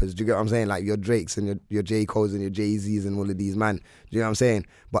bigger rappers. Do you get what I'm saying? Like your Drakes and your J. Cole's and your Jay-Z's and all of these, man. Do you know what I'm saying?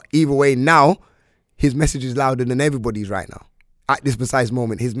 But either way, now, his message is louder than everybody's right now. At this precise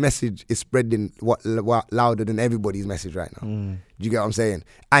moment, his message is spreading what louder than everybody's message right now. Do you get what I'm saying?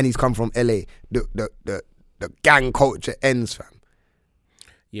 And he's come from LA. The gang culture ends, fam.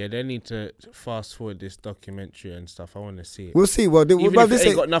 Yeah, they need to fast forward this documentary and stuff. I want to see it. We'll see. Well, Even if it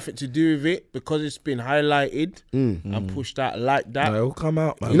ain't got nothing to do with it, because it's been highlighted and pushed out like that. No, it'll come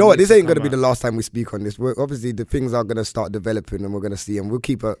out, man. You know what? This needs to ain't going to come be the out. last time we speak on this. Obviously, the things are going to start developing, and we're going to see, and we'll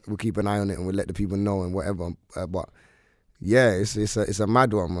keep an eye on it, and we'll let the people know and whatever. But yeah, it's a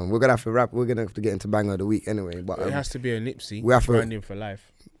mad one, man. We're gonna have to wrap. We're gonna have to get into banger of the week anyway. But It has to be a Nipsey. we have to- Grinding for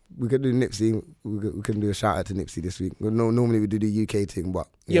life. we could do Nipsey. We can do a shout out to Nipsey this week. Normally we do the UK thing, but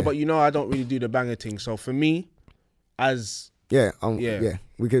Yeah, but you know I don't really do the banger thing. So for me, yeah,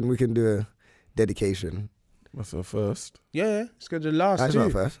 we can do a dedication. That's the first. it's good to last. That's innit?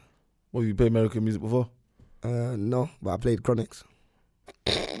 not first. Well, you played American music before? No, but I played Chronics.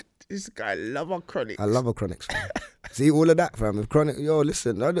 This guy love our chronic. I love a Chronics. Fam. See all of that, fam. With Chronic,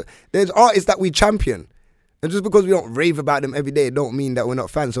 listen. There's artists that we champion, and just because we don't rave about them every day, it don't mean that we're not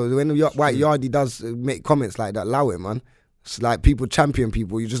fans. So when White Yardie does make comments like that, allow it, man. It's like people champion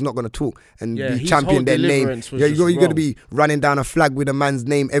people. You're just not gonna talk and be his champion whole their name. deliverance was Yeah, just you're gonna wrong. be running down a flag with a man's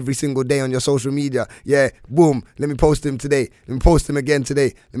name every single day on your social media. Yeah, boom. Let me post him today. Let me post him again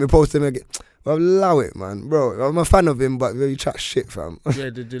today. Let me post him again. Well, allow it, man, bro. I'm a fan of him, but you chat shit, fam. Yeah,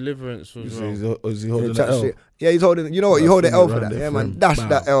 the deliverance was wrong. Is he Yeah, holding chat the L? shit. Yeah, he's holding. You know what? You Well, hold the fling L it for round that. there Yeah, for man. him. Dash Bow.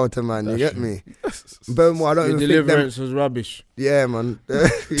 that L to man. You get me? Burnmore, I don't The even think them. deliverance was rubbish. Yeah, man.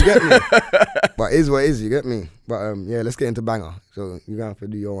 You get me? But it is what it is. You get me? But yeah, let's get into banger. So you're gonna have to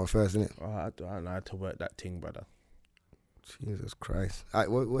do your one first, innit? Oh, I don't know how to work that thing, brother. Jesus Christ. All right,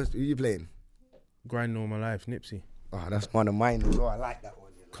 who you playing? Grind all my life, Nipsey. Oh, that's one of mine as well. I like that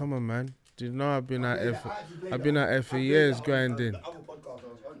one. Come on, man. Do you know I've been out here for years grinding.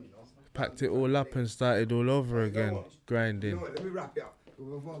 Packed it all up and started all over again, grinding. Let me wrap it up.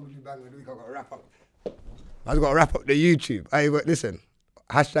 Before we do banger of the week, I've got to wrap up. I've got to wrap up the YouTube. Hey, but listen,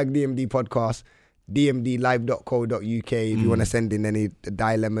 #DMD podcast, dmdlive.co.uk. If you want to send in any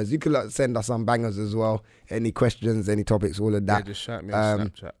dilemmas, you can send us some bangers as well. Any questions, any topics, all of Yeah, that. just shout me on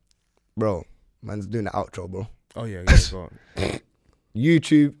Snapchat. Bro, man's doing the outro, bro. Oh yeah, go on.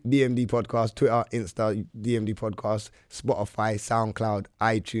 YouTube, DMD Podcast, Twitter, Insta, DMD Podcast, Spotify, SoundCloud,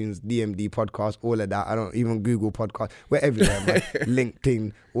 iTunes, DMD Podcast, all of that. I don't even Google Podcast. We're everywhere, man.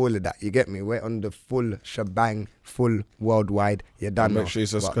 LinkedIn, all of that. You get me? We're on the full shebang, full worldwide. You're done now. Make sure you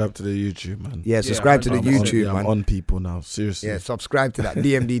subscribe to the YouTube, man. Yeah, subscribe to the I'm YouTube, I'm man. on people now, seriously. Yeah, subscribe to that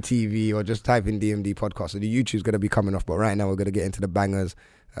DMD TV or just type in DMD Podcast. So the YouTube's going to be coming off, but right now we're going to get into the bangers.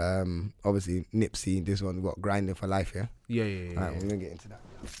 Obviously, Nipsey, this one, we've got Grinding for Life, yeah? Yeah. All right, we're going to get into that.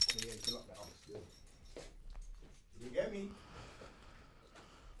 You get me?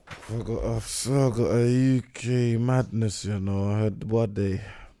 I've still got a UK madness, you know. I heard what day.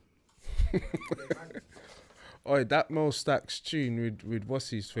 Oh, that Mo Stacks tune with what's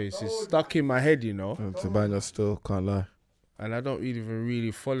his face is stuck in my head, you know. It's a banger still, can't lie. And I don't even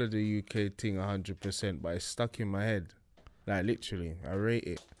really follow the UK thing 100%, but it's stuck in my head. Like literally, I rate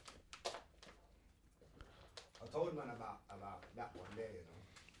it. I told man about that one there, you know.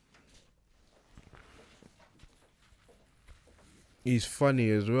 He's funny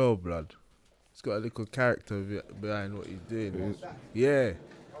as well, blood. He's got a little character behind what he's doing. Yeah.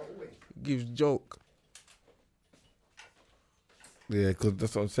 Gives joke. Yeah, because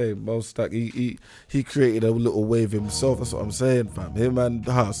that's what I'm saying. Mo Stack, he created a little wave himself. That's what I'm saying, fam. Him and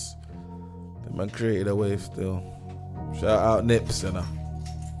Huss, the man created a wave still. Shout out Nips, you know.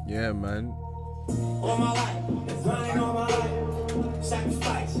 Yeah, man. All my life, grinding all my life,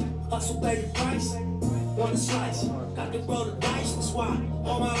 sacrifice, hustle, pay the price, want a slice, got to roll the dice, that's why,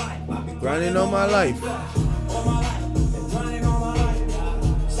 all my life, I've been Grinding all my life. all my life, been grinding all my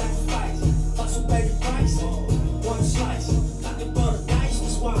life, sacrifice, hustle, pay the price, want a slice, got to roll the dice,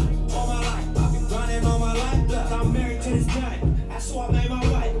 that's why, all my life, I've been grinding all my life, I'm married to this guy, that's who I made my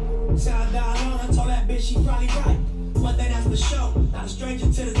wife, said I died alone, I told that bitch she probably right. One thing that's for sure, not a stranger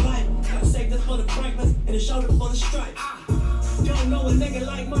to this life. Gotta save this for the Franklins and the shoulder for the stripes. Don't know a nigga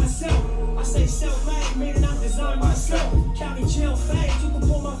like myself. I say self-made, meaning I design myself. County jail fade, you can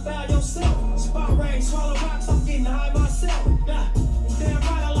pull my foul yourself. Spot rain, swallow rocks, I'm getting high myself. Nah, damn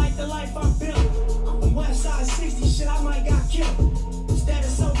right, I like the life I built. I'm from West Side 60, shit, I might got killed.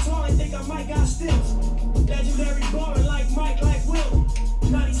 Status so tall, I think I might got stills. Legendary boring like Mike, like Will.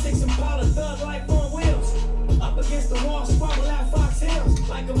 96 Impala, thug life on wheels. Up against the wall, squabble at Fox Hills.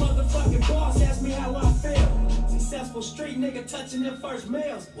 Like a motherfucking boss, ask me how I feel. Successful street nigga touching their first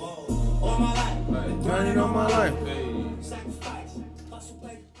meals. Whoa, all my life. Grinding all my life. Sacrifice, hustle,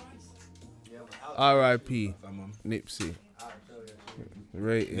 pay the price. R.I.P. Nipsey.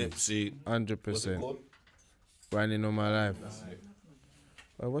 Rating. Nipsey. 100%. Grinding all my life.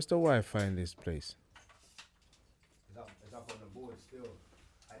 What's the Wi-Fi in this place? It's up on the board still.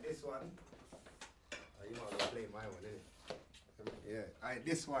 Like this one. You might as well play my one, innit? Yeah. Alright,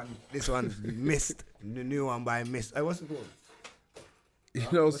 this one's Mist. The new one by Mist. What's it called? You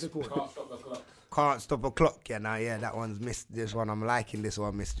know, What's it called? Can't Stop a Clock. Yeah, now, yeah, that one's Mist. This one, I'm liking this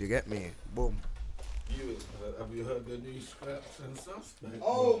one, Mist. You get me? Boom. Have you heard the new scraps and stuff?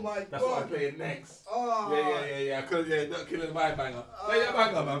 Oh my God. That's what I'm playing next. Oh. Yeah. Not killing my banger. Play your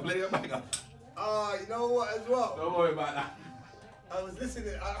banger, man. Play your banger. Oh, you know what as well? Don't worry about that. I was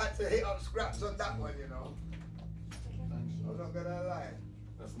listening. I had to hit up scraps on that one, you know. I'm not gonna lie.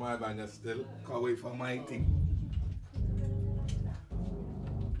 That's my banger still. Can't wait for my thing.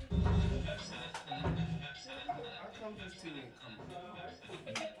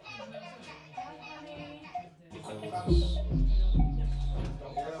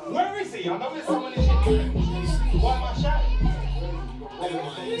 Where is he? I know there's someone in here. Why am I shouting?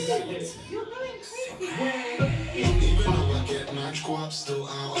 Even though I get match co-op, still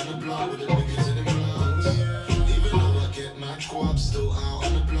out on the block with the niggas in them lungs. Even though I get match co-op, still out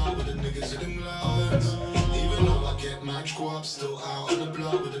on the block with the niggas in them lungs. Even though I get match co-op, still out on the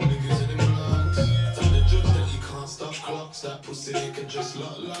block with the niggas in them lungs. Tell the judge that he can't stop clocks, that pussy they can just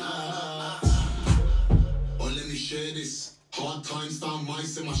lock. Or let me share this. Hard times found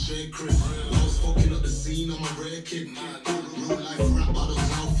mice in my shade crib. I was fucking up the scene, I'm a rare kid. Real life rap, I don't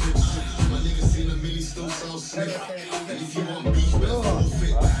sound flips. My niggas seen a milli, still sound sniff. And if you want beef, better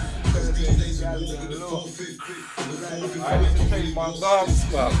forfeit. Cause these days we walk with the forfeit. And the forfeit, I need to take my gums,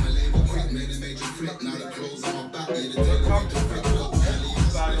 club. my label quick, made a major flip. Now the clothes on my back, yeah, the daily major flip.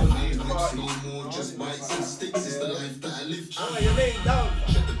 Got Kelly, no more, just bites and sticks. It's the life that I live. Check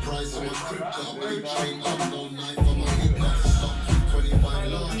the price on my crib, got my chain up, no knife on my hip. Not to stop,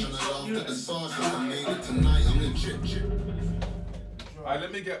 25 large, and I laughed at the sauce. If I made it tonight, I'm legit. Alright,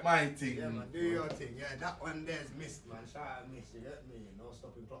 let me get my thing. Yeah, man, do your thing. Yeah, that one there's Mist, man. Shout out Mist, you get me? No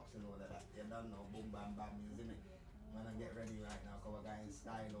stopping clocks and all of that. You don't know, boom, bam, bam, you see me? Man, I get ready right now, cause we're going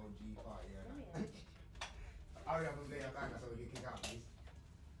style OG party. Yeah, hurry up and play a banger so we can kick out, please.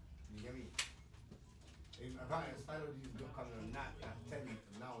 You get me? Apparently, style OG is coming on that at 10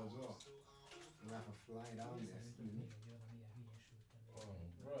 now as well. We have to fly down there.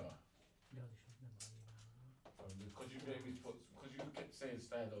 Because you kept saying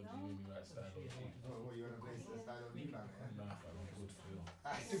style OG, you made me write style OG. Oh, what, you want to play style OG banger? Yeah? Nah, fam, I'm good for you.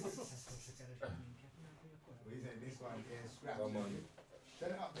 Well, he said this one here, scrap. Come on.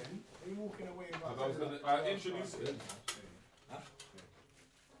 Set it up then. Are you walking away with I was gonna introduce it. Huh?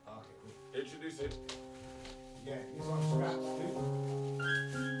 Okay, cool. Introduce it. Yeah, this one's scraps too.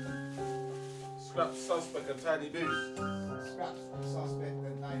 Scrap Suspect and Tiny Boots. Scraps, Suspect,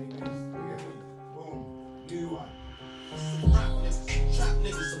 and Tiny Boots. You get me? Boom. New one. Rap niggas, trap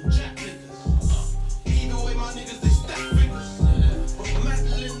niggas, some jack niggas. Either way, my niggas, they stack figures. But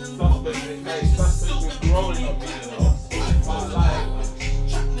Madeline and Bob, Suspect been growing up, you know.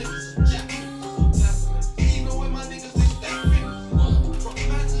 trap niggas, some jack niggas. Either way, my niggas, they stack figures. But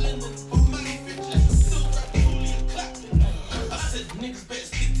Madeline and Bob, bitch, like a silk rap, fully clapping. I said, niggas better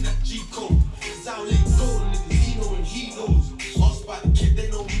stick to that G code.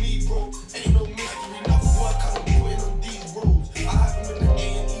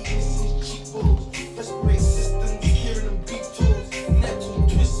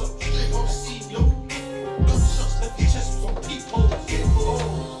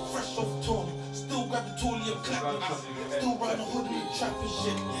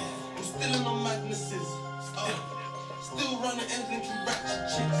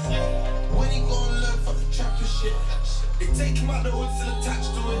 Take him out the hood, still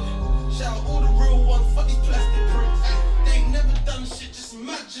attached to it. Shout out all the real ones, fuck these plastic pricks. They ain't never done shit, just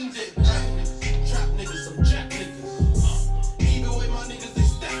imagined it. Trap niggas, some jack niggas. Either way, my niggas, they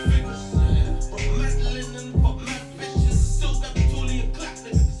stack figures. From Madeline and fuck mad bitches, still got the toolie and clap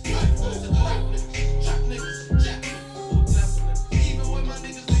niggas. Trap niggas, some jack niggas. Even way, my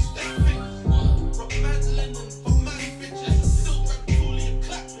niggas, they stack figures. From Madeline and fuck mad bitches, still got the toolie and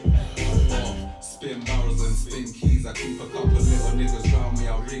clap niggas. Spin barrels and spin keys. I keep a couple little niggas round me,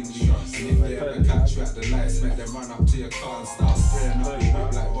 I'll ring you. And if they ever catch you at the lights, make them run up to your car and start spraying up your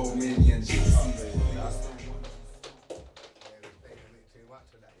whip like Romanian gypsies.